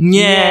guy.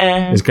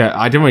 Yeah.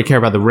 I don't really care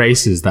about the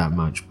races that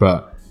much,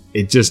 but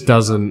it just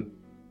doesn't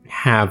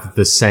have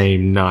the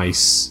same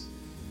nice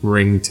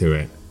ring to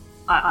it.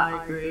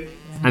 I agree.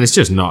 And it's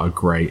just not a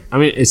great... I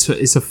mean, it's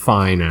a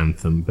fine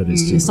anthem, but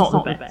it's just... It's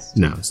not the best.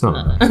 No, it's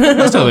not the best.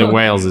 I still think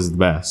Wales is the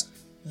best.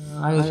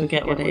 I always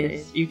forget what it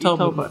is. You told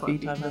me quite a few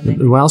times, I think.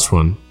 The Welsh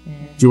one? Yeah.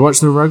 Do you watch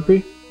the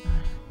rugby?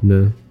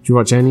 No. Do you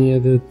watch any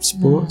of the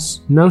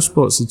sports? No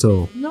sports at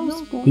all? No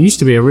sports. You used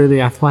to be a really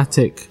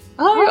athletic...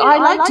 Oh, I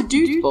like to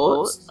do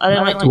sports. I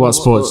don't like to What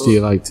sports do you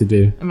like to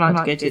do? I like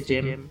to go to the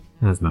gym.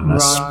 That's not a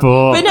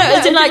sport. But no,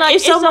 as in, like,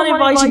 if someone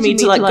invited me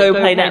to like go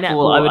play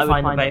netball, I would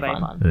find it very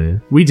fun. Oh, yeah.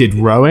 We did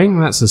rowing.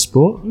 That's a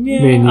sport.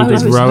 Yeah, me and you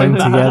did rowing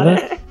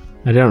together.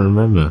 I don't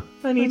remember.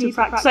 I need to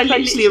practice. I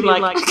literally am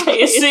like,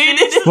 okay, as soon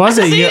as you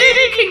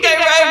can go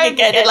rowing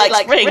again in like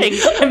spring,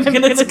 I'm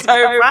going to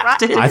go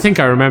practice. I think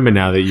I remember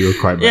now that you were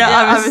quite bad. Yeah,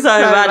 I was so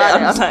bad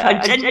at it.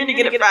 I'm genuinely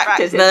going to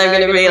practice, and then I'm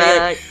going to be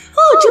like,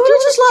 oh, do you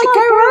want to just like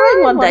go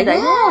rowing one day?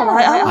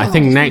 Yeah. I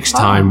think next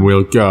time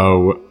we'll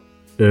go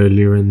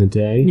earlier in the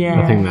day. Yeah.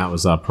 I think that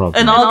was our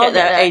problem. And I'll get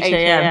there at 8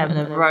 a.m. and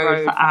then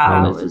row for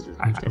hours.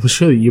 I'm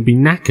sure you'll be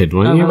knackered,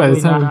 won't you, by the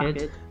time?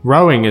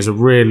 Rowing is a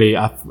really...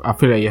 I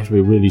feel like you have to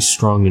be really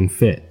strong and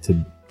fit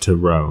to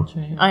row.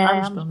 I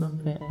am strong and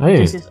fit. Oh, yeah.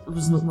 Just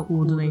was not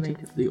coordinated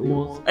with the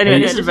oars. Anyway,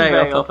 this is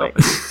very off topic.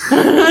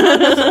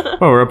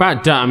 Well, we're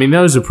about done. I mean,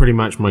 those are pretty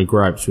much my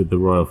gripes with the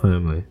royal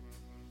family.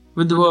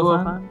 With the royal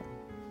family?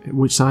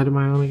 Which side am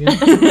I on again?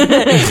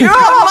 You're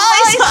on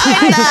my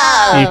side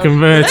now! You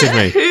converted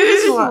me.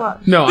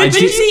 No, but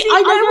you see,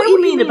 I know what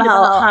you mean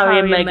about Harry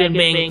and Meghan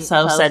being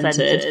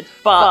self-centered,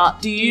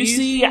 but do you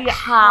see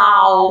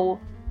how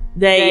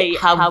they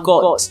have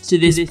got to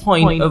this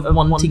point of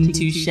wanting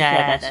to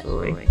share their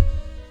story?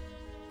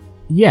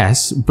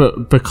 Yes,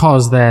 but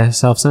because they're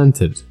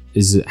self-centered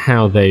is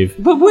how they've...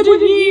 But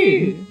wouldn't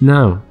you?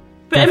 No.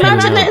 But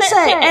imagine, let's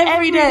say,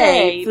 every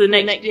day for the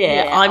next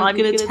year, I'm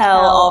going to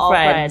tell our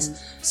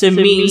friends some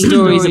mean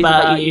stories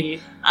about you.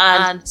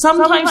 And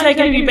sometimes they're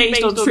going to be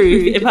based on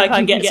truth if I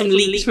can get some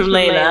leaks from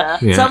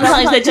Layla. Yeah.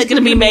 Sometimes they're just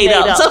going to be made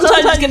up.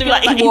 Sometimes it's going to be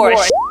like, he wore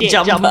a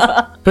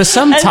jumper. But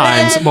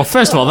sometimes, well,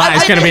 first of all, that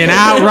is going to be an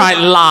outright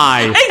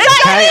lie.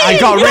 Exactly! Okay? I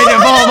got rid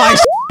of all my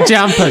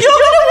jumpers. You're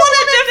going to want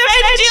to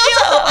defend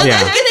yourself. And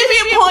there's going to be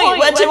a point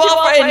where to our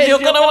friends,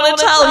 you're going to want to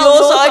tell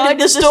your side of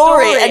the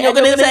story. And you're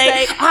going to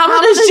say, how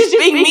does she's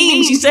being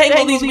mean? She's saying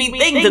all these mean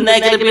things. And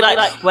they're going to be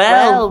like,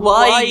 well,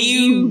 why are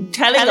you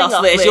telling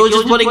us this? You're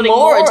just wanting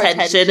more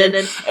attention.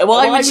 And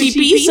why would she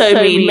be so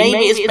mean? Maybe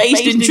it's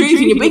based in truth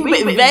and you're being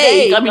a bit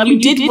vague. I mean, you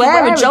did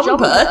wear a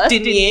jumper,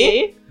 didn't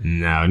you?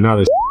 No, not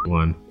a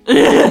one.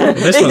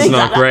 This one's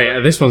not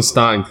great. This one's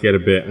starting to get a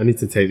bit... I need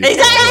to take these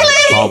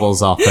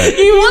bobbles off it.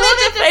 You want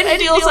to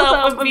defend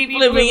yourself when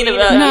people are mean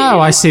about you. No,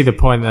 I see the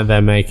point that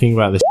they're making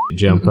about the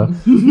jumper.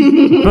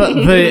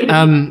 But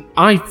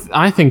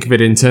I think of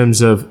it in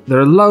terms of... There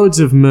are loads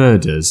of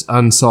murders,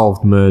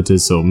 unsolved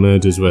murders, or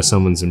murders where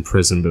someone's in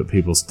prison but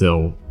people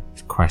still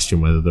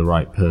question whether the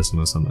right person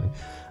or something.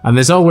 And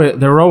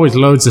there are always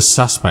loads of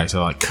suspects.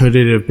 Like, could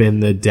it have been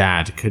the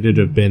dad? Could it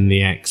have been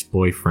the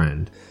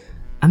ex-boyfriend?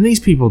 And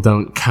these people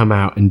don't come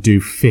out and do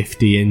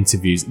 50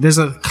 interviews. There's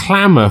a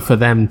clamour for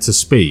them to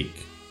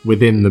speak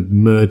within the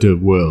murder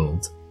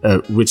world,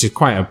 which is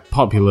quite a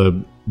popular,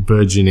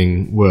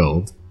 burgeoning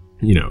world.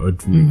 You know,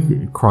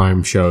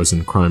 crime shows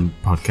and crime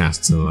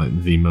podcasts are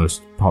like the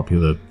most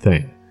popular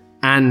thing.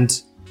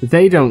 And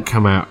they don't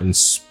come out and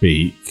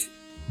speak.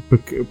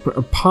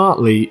 Part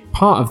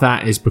of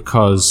that is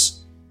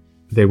because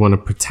they want to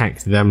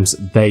protect them.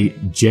 They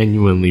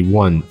genuinely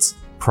want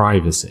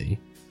privacy.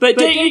 But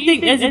don't you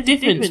think there's a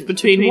difference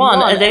between one,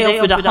 are they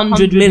offered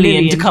 100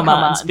 million to come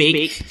out and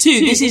speak? Two,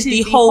 this is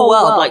the whole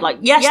world. Like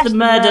yes, the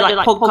murder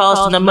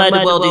podcast and the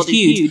murder world is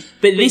huge,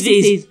 but this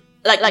is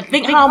like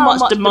think how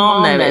much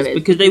demand there is,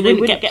 because they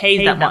wouldn't get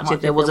paid that much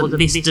if there wasn't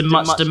this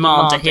much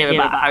demand to hear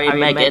about Harry and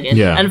Meghan.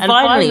 Yeah. And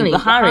finally, for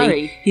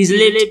Harry, he's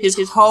lived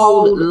his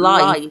whole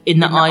life in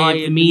the eye of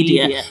the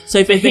media.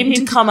 So for him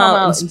to come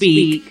out and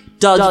speak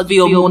does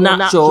feel more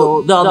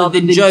natural rather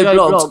than Joe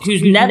Bloggs,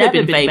 who's never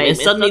been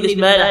famous. Suddenly this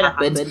murder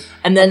happens,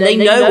 and then they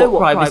know what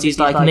privacy is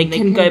like, and they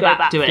can go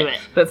back to it.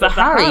 But for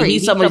Harry,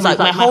 he's someone who's like,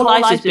 my whole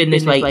life has been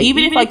this way.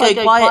 Even if I go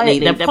quietly,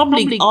 they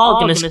probably are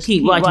going to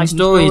keep writing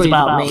stories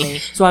about me,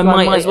 so I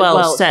might as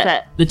well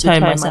set the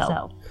tone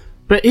myself.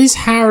 But is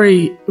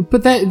Harry?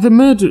 But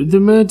the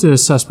murder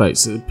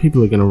suspects,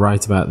 people are going to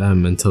write about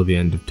them until the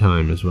end of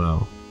time as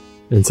well,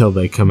 until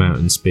they come out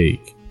and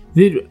speak.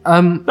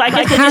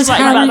 Has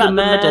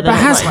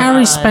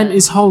Harry spent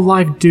his whole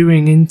life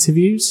doing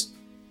interviews?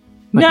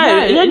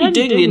 No, he only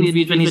did the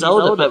interviews when he's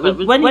older,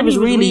 but when he was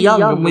really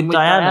young and with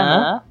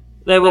Diana,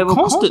 they were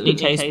constantly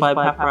chased by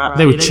paparazzi.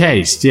 They were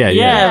chased,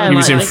 yeah. He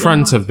was in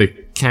front of the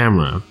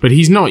camera, but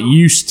he's not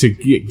used to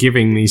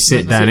giving these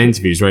sit-down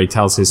interviews where he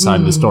tells his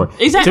side of the story.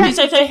 Exactly,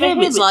 so for him,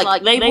 it's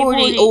like, they've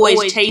already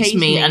always chased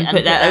me and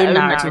put their own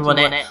narrative on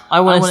it. I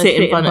want to sit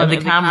in front of the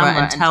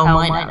camera and tell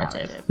my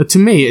narrative. But to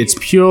me, it's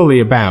purely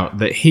about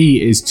that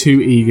he is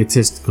too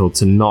egotistical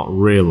to not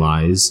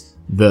realise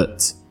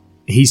that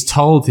he's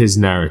told his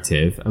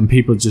narrative and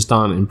people just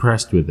aren't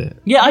impressed with it.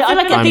 Yeah, I feel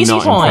like at this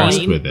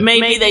point,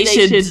 maybe they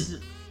should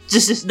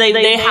just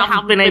they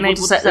haven't been able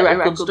to set the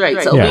record straight.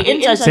 So it'll be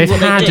interesting what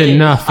they do.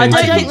 Enough I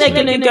don't think they're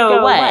going to go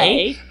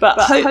away, but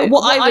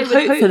what I would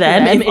hope for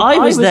them, if I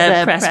was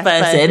their press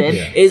person,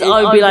 is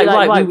I would be like,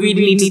 right, we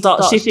really need to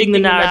start shifting the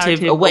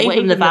narrative away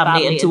from the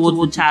family and towards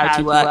the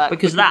charity work,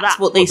 because that's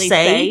what they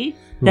say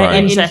they're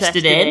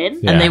interested in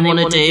and they want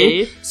to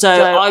do. So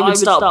I would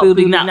start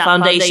building that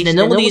foundation, and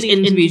all these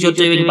interviews you're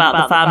doing about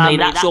the family,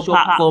 that's your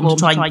platform to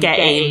try and get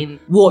in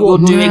what you're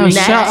doing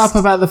next. Shut up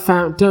about the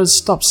family. Don't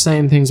stop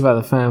saying things about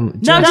the family.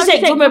 No, I'm just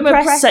saying from a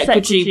press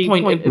secretary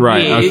point of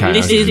view,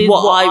 this is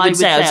what I would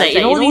say. I would say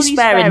in all these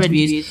spare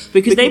interviews,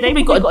 because they've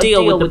probably got a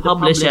deal with the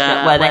publisher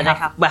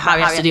where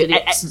Harry has to do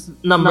X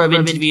number of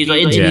interviews or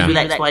interviews with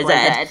X, Y,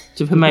 Z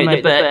to promote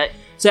the book.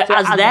 So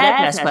as their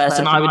press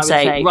person, I would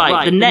say,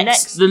 right,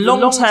 the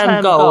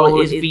long-term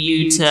goal is for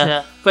you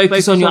to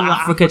focus on your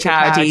Africa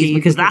charities,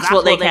 because that's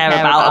what they care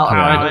about,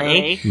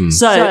 apparently.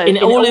 So in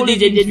all of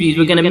these interviews,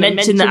 we're going to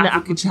mention the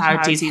Africa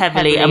charities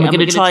heavily, and we're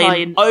going to try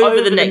and,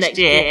 over the next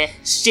year,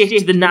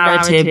 shift the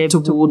narrative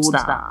towards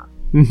that.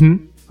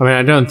 Mm-hmm.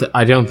 I mean,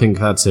 I don't think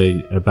that's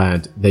a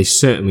bad. They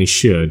certainly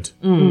should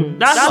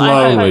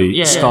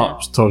slowly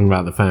stop talking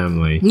about the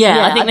family.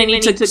 Yeah, I think they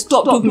need to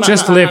stop talking about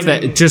just live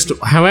that. Just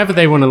however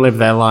they want to live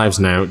their lives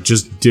now.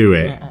 Just do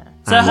it. Yeah.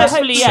 So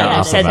hopefully,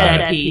 they've said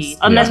their piece.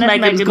 Unless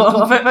Meghan's got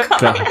a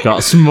book.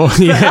 Got some more.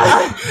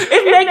 Yeah.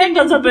 If Meghan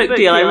does a book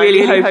deal, I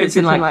really hope it's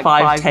in like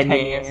 5-10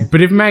 years.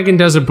 But if Meghan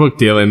does a book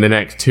deal in the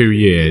next 2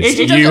 years,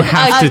 you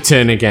have to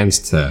turn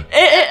against her.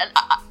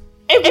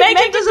 If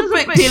Meghan does a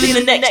book deal in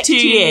the next 2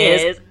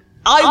 years,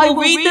 I will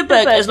read the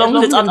book as long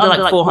as it's under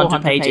like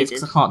 400 pages,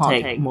 because I can't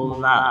take more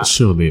than that.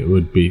 Surely it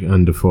would be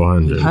under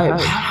 400.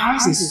 How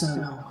is this so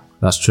long?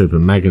 That's true, but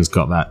Meghan's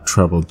got that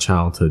troubled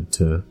childhood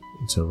to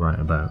write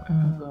about.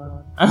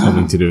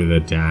 Something to do with her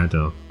dad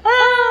or...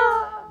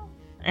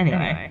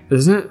 Anyway.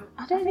 Isn't it?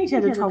 I don't think she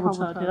had a troubled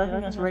childhood. I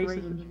think that's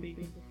racism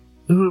speaking.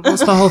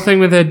 What's the whole thing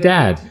with her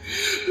dad?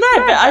 No,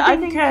 but I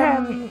think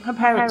her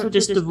parents were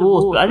just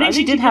divorced. But I think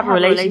she did have a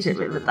relationship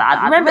with her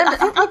dad. Remember, I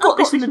think I got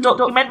this from the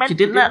documentary,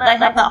 didn't they? They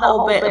had that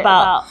whole bit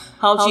about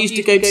how she used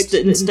to go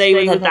and stay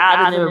with her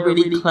dad, and they were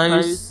really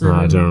close.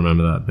 I don't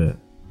remember that bit.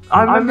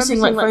 I remember seeing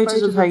like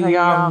photos of her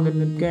young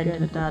and going to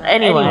her dad.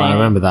 Anyway, I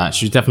remember that.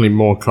 She was definitely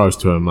more close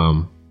to her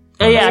mum.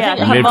 Oh yeah, I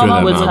think her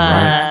mum was her,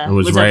 right? And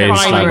was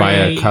raised like by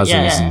her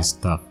cousins and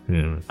stuff.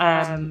 Yeah.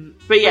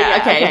 But yeah,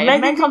 okay. If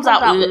Meghan comes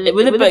out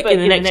with a book in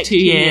the next 2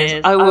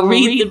 years, I will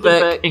read the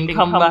book and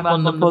come back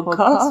on the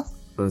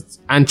podcast.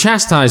 And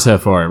chastise her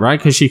for it, right?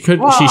 Because she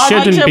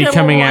shouldn't be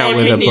coming out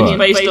with a book.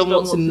 Based on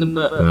what's in the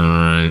book.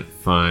 Alright,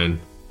 fine.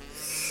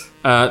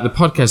 The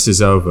podcast is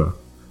over.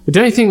 But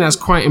don't you think that's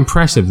quite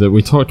impressive that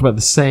we talked about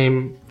the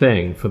same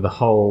thing for the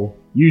whole...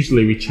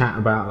 Usually we chat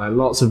about like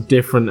lots of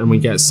different and we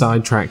get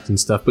sidetracked and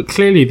stuff, but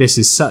clearly this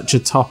is such a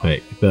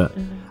topic that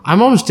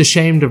I'm almost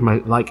ashamed of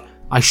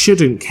I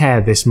shouldn't care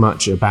this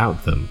much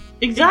about them.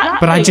 Exactly.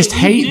 But I just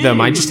hate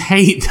them. I just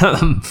hate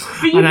them.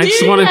 And I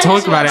just want to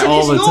talk about it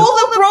all the time. You're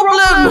the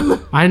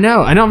problem. I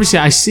know. And obviously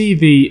I see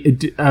the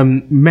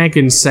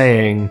Meghan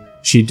saying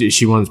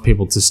she wants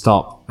people to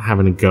stop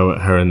having a go at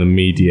her and the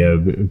media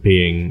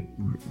being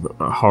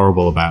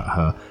horrible about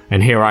her.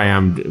 And here I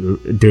am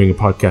doing a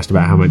podcast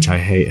about how much I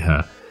hate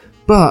her.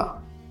 But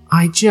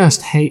I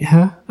just hate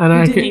her. And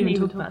I didn't even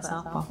talk about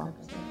South Park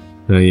episode.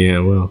 Oh yeah,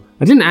 well,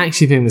 I didn't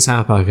actually think the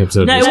South Park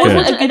episode was good. No, it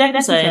wasn't a good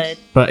episode.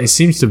 But it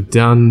seems to have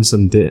done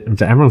some...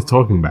 everyone's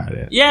talking about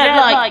it.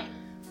 Yeah,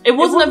 it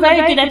wasn't a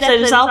very good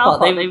episode of South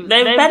Park. They were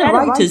better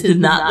writers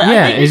than that.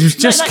 Yeah, it was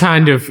just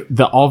kind of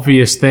the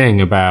obvious thing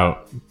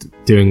about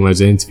doing loads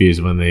of interviews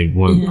when they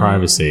want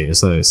privacy.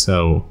 It's like,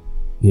 so...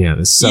 Yeah,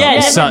 that's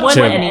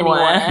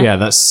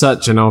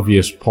such an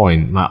obvious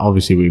point. Like,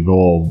 obviously, we've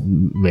all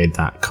made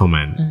that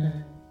comment.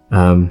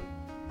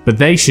 But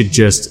they should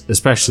just,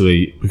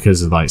 especially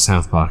because of like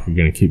South Park are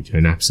going to keep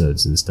doing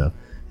episodes and stuff,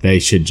 they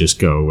should just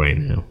go away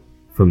now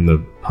from the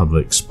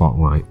public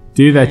spotlight.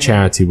 Do their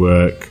charity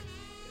work.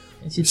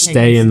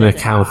 Stay in the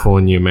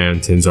California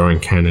mountains or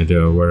in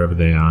Canada or wherever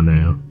they are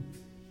now.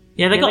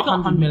 Yeah, they got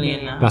 100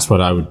 million now. That's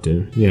what I would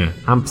do, yeah.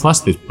 And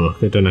plus this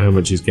book, I don't know how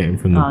much he's getting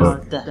from the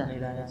book. Definitely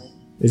that.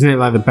 Isn't it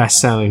like the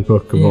best-selling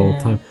book of all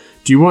time?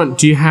 Do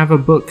you have a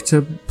book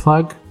to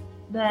plug?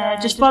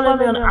 Just follow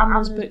me on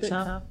Amazon's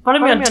bookshelf. Follow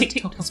me on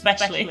TikTok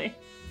especially.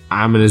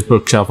 Amazon's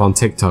bookshelf on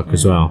TikTok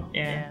as well.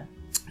 Yeah.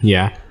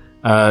 Yeah.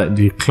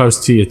 You're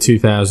close to your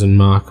 2,000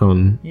 mark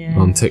on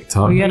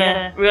TikTok. We're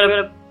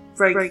gonna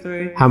break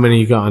through. How many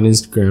you got on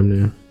Instagram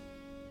now?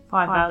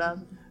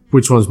 5,000.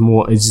 Which one's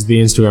more? Is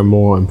the Instagram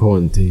more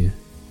important to you?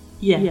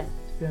 Yeah.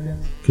 But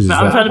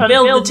I'm trying to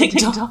build the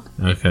TikTok.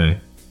 Okay.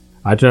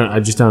 I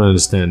just don't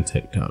understand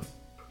TikTok.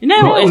 You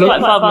know what? It's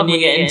quite fun when you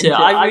get into it.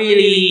 I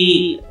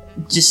really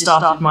just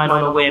started mine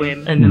on a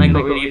whim, and then I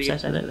got really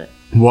obsessed with it.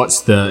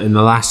 What's in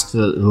the last,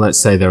 let's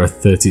say there are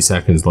 30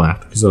 seconds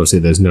left, because obviously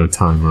there's no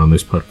timer on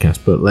this podcast,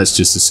 but let's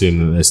just assume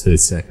that there's 30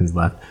 seconds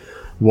left.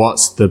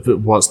 What's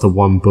the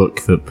one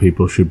book that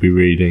people should be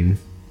reading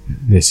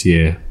this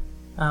year?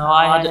 Oh,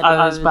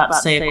 I was about to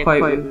say a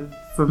quote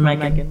from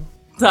Meghan.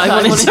 So I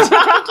wanted to...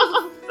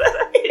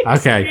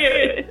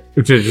 Okay.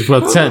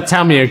 Well,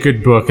 tell me a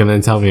good book and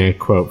then tell me a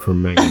quote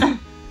from Meghan.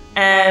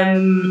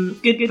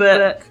 Good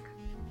book.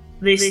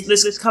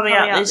 This is coming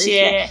out this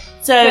year.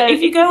 So if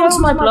you go onto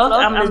my blog,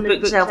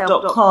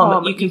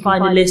 amazonsbookshelf.com, you can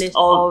find a list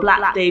of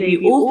Black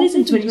debut authors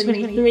in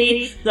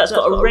 2023. That's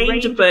got a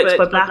range of books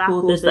by Black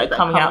authors that are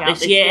coming out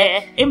this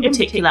year. In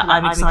particular,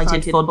 I'm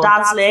excited for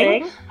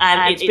Dazzling.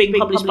 It's being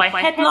published by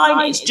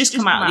Headline. It's just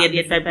come out at the end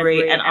of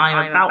February, and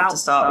I'm about to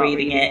start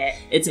reading it.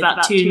 It's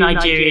about two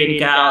Nigerian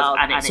girls,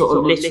 and it's sort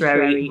of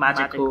literary,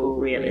 magical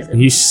realism.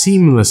 You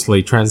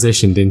seamlessly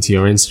transitioned into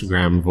your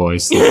Instagram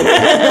voice.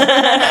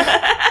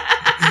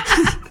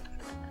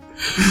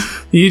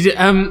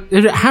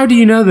 How do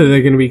you know that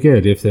they're going to be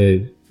good if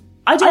they...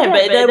 I don't,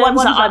 but they're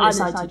ones that I'm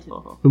excited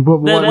for.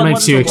 What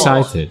makes you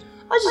excited?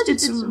 I just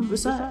did some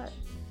research.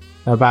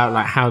 About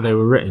like how they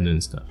were written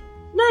and stuff?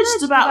 No,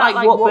 just about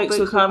like what books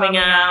were coming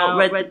out,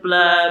 read the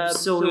blurbs,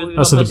 so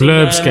the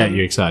blurbs get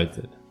you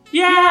excited?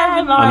 Yeah,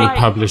 and the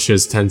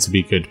publishers tend to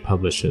be good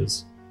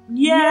publishers?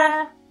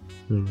 Yeah.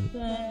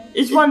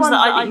 It's ones that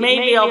I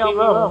maybe I'll be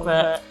wrong,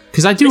 but...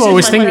 Because I do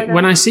always think,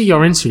 when I see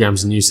your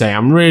Instagrams and you say,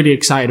 I'm really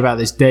excited about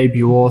this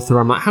debut author,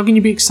 I'm like, how can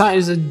you be excited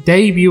as a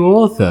debut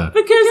author?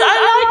 Because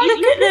I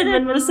look at them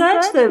and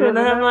research them, and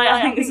then I'm like,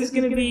 I think this is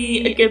going to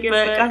be a good book.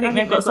 I think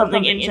they've got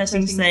something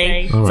interesting to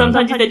say. Right.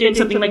 Sometimes if they're doing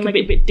something like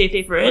a bit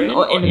different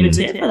or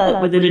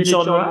innovative within a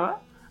genre.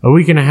 Are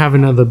we going to have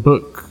another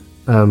book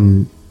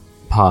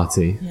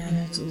party? Yeah, I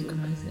have to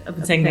organise it. I've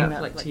been saying that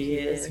for like 2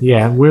 years.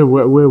 Yeah, we're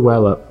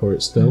well up for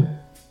it still.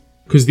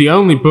 Because the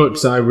only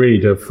books I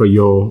read are for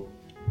your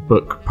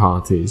book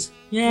parties.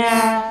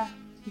 Yeah,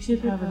 we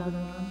should have another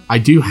one. I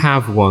do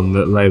have one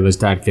that Layla's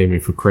dad gave me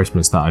for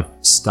Christmas that I've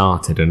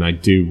started, and I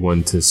do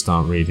want to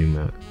start reading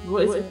that.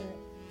 What is it?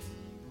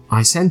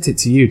 I sent it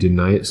to you, didn't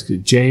I? It's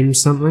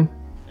James something?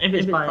 If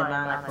it's by a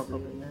man, I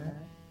probably know.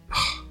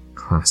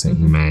 Classic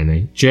man,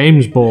 eh?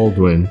 James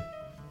Baldwin.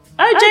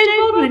 Oh, James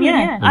Baldwin,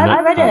 yeah.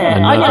 I read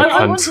it.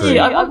 I want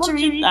to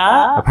read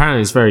that.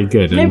 Apparently it's very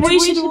good. Maybe we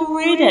should all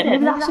read it.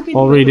 Maybe that should be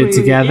all read it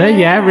together.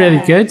 Yeah, really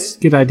good.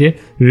 Good idea.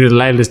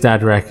 Layla's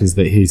dad reckons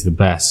that he's the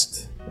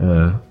best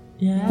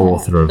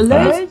author of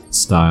that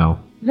style.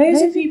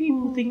 Loads of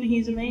people think that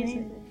he's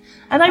amazing.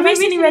 And I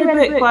recently read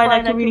a book by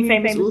like a really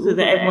famous author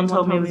that everyone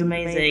told me was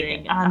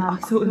amazing, and I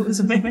thought it was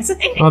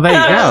amazing. Oh, there you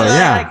go.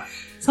 Yeah.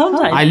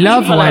 Sometimes I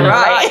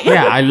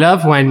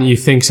love when you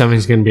think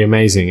something's going to be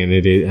amazing and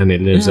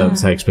it lives up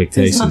to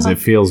expectations. It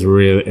feels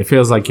real. It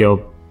feels like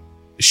you're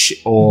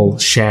all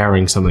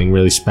sharing something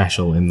really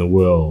special in the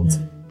world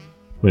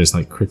when it's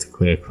like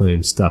critically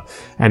acclaimed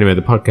stuff. Anyway,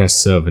 the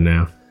podcast's over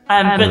now.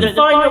 But the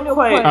final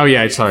quote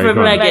from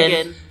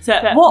Meghan. So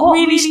what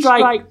really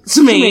strikes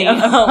me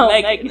about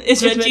Meghan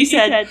is when she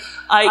said,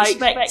 "I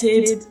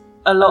expected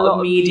a lot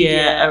of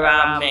media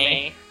around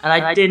me, and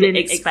I didn't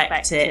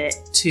expect it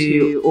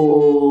to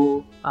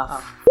all..."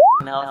 I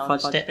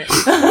fudged it.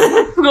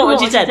 Not what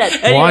she said.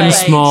 Anyway, one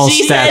small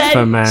step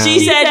for man. She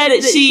said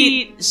that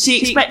she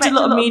expected a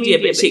lot of media,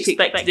 but she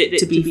expected it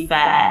to be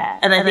fair.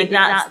 And I think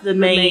that's the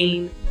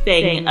main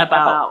thing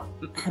about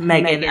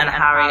Meghan and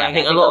Harry. I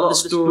think a lot of the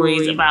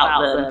stories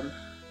about them,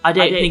 I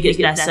don't think it's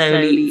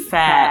necessarily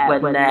fair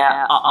when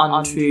there are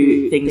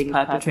untrue things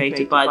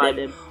perpetrated by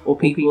them, or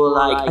people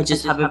I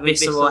just have a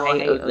visceral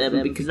hate of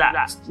them, because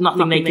that's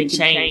nothing they can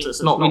change.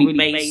 It's not really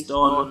based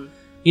on,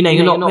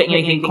 you're not putting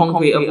anything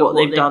concrete of what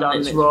they've done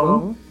that's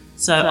wrong.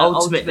 So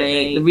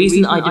ultimately, the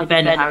reason I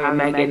defend Harry and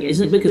Meghan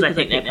isn't because I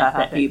think they're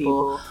perfect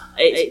people.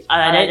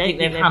 I don't think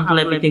they've handled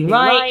everything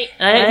right,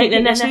 and I don't think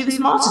they're necessarily the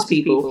smartest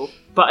people.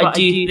 But I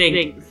do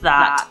think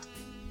that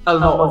a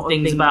lot of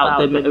things about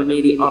them are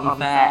really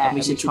unfair, and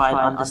we should try and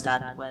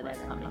understand where they're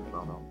coming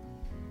from.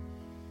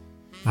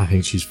 I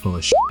think she's full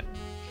of shit.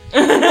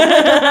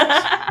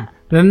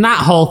 Then that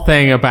whole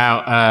thing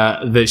about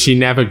that she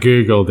never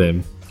Googled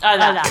him.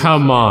 Oh,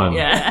 come on.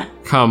 Yeah.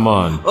 Come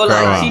on. Or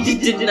like she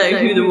just didn't know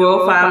who the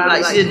royal family.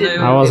 Like she didn't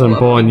know. I wasn't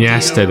born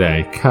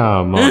yesterday.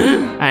 Come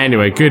on.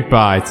 Anyway,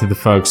 goodbye to the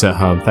folks at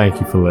home.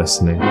 Thank you for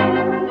listening. I'm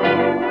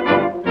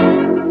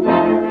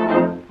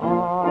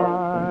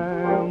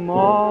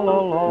all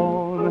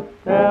alone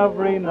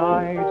every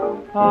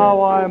night.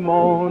 How I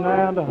moan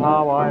and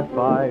how I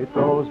fight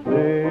those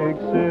big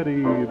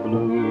city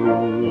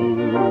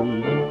blues.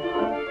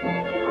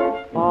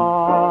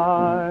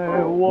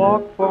 I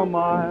walk for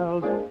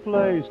miles,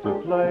 place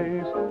to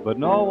place, but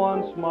no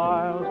one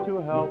smiles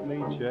to help me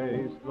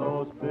chase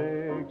those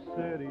big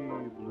city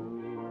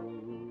blues.